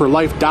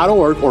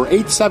realestateforlife.org or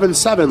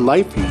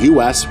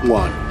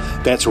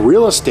 877-LIFE-US1. That's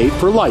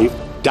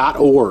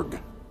realestateforlife.org.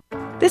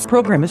 This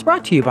program is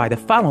brought to you by the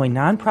following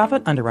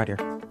nonprofit underwriter.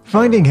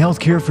 Finding health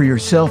care for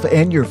yourself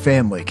and your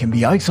family can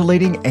be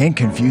isolating and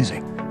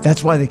confusing.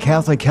 That's why the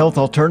Catholic health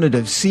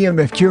alternative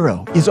CMF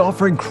Curo is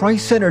offering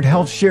Christ-centered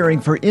health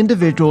sharing for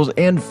individuals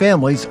and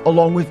families,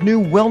 along with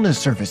new wellness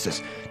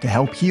services to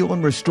help heal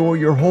and restore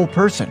your whole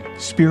person,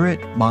 spirit,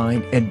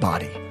 mind, and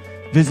body.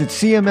 Visit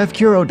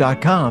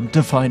cmfcuro.com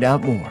to find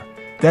out more.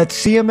 That's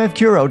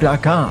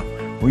cmfcuro.com,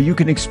 where you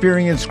can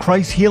experience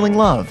Christ's healing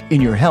love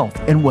in your health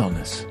and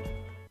wellness.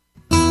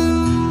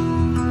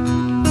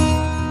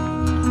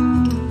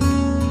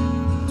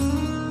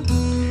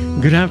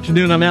 Good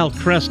afternoon, I'm Al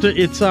Cresta.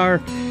 It's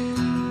our,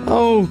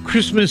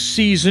 Christmas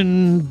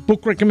season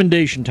book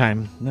recommendation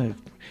time.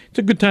 It's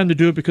a good time to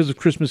do it because of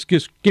Christmas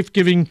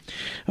gift-giving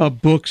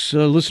books.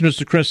 Listeners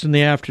to Cresta in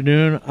the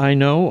Afternoon, I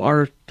know,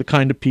 are the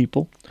kind of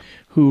people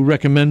who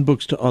recommend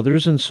books to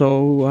others, and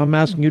so I'm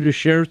asking you to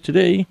share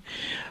today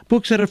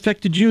books that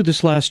affected you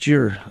this last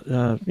year.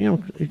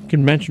 You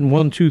can mention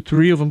 1, 2,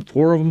 3 of them,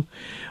 4 of them.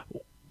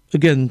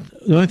 Again,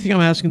 the only thing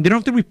I'm asking, they don't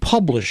have to be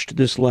published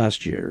this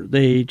last year.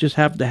 They just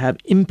have to have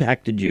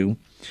impacted you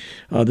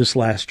this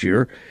last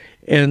year.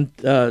 And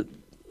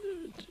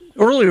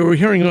earlier we were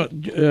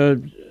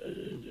hearing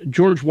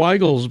George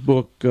Weigel's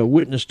book,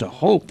 Witness to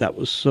Hope. That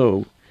was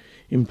so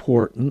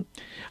important.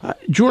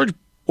 George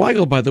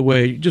Weigel, by the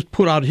way, just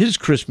put out his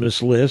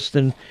Christmas list,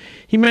 and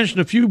he mentioned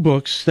a few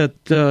books that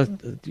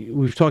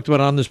we've talked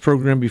about on this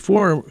program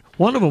before.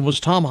 One of them was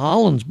Tom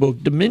Holland's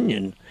book,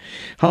 Dominion,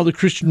 How the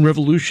Christian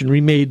Revolution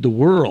Remade the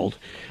World.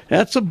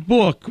 That's a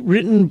book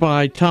written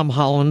by Tom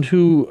Holland,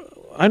 who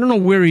I don't know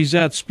where he's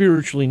at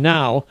spiritually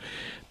now,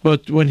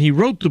 but when he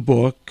wrote the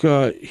book,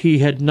 he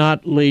had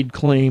not laid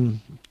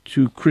claim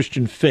to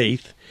Christian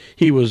faith.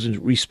 He was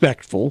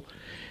respectful.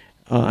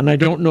 And I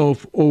don't know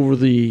if over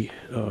the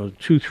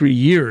 2-3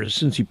 years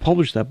since he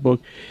published that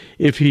book,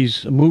 if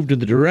he's moved in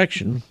the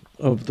direction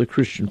of the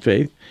Christian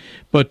faith.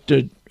 But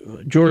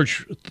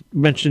George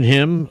mentioned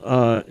him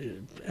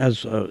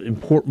as an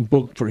important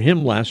book for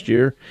him last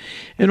year.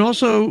 And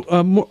also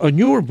a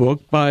newer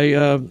book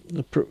by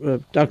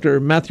Dr.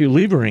 Matthew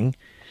Levering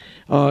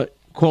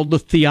called The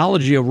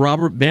Theology of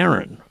Robert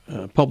Barron,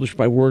 published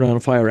by Word on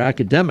Fire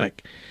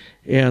Academic.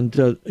 And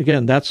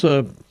again, that's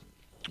an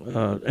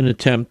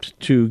attempt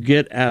to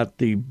get at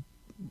the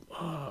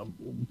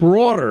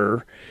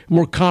broader,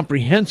 more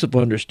comprehensive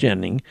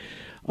understanding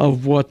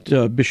of what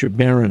Bishop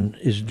Barron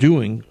is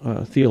doing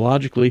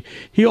theologically.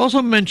 He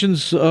also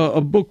mentions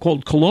a book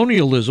called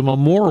Colonialism, A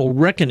Moral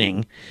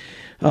Reckoning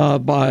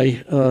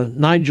by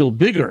Nigel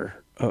Biggar,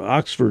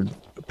 Oxford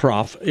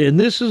prof. And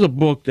this is a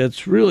book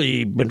that's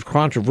really been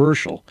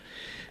controversial.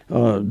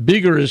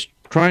 Biggar is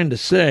trying to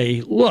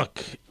say,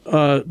 look,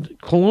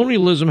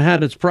 colonialism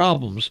had its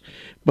problems,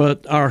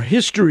 but our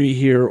history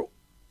here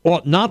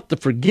ought not to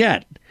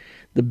forget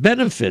the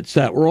benefits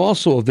that were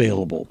also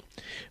available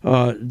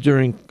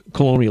during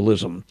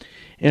colonialism.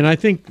 And I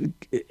think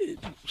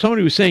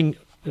somebody was saying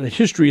that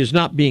history is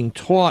not being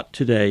taught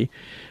today.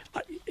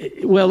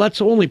 Well,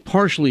 that's only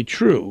partially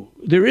true.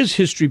 There is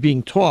history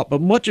being taught,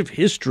 but much of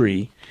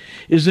history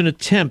is an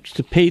attempt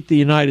to paint the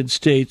United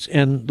States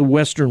and the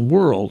Western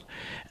world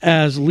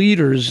as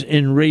leaders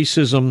in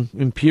racism,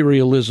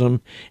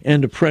 imperialism,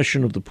 and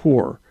oppression of the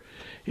poor.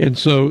 And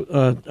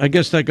so I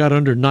guess that got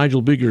under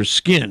Nigel Biggar's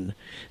skin,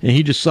 and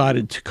he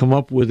decided to come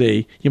up with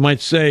you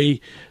might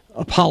say,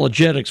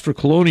 apologetics for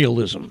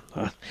colonialism.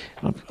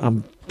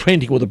 I'm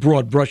painting with a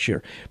broad brush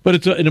here, but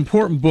it's an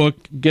important book,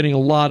 getting a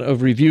lot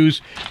of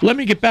reviews. Let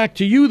me get back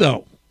to you,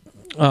 though,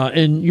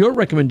 and your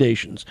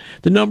recommendations.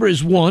 The number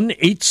is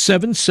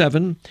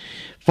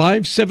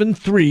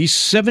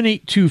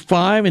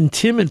 1-877-573-7825, and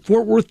Tim in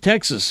Fort Worth,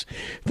 Texas.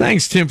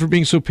 Thanks, Tim, for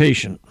being so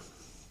patient.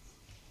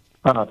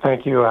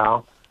 Thank you,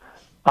 Al.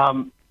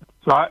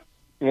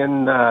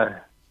 In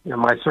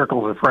my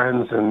circles of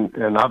friends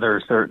and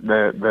others,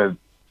 the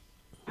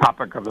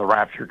topic of the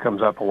rapture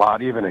comes up a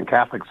lot, even in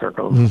Catholic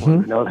circles.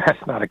 Mm-hmm. I know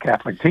that's not a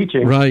Catholic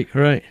teaching. Right.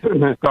 So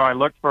I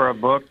looked for a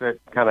book that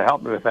kind of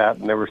helped me with that,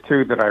 and there was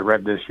two that I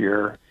read this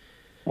year.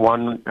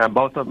 One,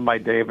 both of them by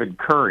David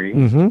Curry.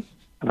 Mm-hmm.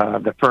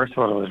 The first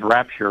one was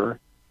Rapture,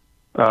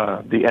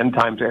 the End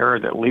Times Era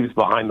that leaves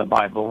behind the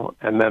Bible,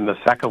 and then the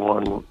second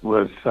one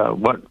was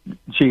what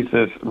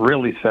Jesus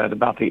really said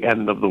about the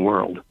end of the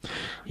world.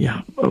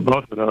 Yeah.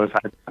 Both of those,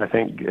 I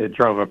think, it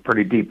drove a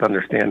pretty deep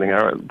understanding,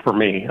 for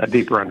me, a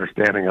deeper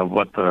understanding of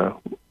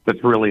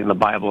that's really in the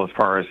Bible as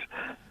far as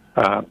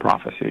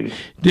prophecy.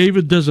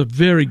 David does a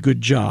very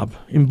good job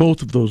in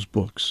both of those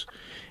books,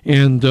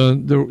 and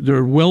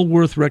they're well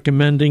worth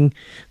recommending.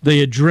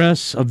 They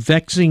address a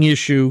vexing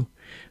issue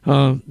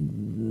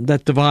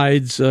that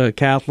divides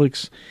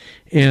Catholics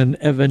and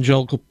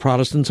evangelical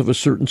Protestants of a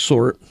certain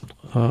sort.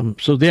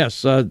 So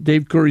yes,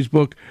 Dave Curry's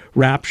book,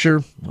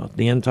 Rapture,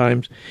 the End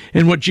Times,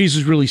 and What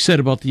Jesus Really Said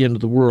About the End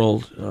of the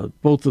World,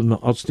 both of them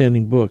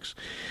outstanding books.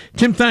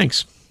 Tim,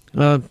 thanks.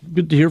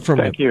 Good to hear from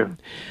you. Thank you.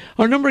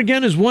 Our number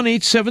again is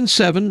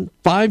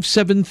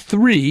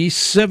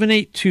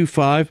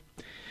 1-877-573-7825.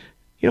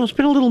 It's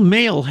been a little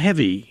male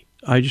heavy.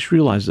 I just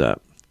realized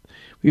that.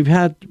 We've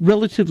had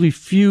relatively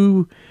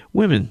few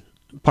women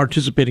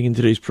participating in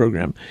today's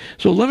program.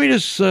 So let me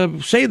just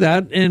say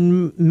that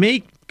and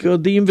make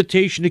the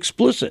invitation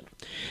explicit.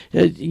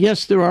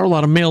 Yes, there are a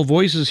lot of male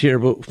voices here,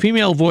 but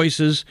female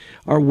voices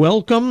are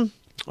welcome.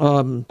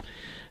 And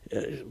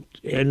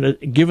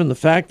given the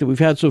fact that we've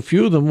had so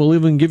few of them, we'll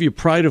even give you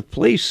pride of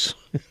place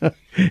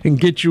and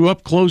get you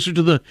up closer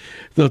to the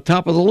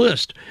top of the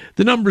list.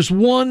 The number's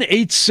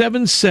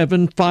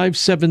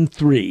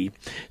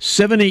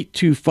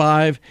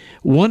 1-877-573-7825,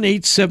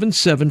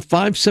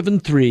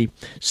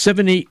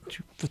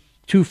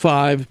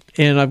 1-877-573-7825.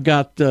 And I've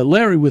got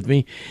Larry with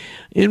me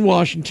in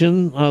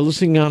Washington,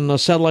 listening on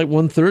Satellite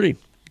 130.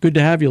 Good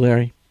to have you,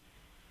 Larry.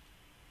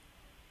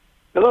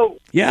 Hello.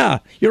 Yeah,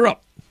 you're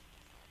up.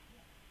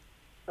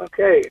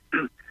 Okay.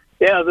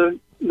 Yeah, the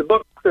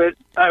book that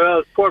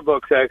it's 4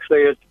 books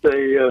actually. It's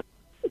the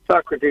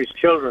Socrates'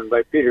 Children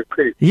by Peter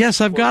Kreeft. Yes,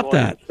 I've got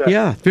that.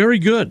 Yeah, very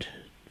good.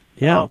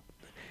 Yeah,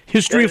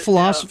 History of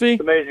Philosophy.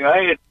 It's amazing.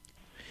 I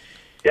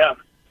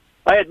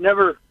had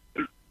never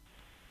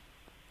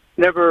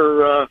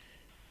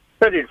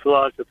studied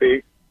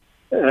philosophy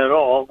at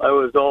all. I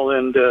was all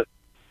into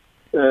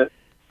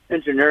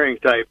engineering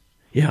type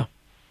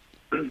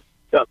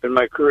stuff in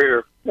my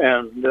career,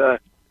 and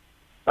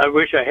I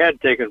wish I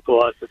had taken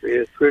philosophy.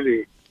 It's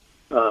really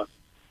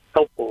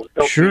helpful. It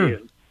helped me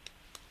in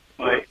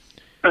my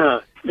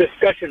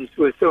discussions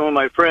with some of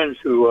my friends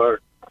who are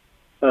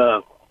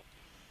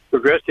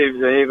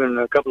progressives and even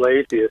a couple of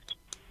atheists.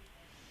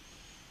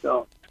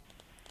 So.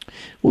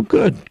 Well,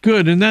 good.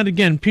 And that,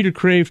 again, Peter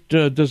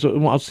Kreeft does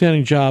an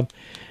outstanding job.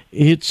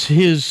 It's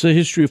his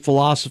history of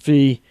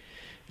philosophy.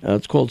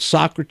 It's called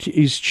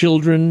Socrates'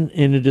 Children,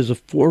 and it is a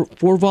 4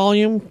 or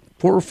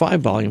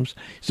 5 volumes.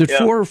 Is it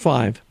 4 or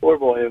 5? 4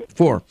 volumes.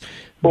 4.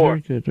 Very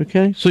good.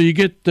 Okay. So you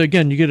get a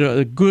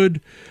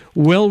good,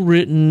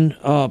 well-written,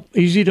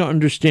 easy to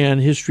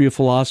understand history of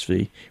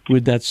philosophy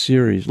with that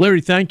series.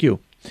 Larry, thank you.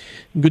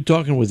 Good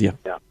talking with you.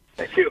 Yeah.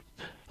 Thank you.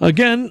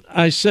 Again,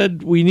 I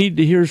said we need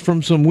to hear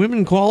from some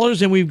women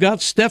callers, and we've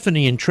got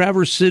Stephanie in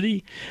Traverse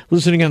City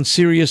listening on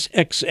Sirius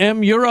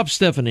XM. You're up,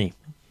 Stephanie.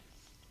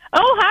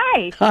 Oh,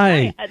 hi.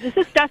 Hi. This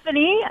is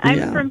Stephanie.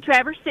 I'm from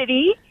Traverse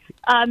City,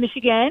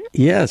 Michigan.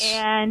 Yes.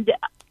 And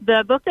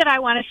the book that I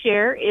want to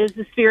share is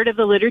The Spirit of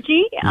the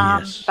Liturgy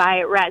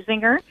by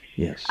Ratzinger.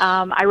 Yes.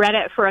 I read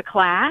it for a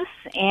class,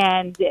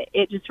 and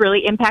it just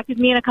really impacted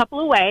me in a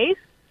couple of ways.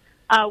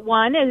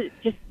 One is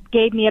just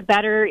gave me a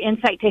better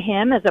insight to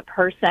him as a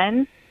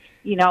person.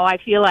 You know, I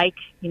feel like,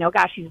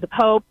 gosh, he's the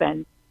Pope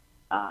and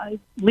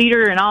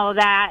leader and all of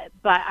that,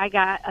 but I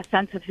got a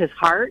sense of his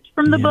heart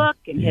from the book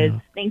and his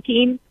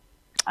thinking.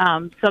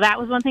 So that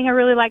was one thing I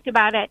really liked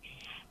about it.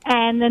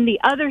 And then the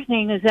other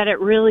thing is that it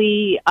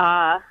really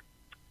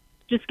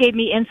just gave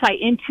me insight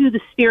into the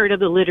spirit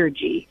of the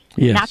liturgy.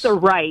 Yes. Not the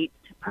rite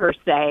per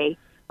se,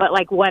 but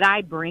like what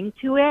I bring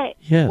to it,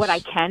 what I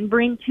can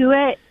bring to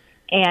it,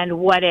 and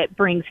what it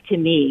brings to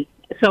me.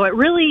 So it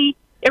really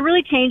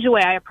changed the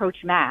way I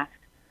approach Mass.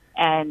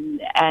 And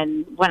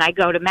when I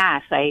go to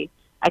Mass, I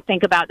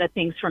think about the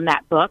things from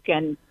that book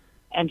and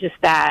just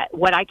that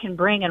what I can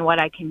bring and what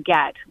I can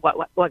get,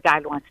 what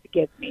God wants to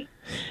give me.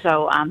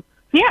 So,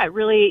 it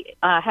really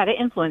had an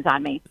influence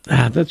on me.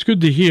 That's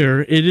good to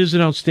hear. It is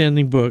an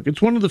outstanding book.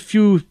 It's one of the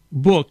few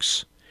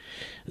books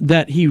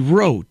that he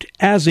wrote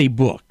as a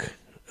book.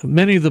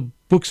 Many of the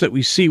books that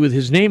we see with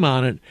his name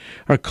on it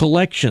are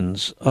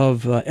collections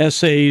of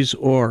essays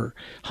or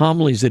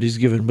homilies that he's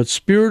given. But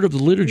Spirit of the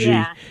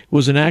Liturgy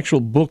was an actual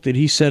book that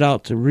he set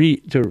out to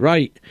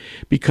write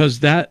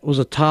because that was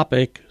a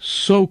topic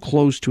so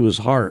close to his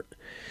heart.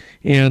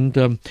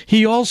 And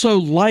he also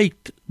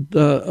liked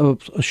a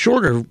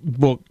shorter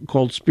book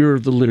called Spirit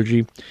of the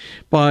Liturgy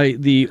by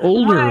the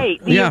older,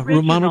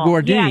 Romano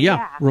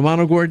Guardini.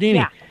 Romano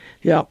Guardini.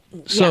 Yeah.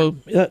 So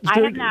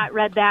I have not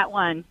read that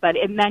one, but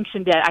it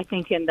mentioned it, I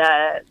think, in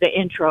the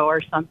intro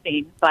or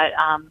something. But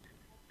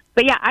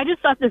yeah, I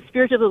just thought the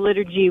Spirit of the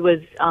Liturgy was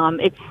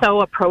it's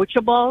so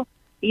approachable.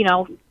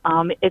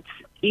 It's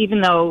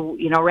even though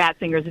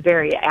Ratzinger is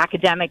very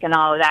academic and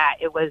all of that,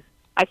 it was.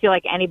 I feel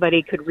like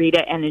anybody could read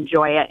it and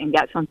enjoy it and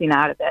get something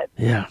out of it.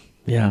 Yeah.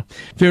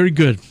 Very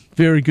good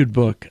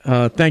book.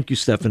 Thank you,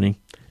 Stephanie.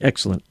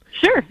 Excellent.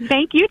 Sure.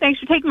 Thank you. Thanks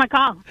for taking my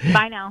call.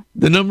 Bye now.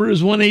 The number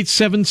is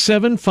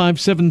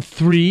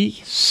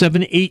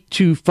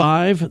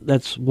 1-877-573-7825.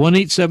 That's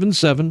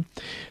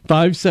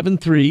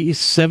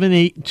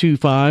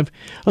 1-877-573-7825.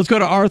 Let's go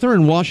to Arthur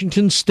in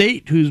Washington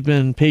State, who's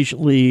been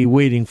patiently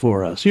waiting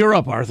for us. You're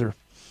up, Arthur.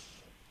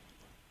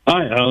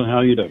 Hi, Al. How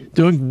are you doing?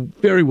 Doing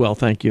very well,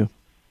 thank you.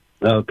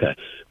 Okay.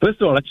 First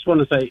of all, I just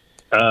want to say,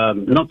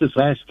 not this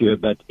last year,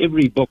 but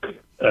every book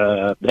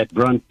that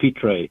Brant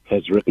Pitre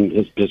has written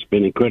has just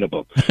been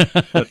incredible.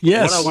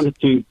 Yes.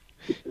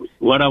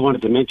 What I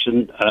wanted to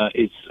mention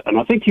is, and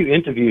I think you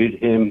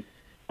interviewed him,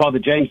 Father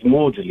James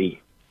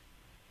Maudsley,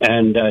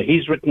 and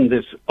he's written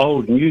this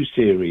Old New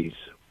series,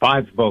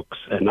 5 books,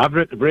 and I've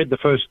read the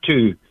first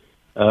 2,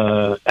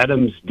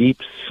 Adam's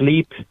Deep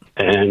Sleep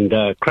and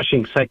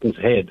Crushing Satan's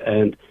Head,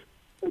 and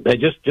they're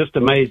just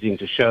amazing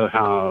to show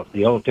how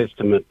the Old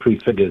Testament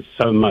prefigures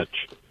so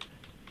much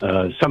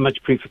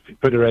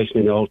prefiguration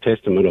in the Old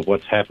Testament of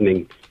what's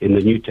happening in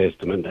the New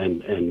Testament,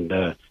 and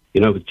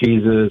with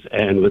Jesus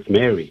and with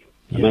Mary.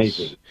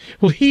 Amazing. Yes.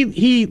 Well,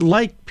 he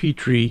like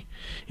Petrie,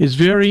 is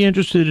very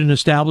interested in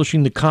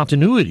establishing the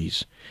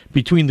continuities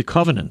between the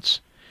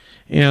covenants,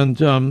 and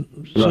so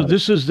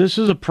this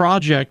is a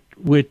project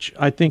which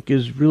I think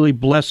is really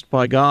blessed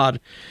by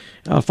God.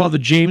 Father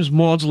James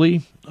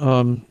Maudsley.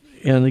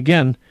 And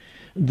again,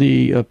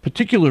 the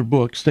particular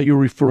books that you're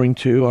referring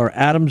to are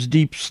Adam's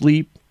Deep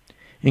Sleep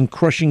and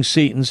Crushing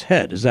Satan's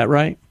Head. Is that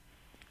right?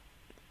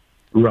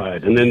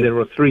 Right. And then there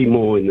are 3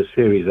 more in the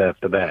series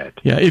after that.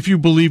 Yeah, If You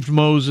Believed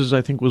Moses,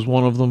 I think, was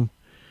one of them.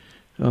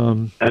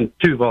 And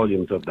 2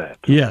 volumes of that.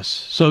 Yes.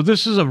 So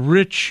this is a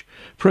rich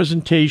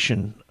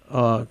presentation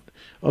of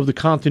the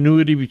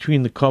continuity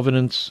between the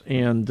covenants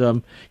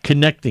and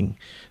connecting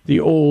the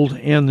old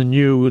and the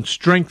new and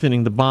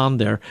strengthening the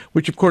bond there,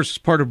 which, of course, is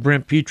part of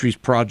Brant Pitre's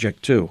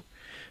project, too.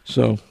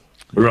 So,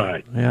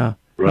 right. Yeah.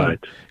 Right.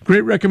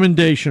 Great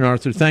recommendation,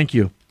 Arthur. Thank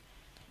you.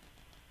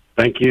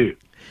 Thank you.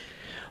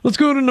 Let's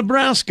go to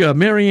Nebraska.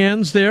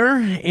 Marianne's there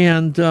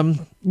and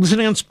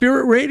listening on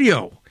Spirit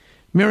Radio.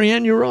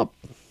 Marianne, you're up.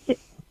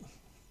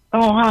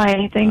 Oh,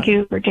 hi. Thank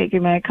you for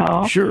taking my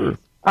call. Sure.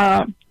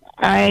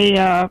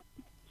 I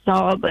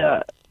saw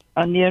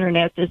on the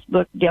internet this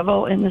book,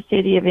 Devil in the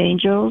City of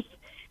Angels,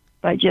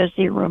 by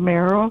Jesse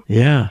Romero.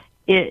 Yeah.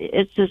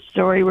 It's a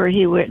story where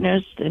he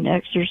witnessed an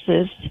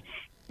exorcist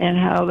and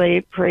how they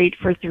prayed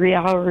for 3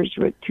 hours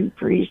with 2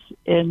 priests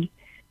and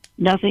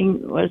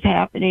nothing was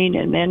happening.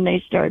 And then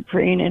they started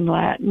praying in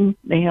Latin,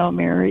 the Hail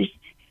Marys,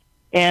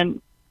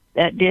 and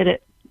that did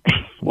it.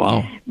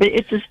 Wow. But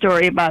it's a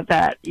story about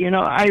that.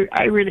 I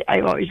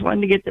always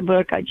wanted to get the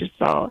book. I just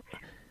saw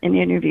an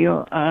interview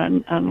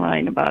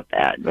online about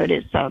that, but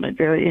it sounded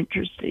very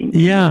interesting.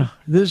 Yeah,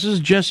 this is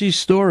Jesse's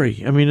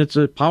story. I mean, it's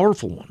a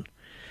powerful one.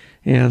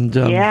 And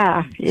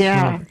yeah.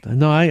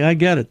 No, I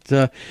get it.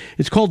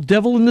 It's called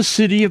Devil in the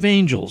City of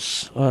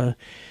Angels.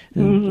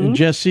 And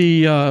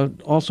Jesse,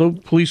 also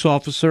police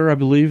officer, I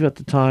believe, at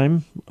the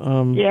time.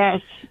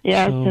 Yes,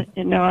 so,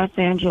 in Los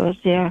Angeles,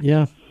 yeah.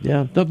 Yeah.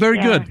 No, very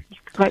good.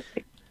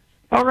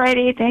 All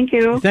righty, thank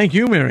you. Thank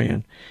you,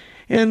 Marianne.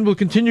 And we'll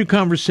continue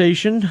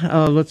conversation.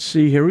 Let's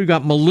see here. We've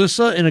got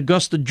Melissa in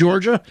Augusta,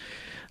 Georgia,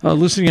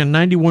 listening on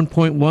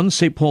 91.1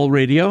 St. Paul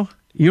Radio.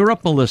 You're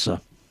up,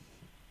 Melissa.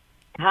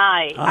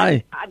 Hi.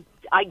 Hi.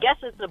 I guess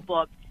it's a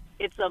book.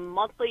 It's a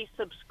monthly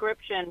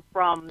subscription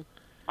from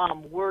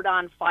Word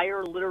on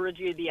Fire,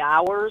 Liturgy of the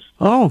Hours.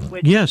 Oh,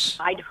 which yes.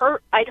 I'd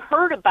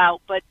heard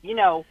about, but,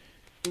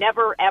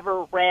 never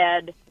ever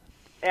read.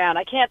 And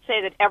I can't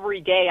say that every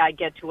day I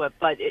get to it,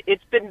 but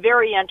it's been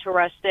very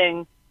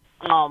interesting.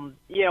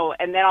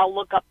 And then I'll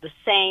look up the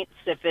saints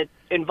if it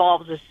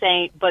involves a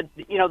saint. But,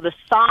 the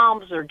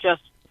Psalms are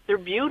they're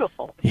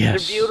beautiful.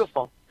 Yes. They're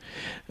beautiful.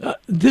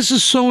 This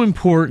is so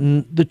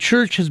important. The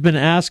church has been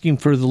asking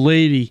for the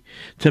laity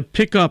to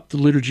pick up the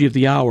Liturgy of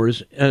the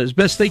Hours as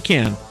best they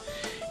can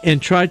and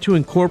try to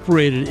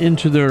incorporate it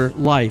into their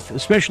life,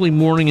 especially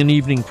morning and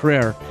evening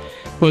prayer.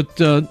 But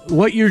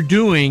what you're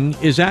doing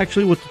is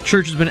actually what the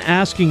church has been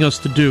asking us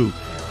to do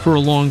for a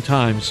long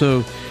time.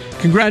 So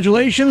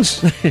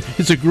congratulations.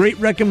 It's a great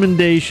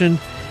recommendation.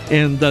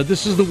 And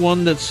this is the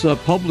one that's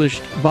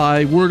published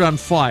by Word on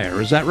Fire.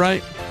 Is that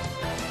right?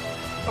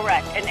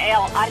 Correct. And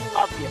Al, I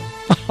love you.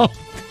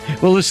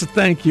 Well, listen,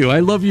 thank you. I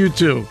love you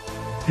too.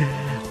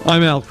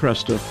 I'm Al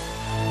Kresta.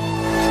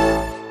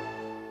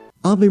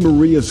 Ave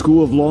Maria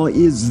School of Law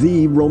is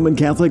the Roman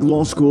Catholic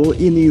law school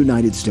in the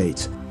United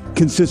States.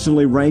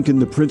 Consistently ranked in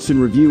the Princeton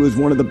Review as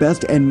one of the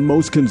best and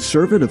most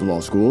conservative law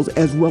schools,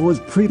 as well as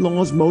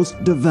pre-law's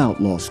most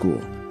devout law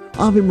school.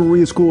 Ave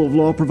Maria School of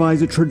Law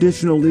provides a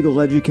traditional legal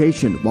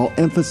education while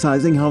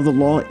emphasizing how the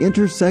law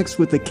intersects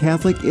with the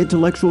Catholic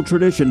intellectual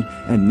tradition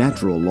and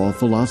natural law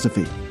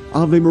philosophy.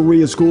 Ave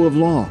Maria School of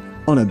Law,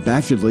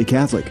 unabashedly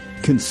Catholic,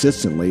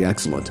 consistently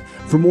excellent.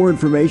 For more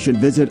information,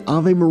 visit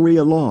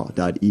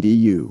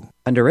avemarialaw.edu.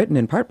 Underwritten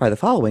in part by the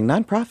following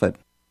nonprofit.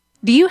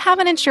 Do you have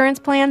an insurance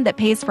plan that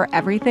pays for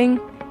everything,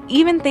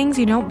 even things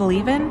you don't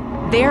believe in?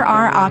 There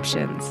are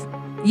options.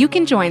 You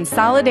can join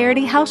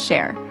Solidarity Health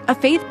Share, a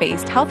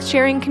faith-based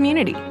health-sharing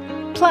community.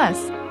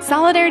 Plus,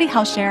 Solidarity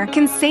Health Share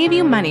can save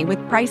you money with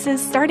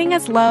prices starting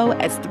as low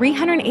as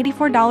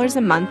 $384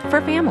 a month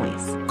for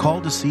families. Call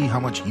to see how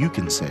much you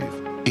can save.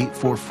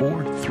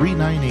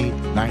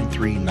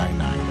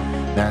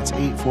 844-398-9399. That's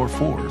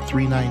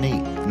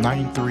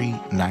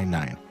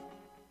 844-398-9399.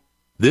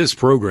 This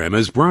program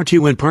is brought to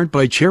you in part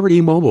by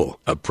Charity Mobile,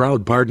 a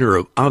proud partner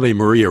of Ave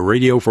Maria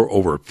Radio for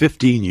over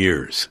 15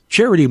 years.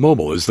 Charity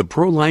Mobile is the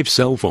pro-life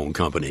cell phone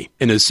company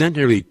and has sent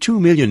nearly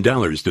 $2 million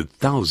to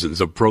thousands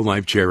of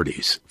pro-life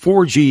charities.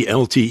 4G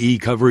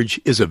LTE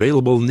coverage is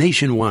available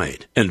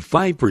nationwide, and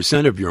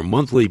 5% of your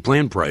monthly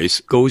plan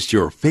price goes to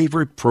your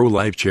favorite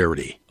pro-life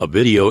charity. A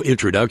video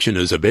introduction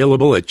is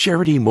available at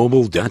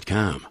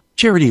CharityMobile.com.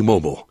 Charity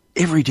Mobile,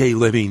 everyday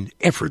living,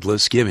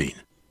 effortless giving.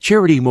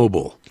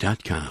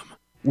 CharityMobile.com.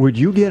 Would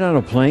you get on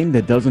a plane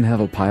that doesn't have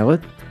a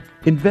pilot?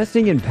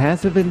 Investing in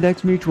passive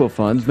index mutual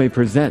funds may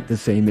present the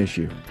same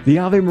issue. The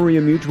Ave Maria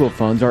mutual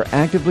funds are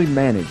actively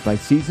managed by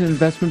seasoned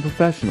investment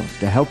professionals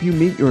to help you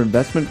meet your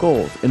investment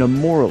goals in a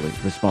morally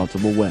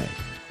responsible way.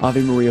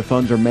 Ave Maria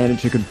funds are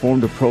managed to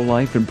conform to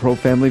pro-life and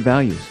pro-family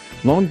values.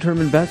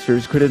 Long-term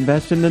investors could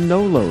invest in the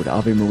no-load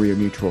Ave Maria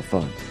mutual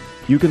funds.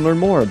 You can learn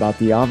more about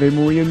the Ave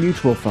Maria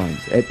mutual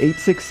funds at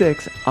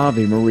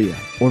 866-AVE-MARIA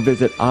or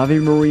visit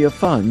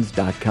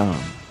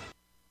AveMariaFunds.com.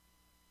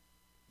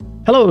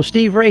 Hello,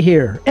 Steve Ray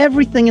here.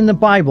 Everything in the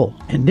Bible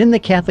and in the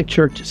Catholic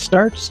Church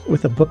starts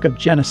with the book of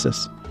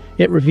Genesis.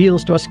 It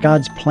reveals to us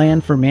God's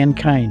plan for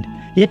mankind.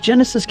 Yet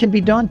Genesis can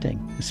be daunting,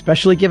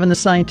 especially given the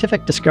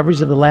scientific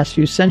discoveries of the last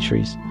few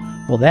centuries.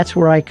 Well, that's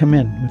where I come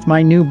in with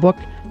my new book,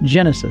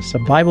 Genesis, a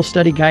Bible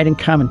study guide and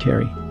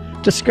commentary.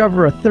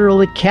 Discover a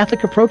thoroughly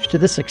Catholic approach to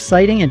this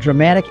exciting and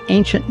dramatic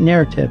ancient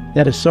narrative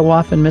that is so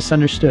often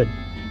misunderstood.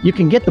 You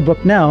can get the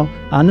book now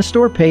on the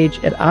store page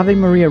at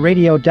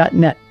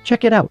AveMariaRadio.net.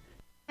 Check it out.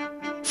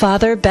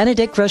 Father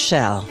Benedict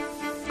Rochelle.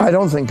 I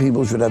don't think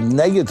people should have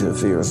negative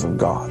fears of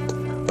God,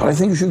 But I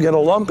think you should get a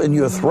lump in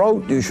your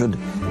throat. You should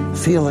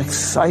feel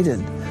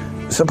excited.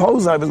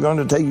 Suppose I was going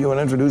to take you and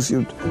introduce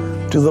you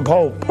to the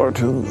Pope or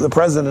to the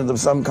president of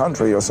some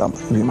country or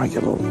something. You might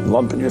get a little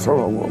lump in your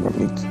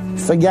throat.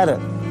 Forget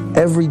it.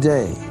 Every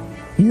day,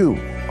 you,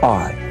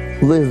 I,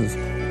 live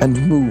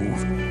and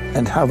move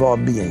and have our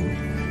being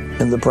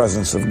in the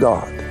presence of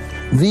God.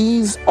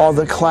 These are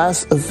the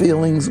class of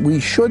feelings we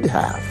should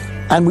have,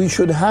 and we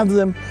should have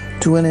them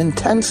to an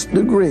intense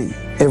degree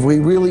if we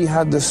really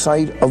had the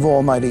sight of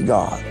Almighty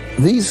God.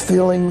 These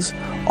feelings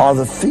are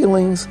the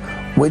feelings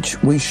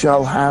which we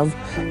shall have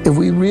if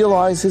we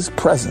realize His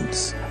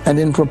presence, and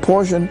in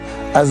proportion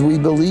as we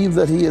believe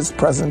that He is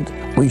present,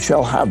 we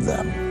shall have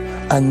them.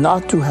 And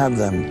not to have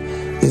them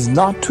is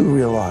not to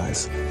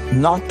realize,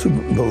 not to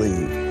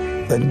believe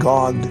that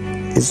God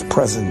is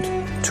present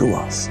to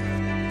us.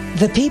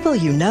 The people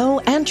you know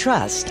and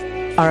trust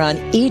are on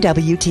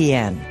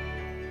EWTN.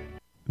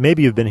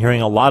 Maybe you've been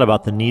hearing a lot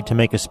about the need to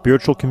make a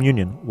spiritual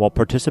communion while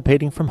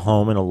participating from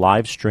home in a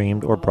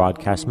live-streamed or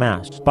broadcast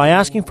Mass. By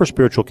asking for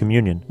spiritual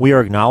communion, we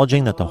are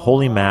acknowledging that the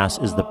Holy Mass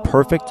is the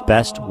perfect,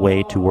 best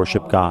way to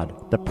worship God.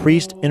 The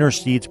priest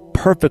intercedes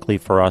perfectly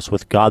for us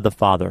with God the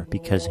Father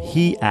because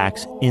He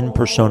acts in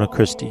persona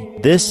Christi.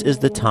 This is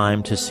the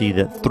time to see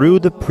that through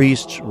the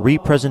priest's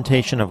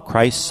representation of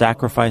Christ's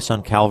sacrifice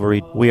on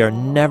Calvary, we are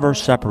never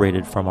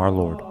separated from our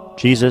Lord.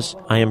 Jesus,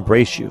 I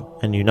embrace you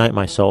and unite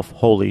myself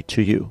wholly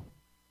to you.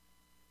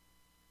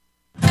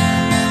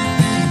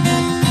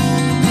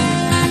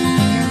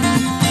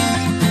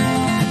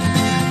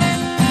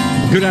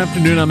 Good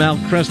afternoon. I'm Al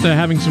Kresta,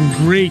 having some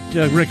great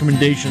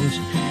recommendations.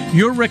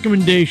 Your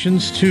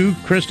recommendations to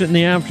Kresta in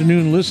the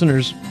Afternoon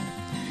listeners.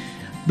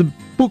 The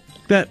book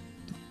that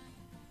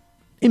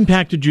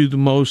impacted you the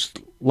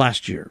most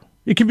last year.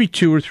 It can be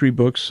 2 or 3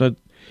 books. And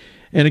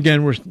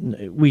again,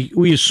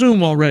 we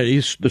assume already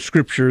the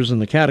scriptures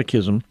and the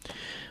catechism.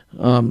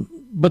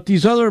 But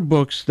these other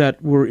books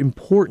that were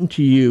important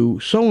to you,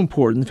 so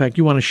important, in fact,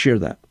 you want to share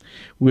that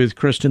with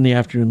Kresta in the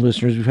Afternoon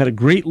listeners. We've had a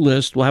great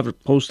list. We'll have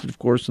it posted, of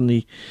course, in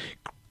the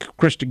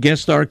Kresta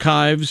Guest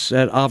Archives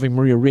at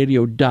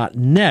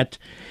AveMariaRadio.net.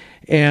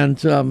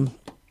 And,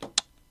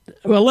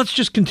 well, let's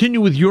just continue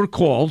with your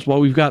calls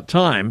while we've got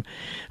time.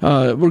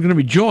 We're going to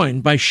be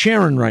joined by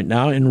Sharon right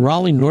now in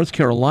Raleigh, North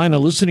Carolina,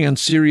 listening on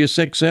Sirius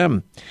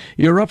XM.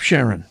 You're up,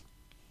 Sharon.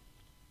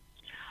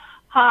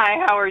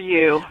 Hi, how are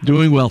you?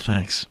 Doing well,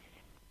 thanks.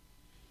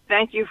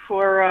 Thank you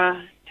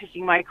for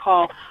taking my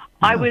call. Yeah.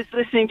 I was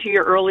listening to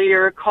your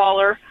earlier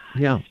caller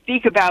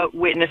speak about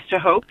Witness to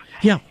Hope.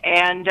 Yeah.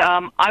 And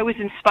I was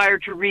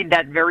inspired to read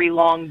that very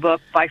long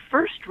book by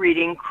first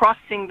reading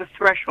Crossing the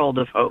Threshold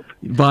of Hope.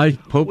 By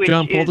Pope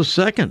John Paul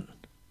II.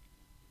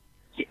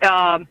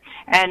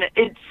 And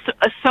it's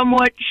a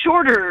somewhat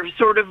shorter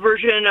sort of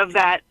version of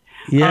that.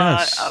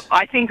 Yes.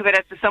 I think of it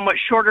as a somewhat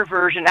shorter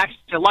version, actually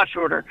a lot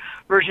shorter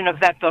version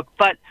of that book.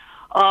 But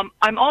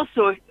I'm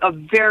also a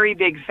very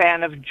big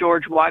fan of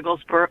George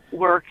Weigel's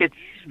work. It's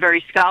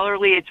very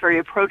scholarly, it's very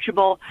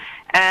approachable,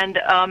 and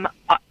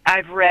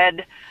I've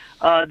read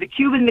The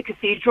Cube in the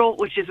Cathedral,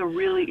 which is a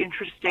really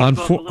interesting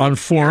book. On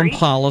foreign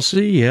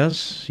policy,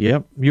 yes,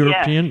 yep,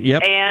 European,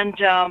 yes.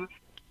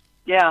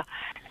 Yep.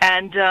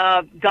 And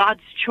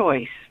God's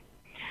Choice.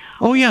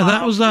 Oh, yeah,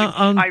 that was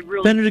on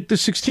Benedict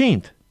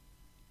XVI.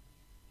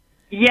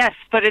 Yes,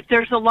 but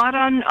there's a lot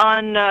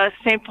on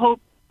St.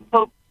 Pope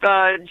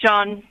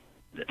John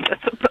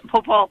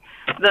Paul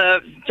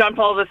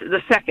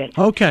II.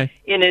 Okay.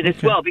 In it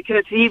as well,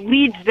 because he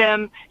leads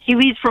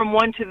from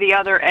one to the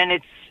other, and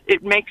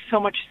it makes so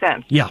much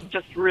sense. Yeah. It's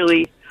just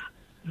really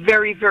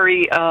very,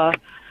 very,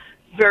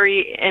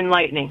 very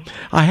enlightening.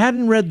 I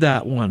hadn't read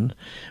that one,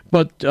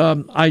 but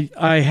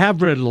I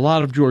have read a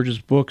lot of George's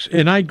books,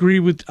 and I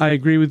agree with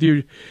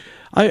you.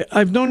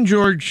 I've known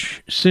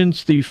George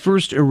since the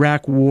first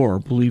Iraq War,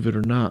 believe it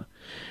or not.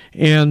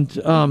 And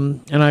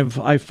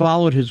I've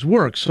followed his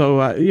work.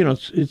 So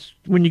it's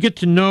when you get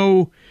to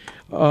know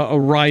a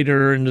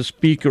writer and a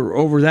speaker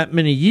over that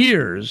many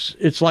years,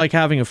 it's like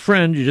having a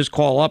friend. You just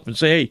call up and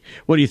say, "Hey,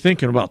 what are you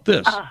thinking about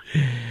this?"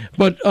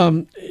 But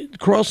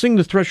Crossing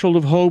the Threshold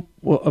of Hope,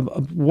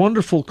 a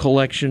wonderful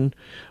collection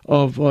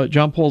of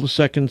John Paul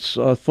II's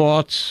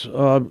thoughts.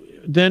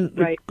 Then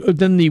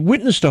the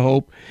Witness to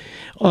Hope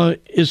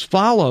is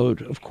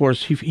followed. Of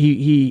course,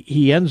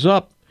 he ends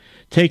up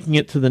taking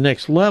it to the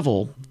next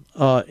level.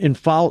 And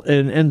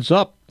ends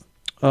up,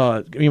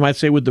 you might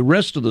say, with the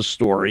rest of the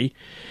story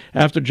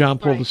after John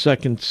Paul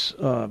II's,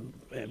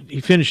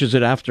 he finishes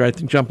it after, I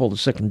think, John Paul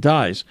II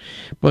dies.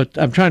 But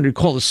I'm trying to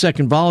recall the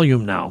second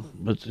volume now,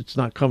 but it's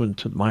not coming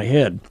to my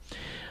head.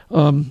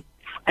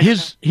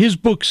 His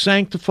book,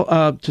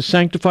 To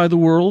Sanctify the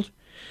World,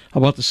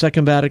 about the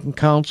Second Vatican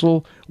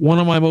Council, one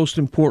of my most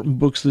important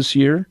books this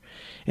year.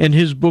 And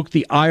his book,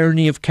 The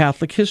Irony of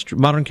Catholic History,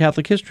 Modern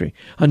Catholic History,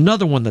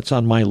 another one that's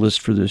on my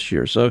list for this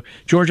year. So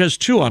George has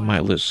 2 on my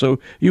list. So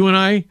you and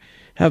I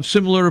have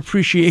similar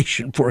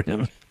appreciation for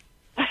him.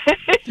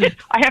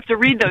 I have to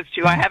read those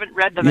two. I haven't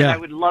read them, and I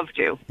would love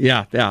to.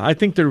 Yeah. I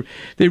think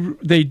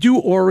they do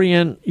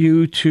orient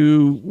you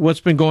to what's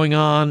been going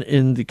on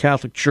in the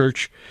Catholic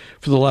Church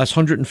for the last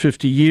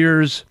 150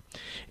 years,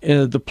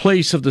 the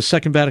place of the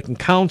Second Vatican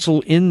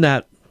Council in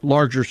that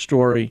larger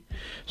story.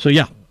 So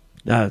get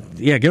a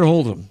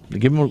hold of him.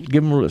 Give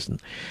him a listen.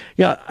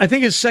 Yeah, I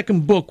think his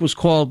second book was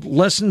called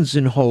Lessons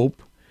in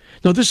Hope.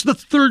 No, this is the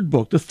third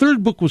book. The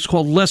third book was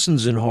called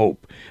Lessons in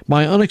Hope: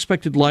 My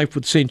Unexpected Life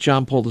with St.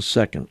 John Paul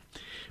II.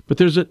 But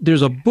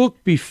there's a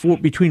book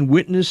between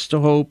Witness to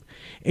Hope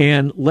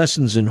and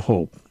Lessons in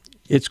Hope.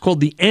 It's called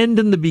The End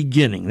and the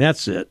Beginning.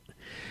 That's it.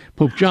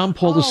 Pope John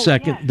Paul II,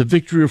 yes. The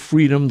Victory of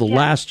Freedom, the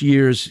last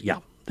years. Yeah,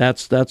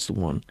 that's the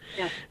one.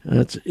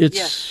 Yes.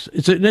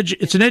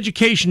 It's an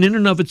education in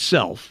and of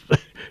itself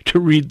to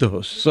read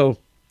those. So.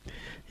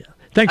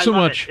 Thanks so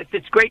much.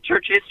 It's great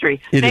church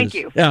history. Thank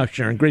you. Yeah,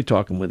 Sharon, great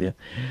talking with you.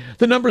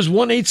 The number is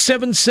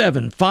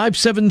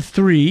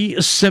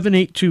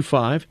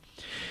 1-877-573-7825.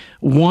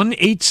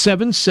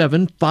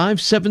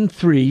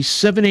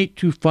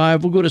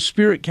 1-877-573-7825. We'll go to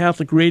Spirit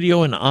Catholic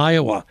Radio in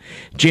Iowa.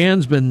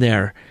 Jan's been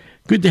there.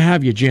 Good to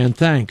have you, Jan.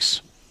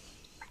 Thanks.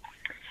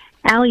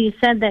 Al, you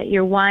said that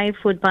your wife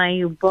would buy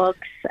you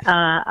books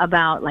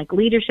about like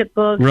leadership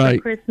books for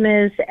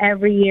Christmas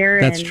every year.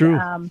 That's true.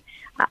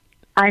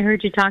 I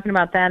heard you talking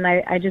about that, and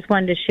I just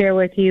wanted to share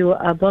with you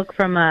a book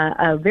from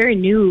a very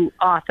new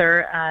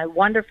author, a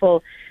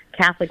wonderful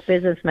Catholic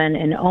businessman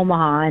in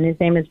Omaha, and his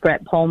name is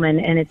Brett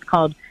Pullman, and it's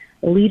called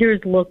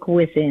Leaders Look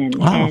Within.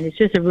 Wow. And it's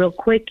just a real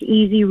quick,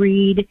 easy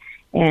read,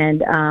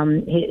 and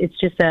it's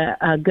just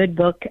a good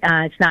book.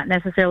 It's not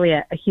necessarily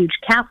a huge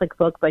Catholic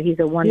book, but he's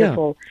a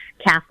wonderful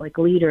Catholic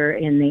leader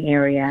in the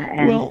area.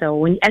 And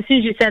so as soon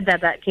as you said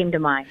that, that came to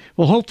mind.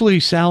 Well, hopefully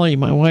Sally,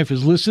 my wife,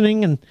 is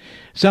listening. And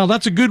Sal,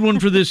 that's a good one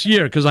for this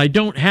year because I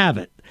don't have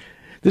it.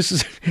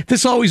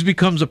 This always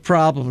becomes a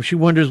problem. She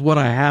wonders what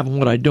I have and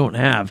what I don't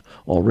have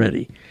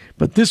already.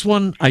 But this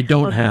one I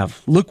don't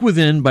have. Look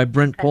Within by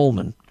Brent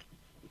Pullman.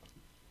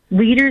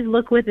 Leaders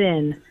Look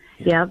Within.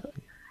 Yep.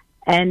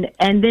 And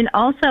then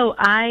also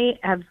I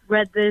have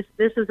read this.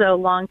 This is a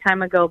long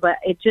time ago, but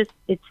it's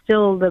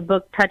still, the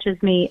book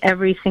touches me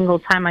every single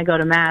time I go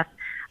to Mass.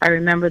 I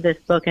remember this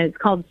book, and it's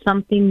called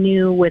Something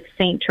New with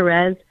St.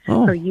 Therese,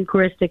 Her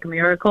Eucharistic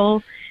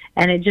Miracle.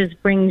 And it just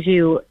brings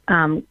you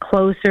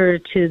closer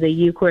to the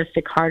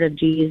Eucharistic heart of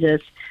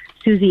Jesus.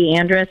 Susie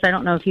Andress, I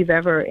don't know if you've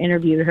ever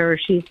interviewed her.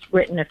 She's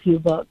written a few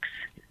books.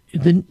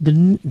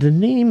 The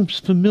name's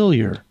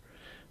familiar,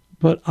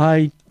 but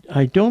I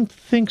don't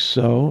think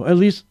so. At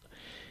least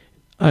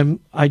I'm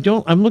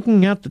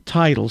looking at the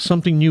title,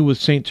 Something New with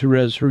St.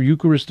 Therese, Her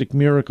Eucharistic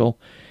Miracle,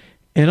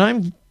 and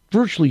I'm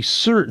virtually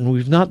certain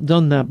we've not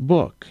done that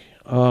book.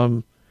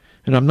 And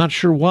I'm not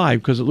sure why,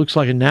 because it looks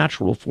like a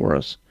natural for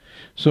us.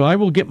 So I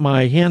will get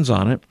my hands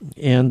on it,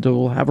 and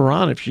we'll have her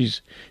on if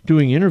she's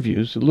doing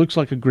interviews. It looks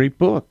like a great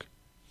book.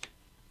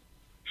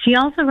 She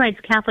also writes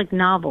Catholic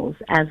novels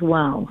as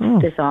well,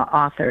 this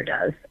author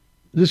does.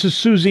 This is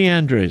Susie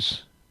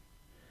Andres.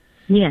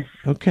 Yes.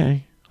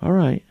 Okay. All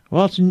right.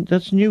 Well,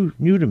 that's new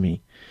to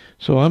me.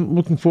 So I'm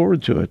looking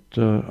forward to it.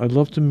 I'd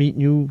love to meet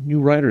new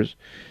writers.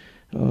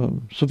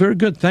 So very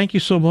good. Thank you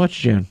so much,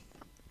 Jen.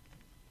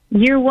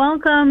 You're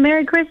welcome.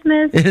 Merry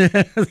Christmas.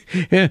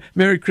 Yeah,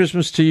 Merry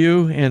Christmas to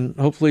you, and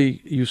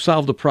hopefully you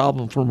solved the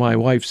problem for my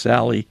wife,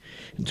 Sally,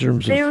 in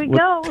terms of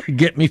what to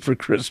get me for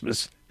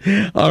Christmas.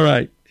 All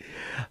right.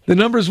 The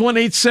number is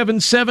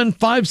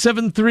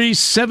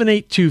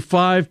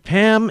 1-877-573-7825.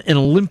 Pam in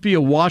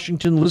Olympia,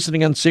 Washington,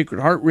 listening on Sacred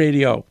Heart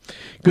Radio.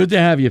 Good to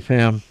have you,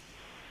 Pam.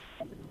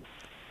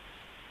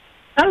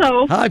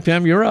 Hello. Hi,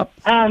 Pam. You're up.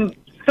 Thank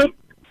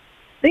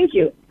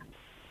you.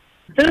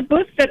 The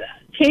book that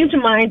came to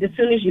mind as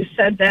soon as you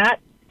said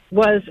that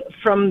was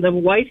From the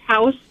White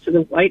House to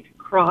the White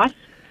Cross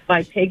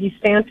by Peggy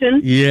Stanton.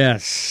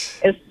 Yes.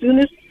 As soon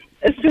as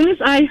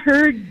I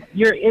heard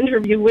your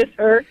interview with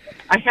her,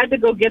 I had to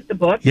go get the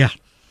book. Yeah.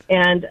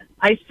 And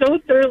I so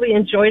thoroughly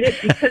enjoyed it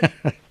because,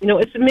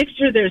 it's a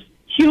mixture. There's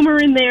humor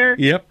in there.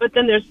 Yep. But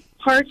then there's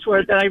parts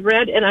that I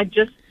read and I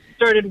just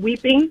started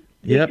weeping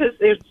because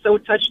they so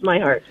touched my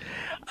heart.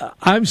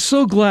 I'm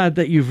so glad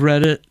that you've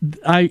read it.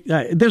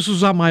 This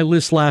was on my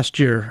list last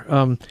year.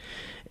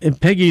 And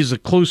Peggy is a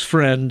close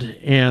friend,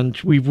 and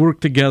we've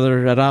worked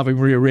together at Ave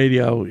Maria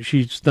Radio.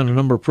 She's done a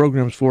number of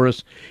programs for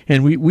us,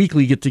 and we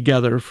weekly get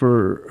together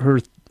for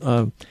her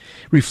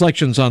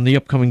reflections on the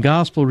upcoming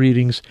gospel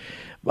readings.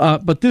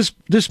 But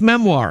this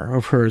memoir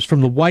of hers,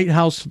 From the White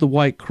House to the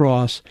White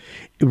Cross,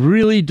 it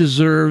really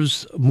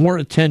deserves more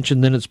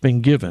attention than it's been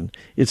given.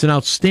 It's an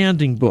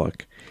outstanding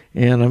book.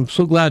 And I'm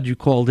so glad you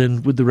called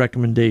in with the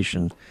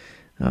recommendation.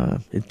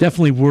 It's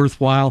definitely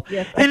worthwhile.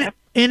 Yes,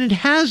 and it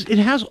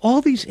has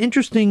all these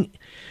interesting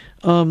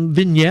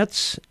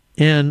vignettes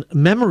and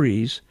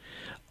memories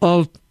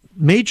of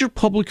major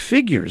public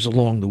figures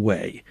along the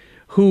way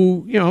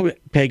who,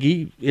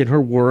 Peggy in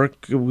her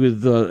work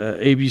with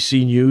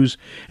ABC News,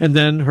 and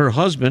then her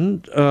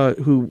husband,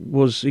 who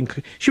was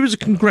she was a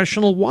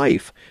congressional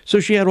wife, so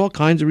she had all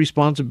kinds of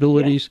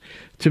responsibilities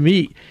to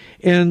meet.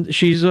 And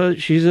she's a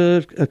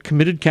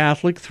committed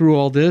Catholic through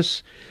all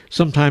this.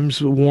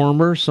 Sometimes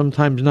warmer,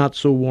 sometimes not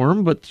so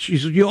warm, but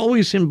she's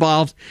always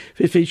involved.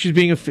 She's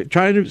being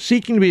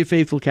seeking to be a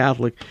faithful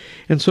Catholic,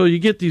 and so you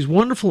get these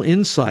wonderful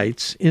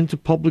insights into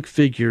public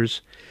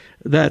figures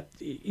that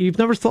you've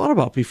never thought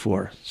about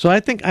before. So I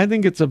think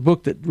it's a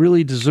book that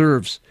really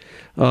deserves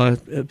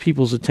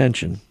people's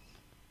attention.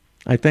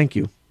 I thank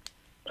you.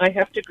 I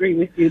have to agree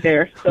with you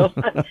there. So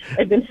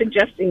I've been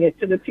suggesting it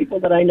to the people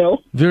that I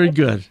know. Very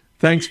good.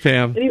 Thanks,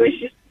 Pam. Anyway,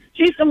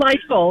 she's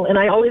delightful, and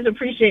I always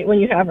appreciate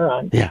when you have her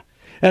on. Yeah,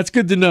 that's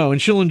good to know,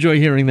 and she'll enjoy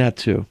hearing that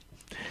too.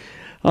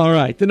 All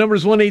right. The number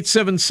is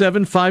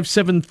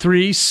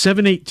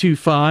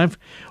 1-877-573-7825,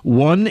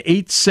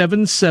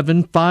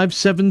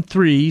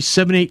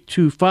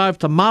 1-877-573-7825.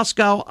 To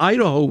Moscow,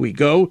 Idaho we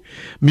go.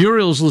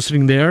 Muriel's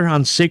listening there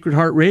on Sacred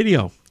Heart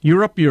Radio.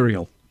 You're up,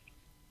 Muriel.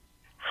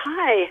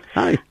 Hi.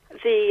 Hi.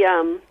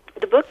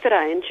 The book that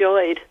I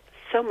enjoyed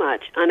so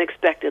much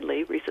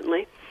unexpectedly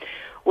recently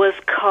was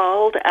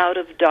Called Out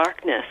of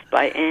Darkness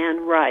by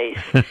Anne Rice.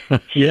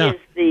 She is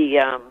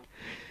the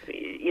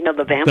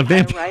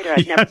vampire writer.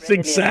 I've never read any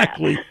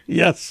exactly. of that.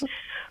 Yes.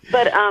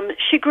 But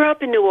she grew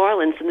up in New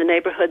Orleans, in the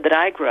neighborhood that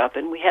I grew up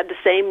in. We had the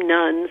same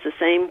nuns, the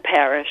same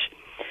parish.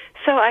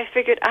 So I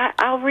figured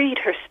I'll read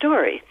her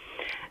story.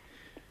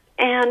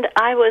 And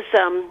I was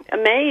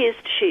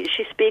amazed.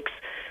 She speaks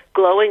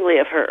glowingly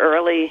of her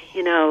early,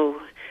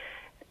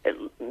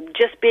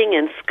 just being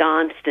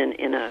ensconced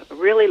in a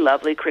really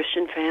lovely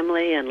Christian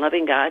family and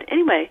loving God.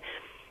 Anyway,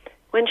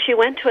 when she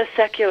went to a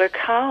secular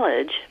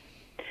college,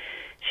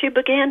 she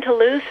began to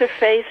lose her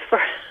faith for,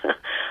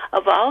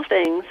 of all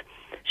things,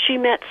 she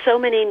met so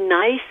many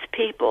nice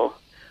people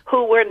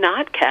who were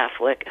not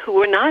Catholic, who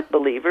were not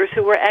believers,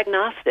 who were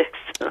agnostics.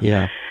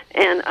 Yeah.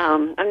 And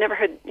I've never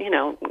heard,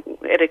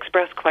 it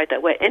expressed quite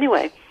that way.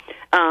 Anyway,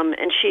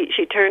 and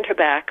she turned her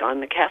back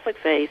on the Catholic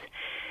faith.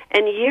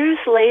 And years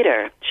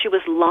later, she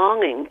was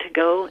longing to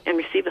go and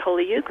receive the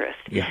Holy Eucharist.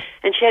 Yeah.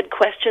 And she had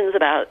questions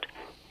about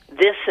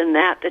this and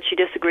that she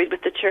disagreed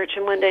with the Church.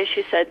 And one day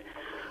she said,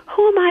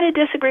 who am I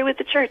to disagree with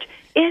the Church?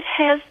 It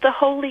has the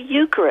Holy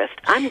Eucharist.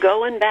 I'm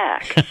going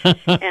back.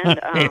 And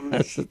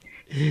yes.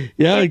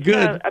 Yeah,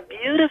 good.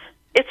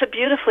 It's a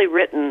beautifully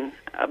written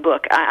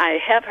book. I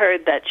have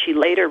heard that she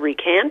later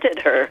recanted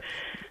her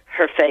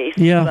faith,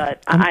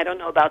 but I don't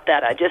know about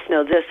that. I just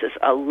know this is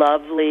a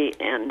lovely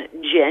and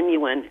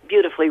genuine,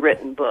 beautifully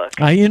written book.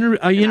 I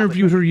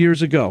interviewed her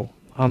years ago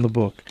on the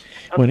book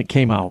when it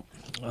came out.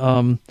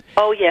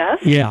 Oh, yes?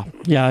 Yeah,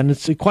 and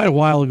it's quite a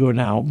while ago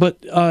now, but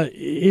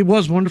it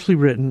was wonderfully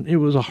written. It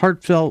was a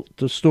heartfelt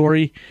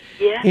story.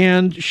 Yeah.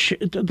 And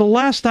the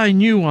last I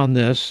knew on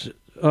this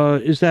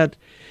is that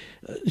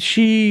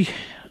she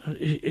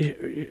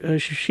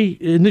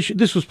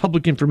this was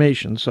public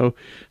information, so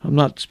I'm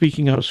not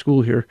speaking out of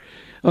school here.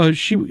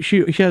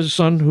 She has a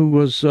son who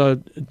was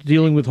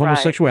dealing with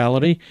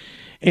homosexuality,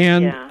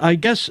 and I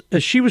guess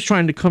she was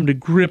trying to come to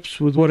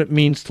grips with what it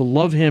means to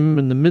love him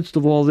in the midst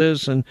of all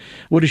this, and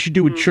what does she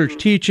do with church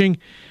teaching.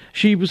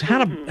 She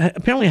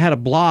apparently had a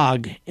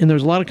blog, and there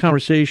was a lot of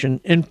conversation,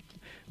 and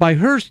by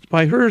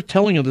her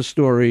telling of the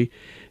story,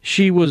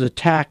 she was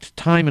attacked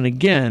time and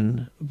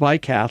again by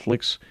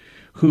Catholics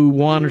who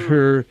wanted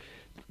her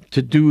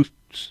to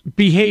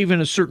behave in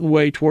a certain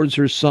way towards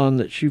her son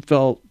that she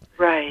felt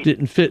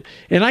didn't fit.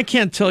 And I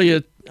can't tell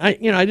you, I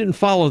didn't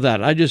follow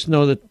that. I just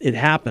know that it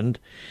happened,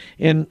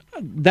 and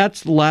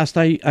that's the last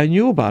I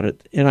knew about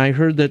it. And I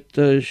heard that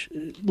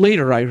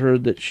later. I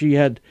heard that she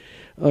had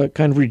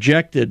kind of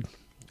rejected.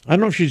 I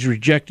don't know if she's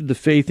rejected the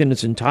faith in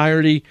its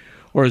entirety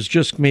or has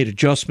just made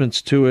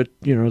adjustments to it,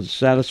 to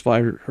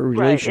satisfy her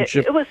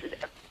relationship. It was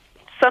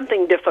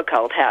something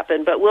difficult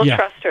happened, but we'll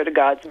trust her to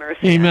God's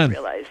mercy. Amen. And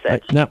realize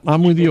that.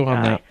 I'm with you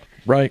on that.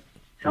 Right.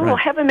 Oh, right.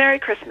 Have a Merry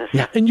Christmas.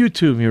 Yeah, and you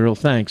too, Muriel.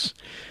 Thanks.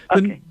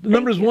 The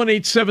number is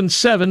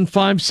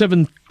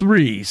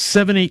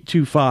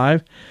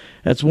 1-877-573-7825.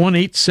 That's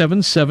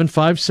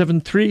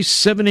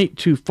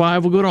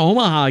 1-877-573-7825. We'll go to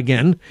Omaha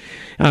again.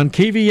 On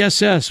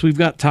KVSS, we've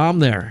got Tom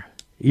there.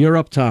 You're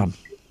up, Tom.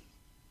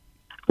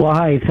 Well,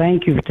 hi.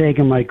 Thank you for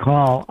taking my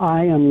call.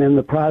 I am in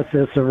the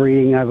process of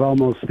reading, I've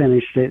almost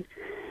finished it,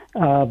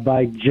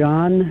 by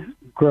John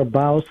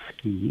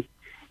Grabowski,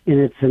 and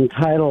it's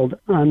entitled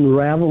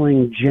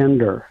Unraveling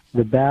Gender,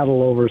 The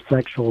Battle Over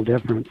Sexual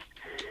Difference.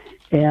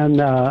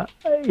 And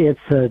it's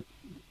a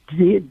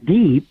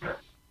deep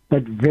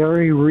but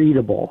very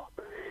readable,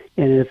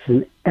 and it's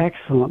an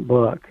excellent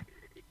book.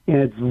 And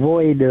it's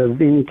void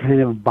of any kind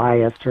of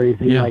bias or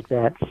anything like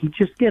that. He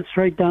just gets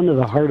right down to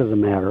the heart of the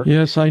matter.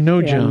 Yes, I know,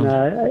 John.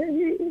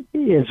 And,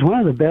 it's one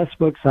of the best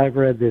books I've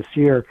read this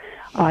year.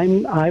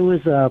 I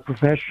was a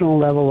professional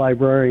level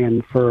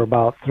librarian for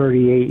about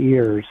 38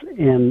 years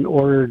and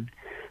ordered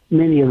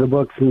many of the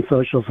books in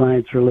social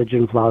science,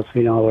 religion, philosophy,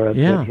 and all the rest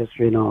of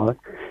history and all that.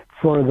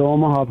 for the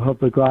Omaha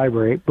Public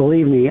Library.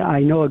 Believe me, I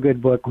know a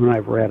good book when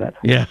I've read it.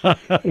 Yeah.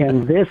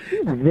 And this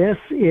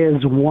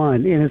is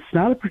one, and it's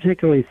not a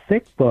particularly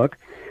thick book,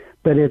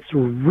 but it's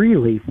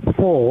really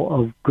full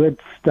of good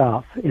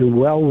stuff and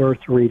well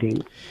worth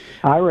reading.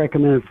 I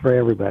recommend it for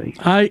everybody.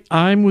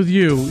 I'm with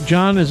you.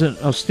 John is an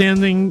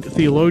outstanding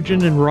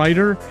theologian and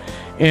writer,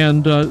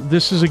 and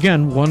this is,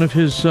 again, one of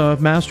his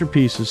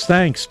masterpieces.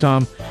 Thanks,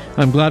 Tom.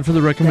 I'm glad for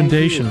the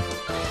recommendation.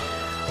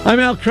 I'm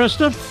Al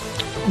Kresta.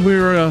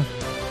 We're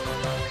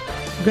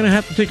going to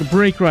have to take a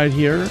break right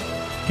here,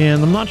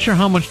 and I'm not sure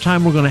how much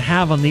time we're going to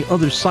have on the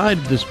other side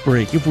of this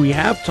break. If we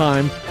have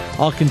time,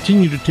 I'll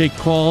continue to take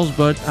calls,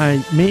 but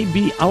I may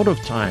be out of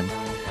time.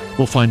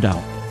 We'll find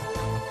out.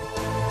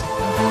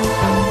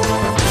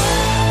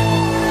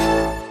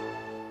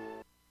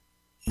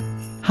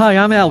 Hi,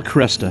 I'm Al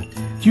Kresta.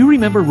 Do you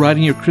remember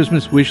writing your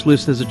Christmas wish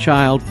list as a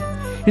child?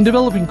 In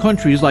developing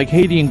countries like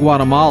Haiti and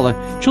Guatemala,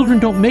 children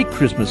don't make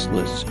Christmas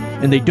lists,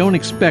 and they don't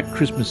expect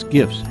Christmas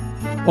gifts.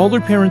 All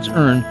their parents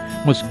earn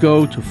must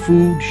go to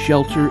food,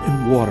 shelter,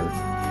 and water.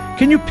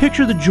 Can you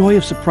picture the joy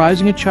of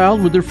surprising a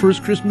child with their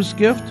first Christmas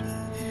gift?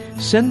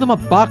 Send them a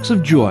box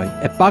of joy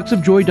at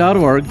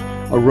boxofjoy.org.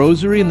 A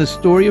rosary and the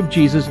story of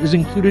Jesus is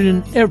included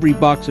in every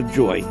box of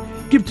joy.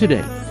 Give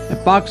today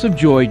at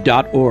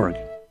boxofjoy.org.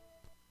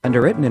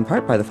 Underwritten in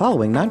part by the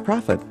following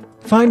nonprofit.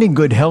 Finding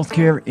good health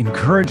care,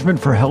 encouragement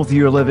for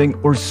healthier living,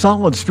 or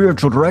solid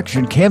spiritual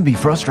direction can be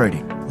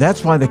frustrating.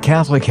 That's why the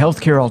Catholic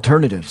Healthcare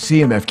Alternative,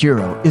 CMF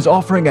Curo, is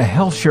offering a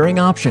health-sharing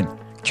option.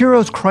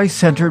 Curo's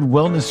Christ-centered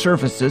wellness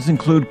services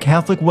include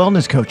Catholic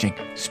wellness coaching,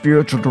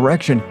 spiritual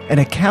direction, and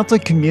a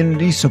Catholic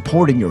community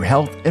supporting your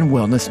health and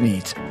wellness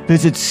needs.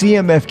 Visit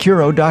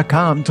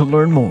cmfcuro.com to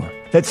learn more.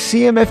 That's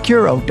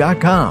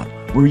cmfcuro.com,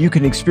 where you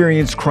can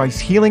experience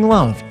Christ's healing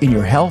love in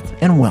your health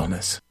and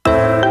wellness.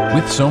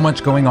 With so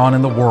much going on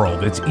in the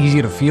world, it's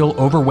easy to feel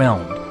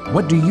overwhelmed.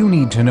 What do you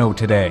need to know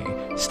today?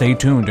 Stay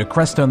tuned to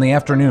Cresta in the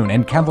Afternoon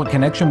and Catholic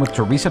Connection with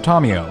Teresa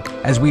Tomeo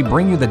as we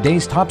bring you the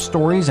day's top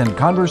stories and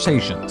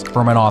conversations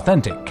from an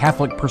authentic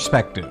Catholic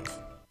perspective.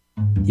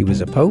 He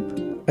was a pope,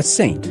 a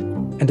saint,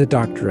 and a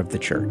doctor of the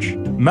Church.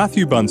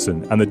 Matthew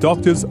Bunson and the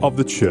Doctors of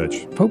the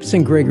Church. Pope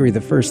St. Gregory I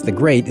the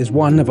Great is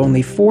one of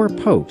only 4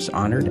 popes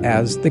honored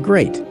as the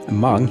Great.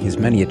 Among his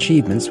many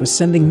achievements was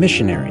sending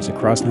missionaries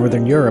across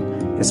Northern Europe,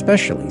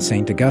 especially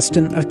St.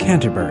 Augustine of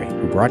Canterbury,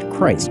 who brought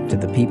Christ to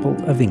the people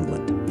of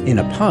England. In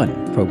a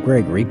pun, Pope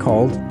Gregory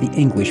called the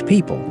English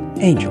people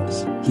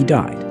angels. He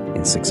died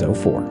in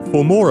 604.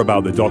 For more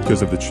about the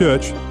Doctors of the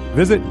Church,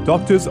 visit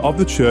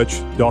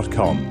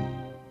doctorsofthechurch.com.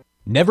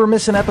 Never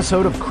miss an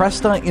episode of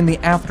Cresta in the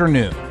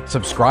Afternoon.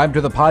 Subscribe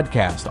to the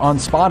podcast on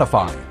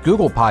Spotify,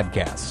 Google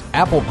Podcasts,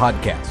 Apple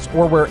Podcasts,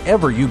 or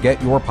wherever you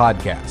get your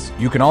podcasts.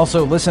 You can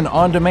also listen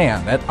on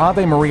demand at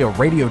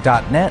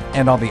AveMariaRadio.net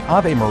and on the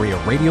Ave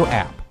Maria Radio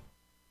app.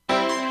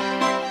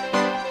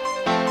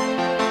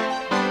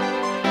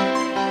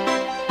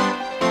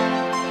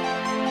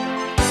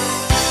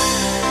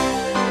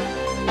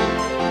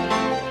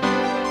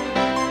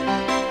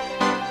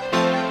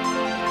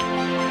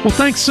 Well,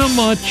 thanks so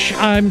much.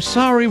 I'm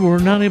sorry we're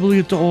not able to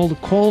get to all the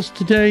calls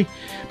today,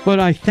 but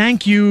I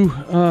thank you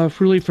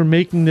really for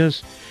making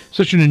this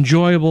such an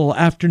enjoyable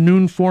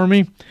afternoon for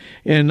me.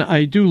 And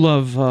I do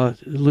love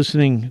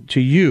listening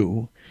to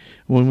you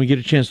when we get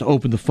a chance to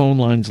open the phone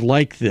lines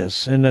like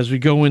this. And as we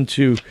go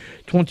into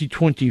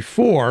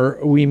 2024,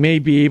 we may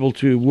be able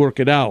to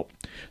work it out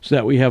so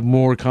that we have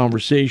more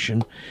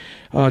conversation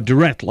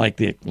direct like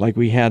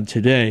we had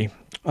today.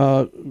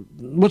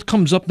 What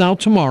comes up now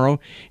tomorrow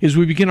is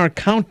we begin our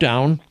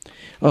countdown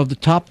of the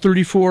top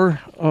 34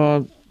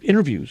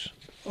 interviews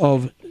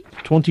of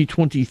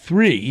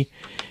 2023,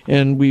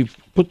 and we've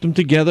put them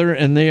together,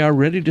 and they are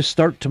ready to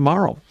start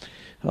tomorrow.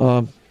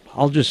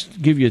 I'll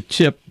just give you a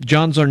tip.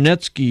 John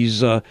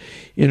Zarnetsky's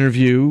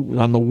interview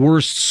on the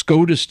worst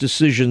SCOTUS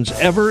decisions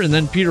ever, and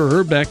then Peter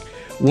Herbeck,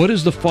 What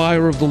is the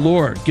Fire of the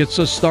Lord? Gets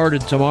us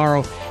started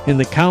tomorrow in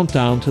the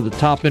countdown to the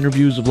top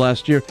interviews of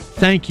last year.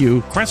 Thank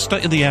you.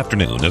 Cresta in the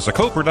Afternoon is a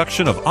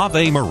co-production of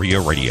Ave Maria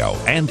Radio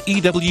and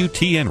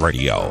EWTN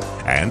Radio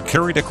and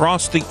carried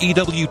across the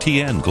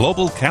EWTN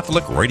Global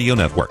Catholic Radio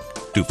Network.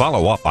 To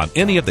follow up on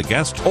any of the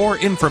guests or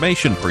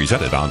information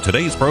presented on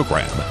today's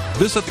program,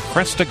 visit the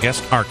Cresta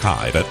Guest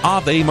Archive at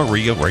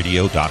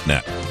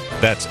AveMariaRadio.net.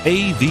 That's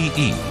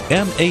AVEMARIA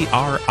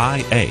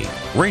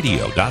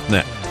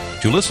Radio.net.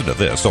 To listen to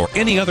this or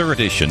any other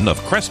edition of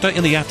Cresta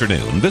in the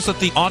Afternoon, visit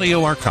the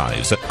audio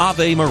archives at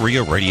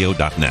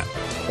AveMariaRadio.net.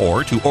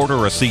 Or to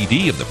order a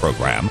CD of the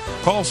program,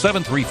 call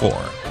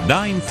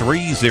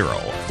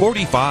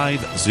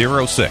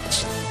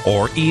 734-930-4506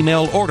 or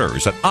email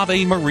orders at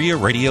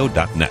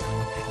AveMariaRadio.net.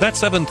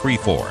 That's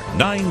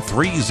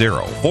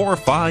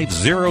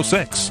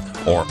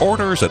 734-930-4506 or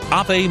orders at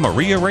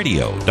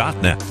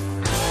AveMariaRadio.net.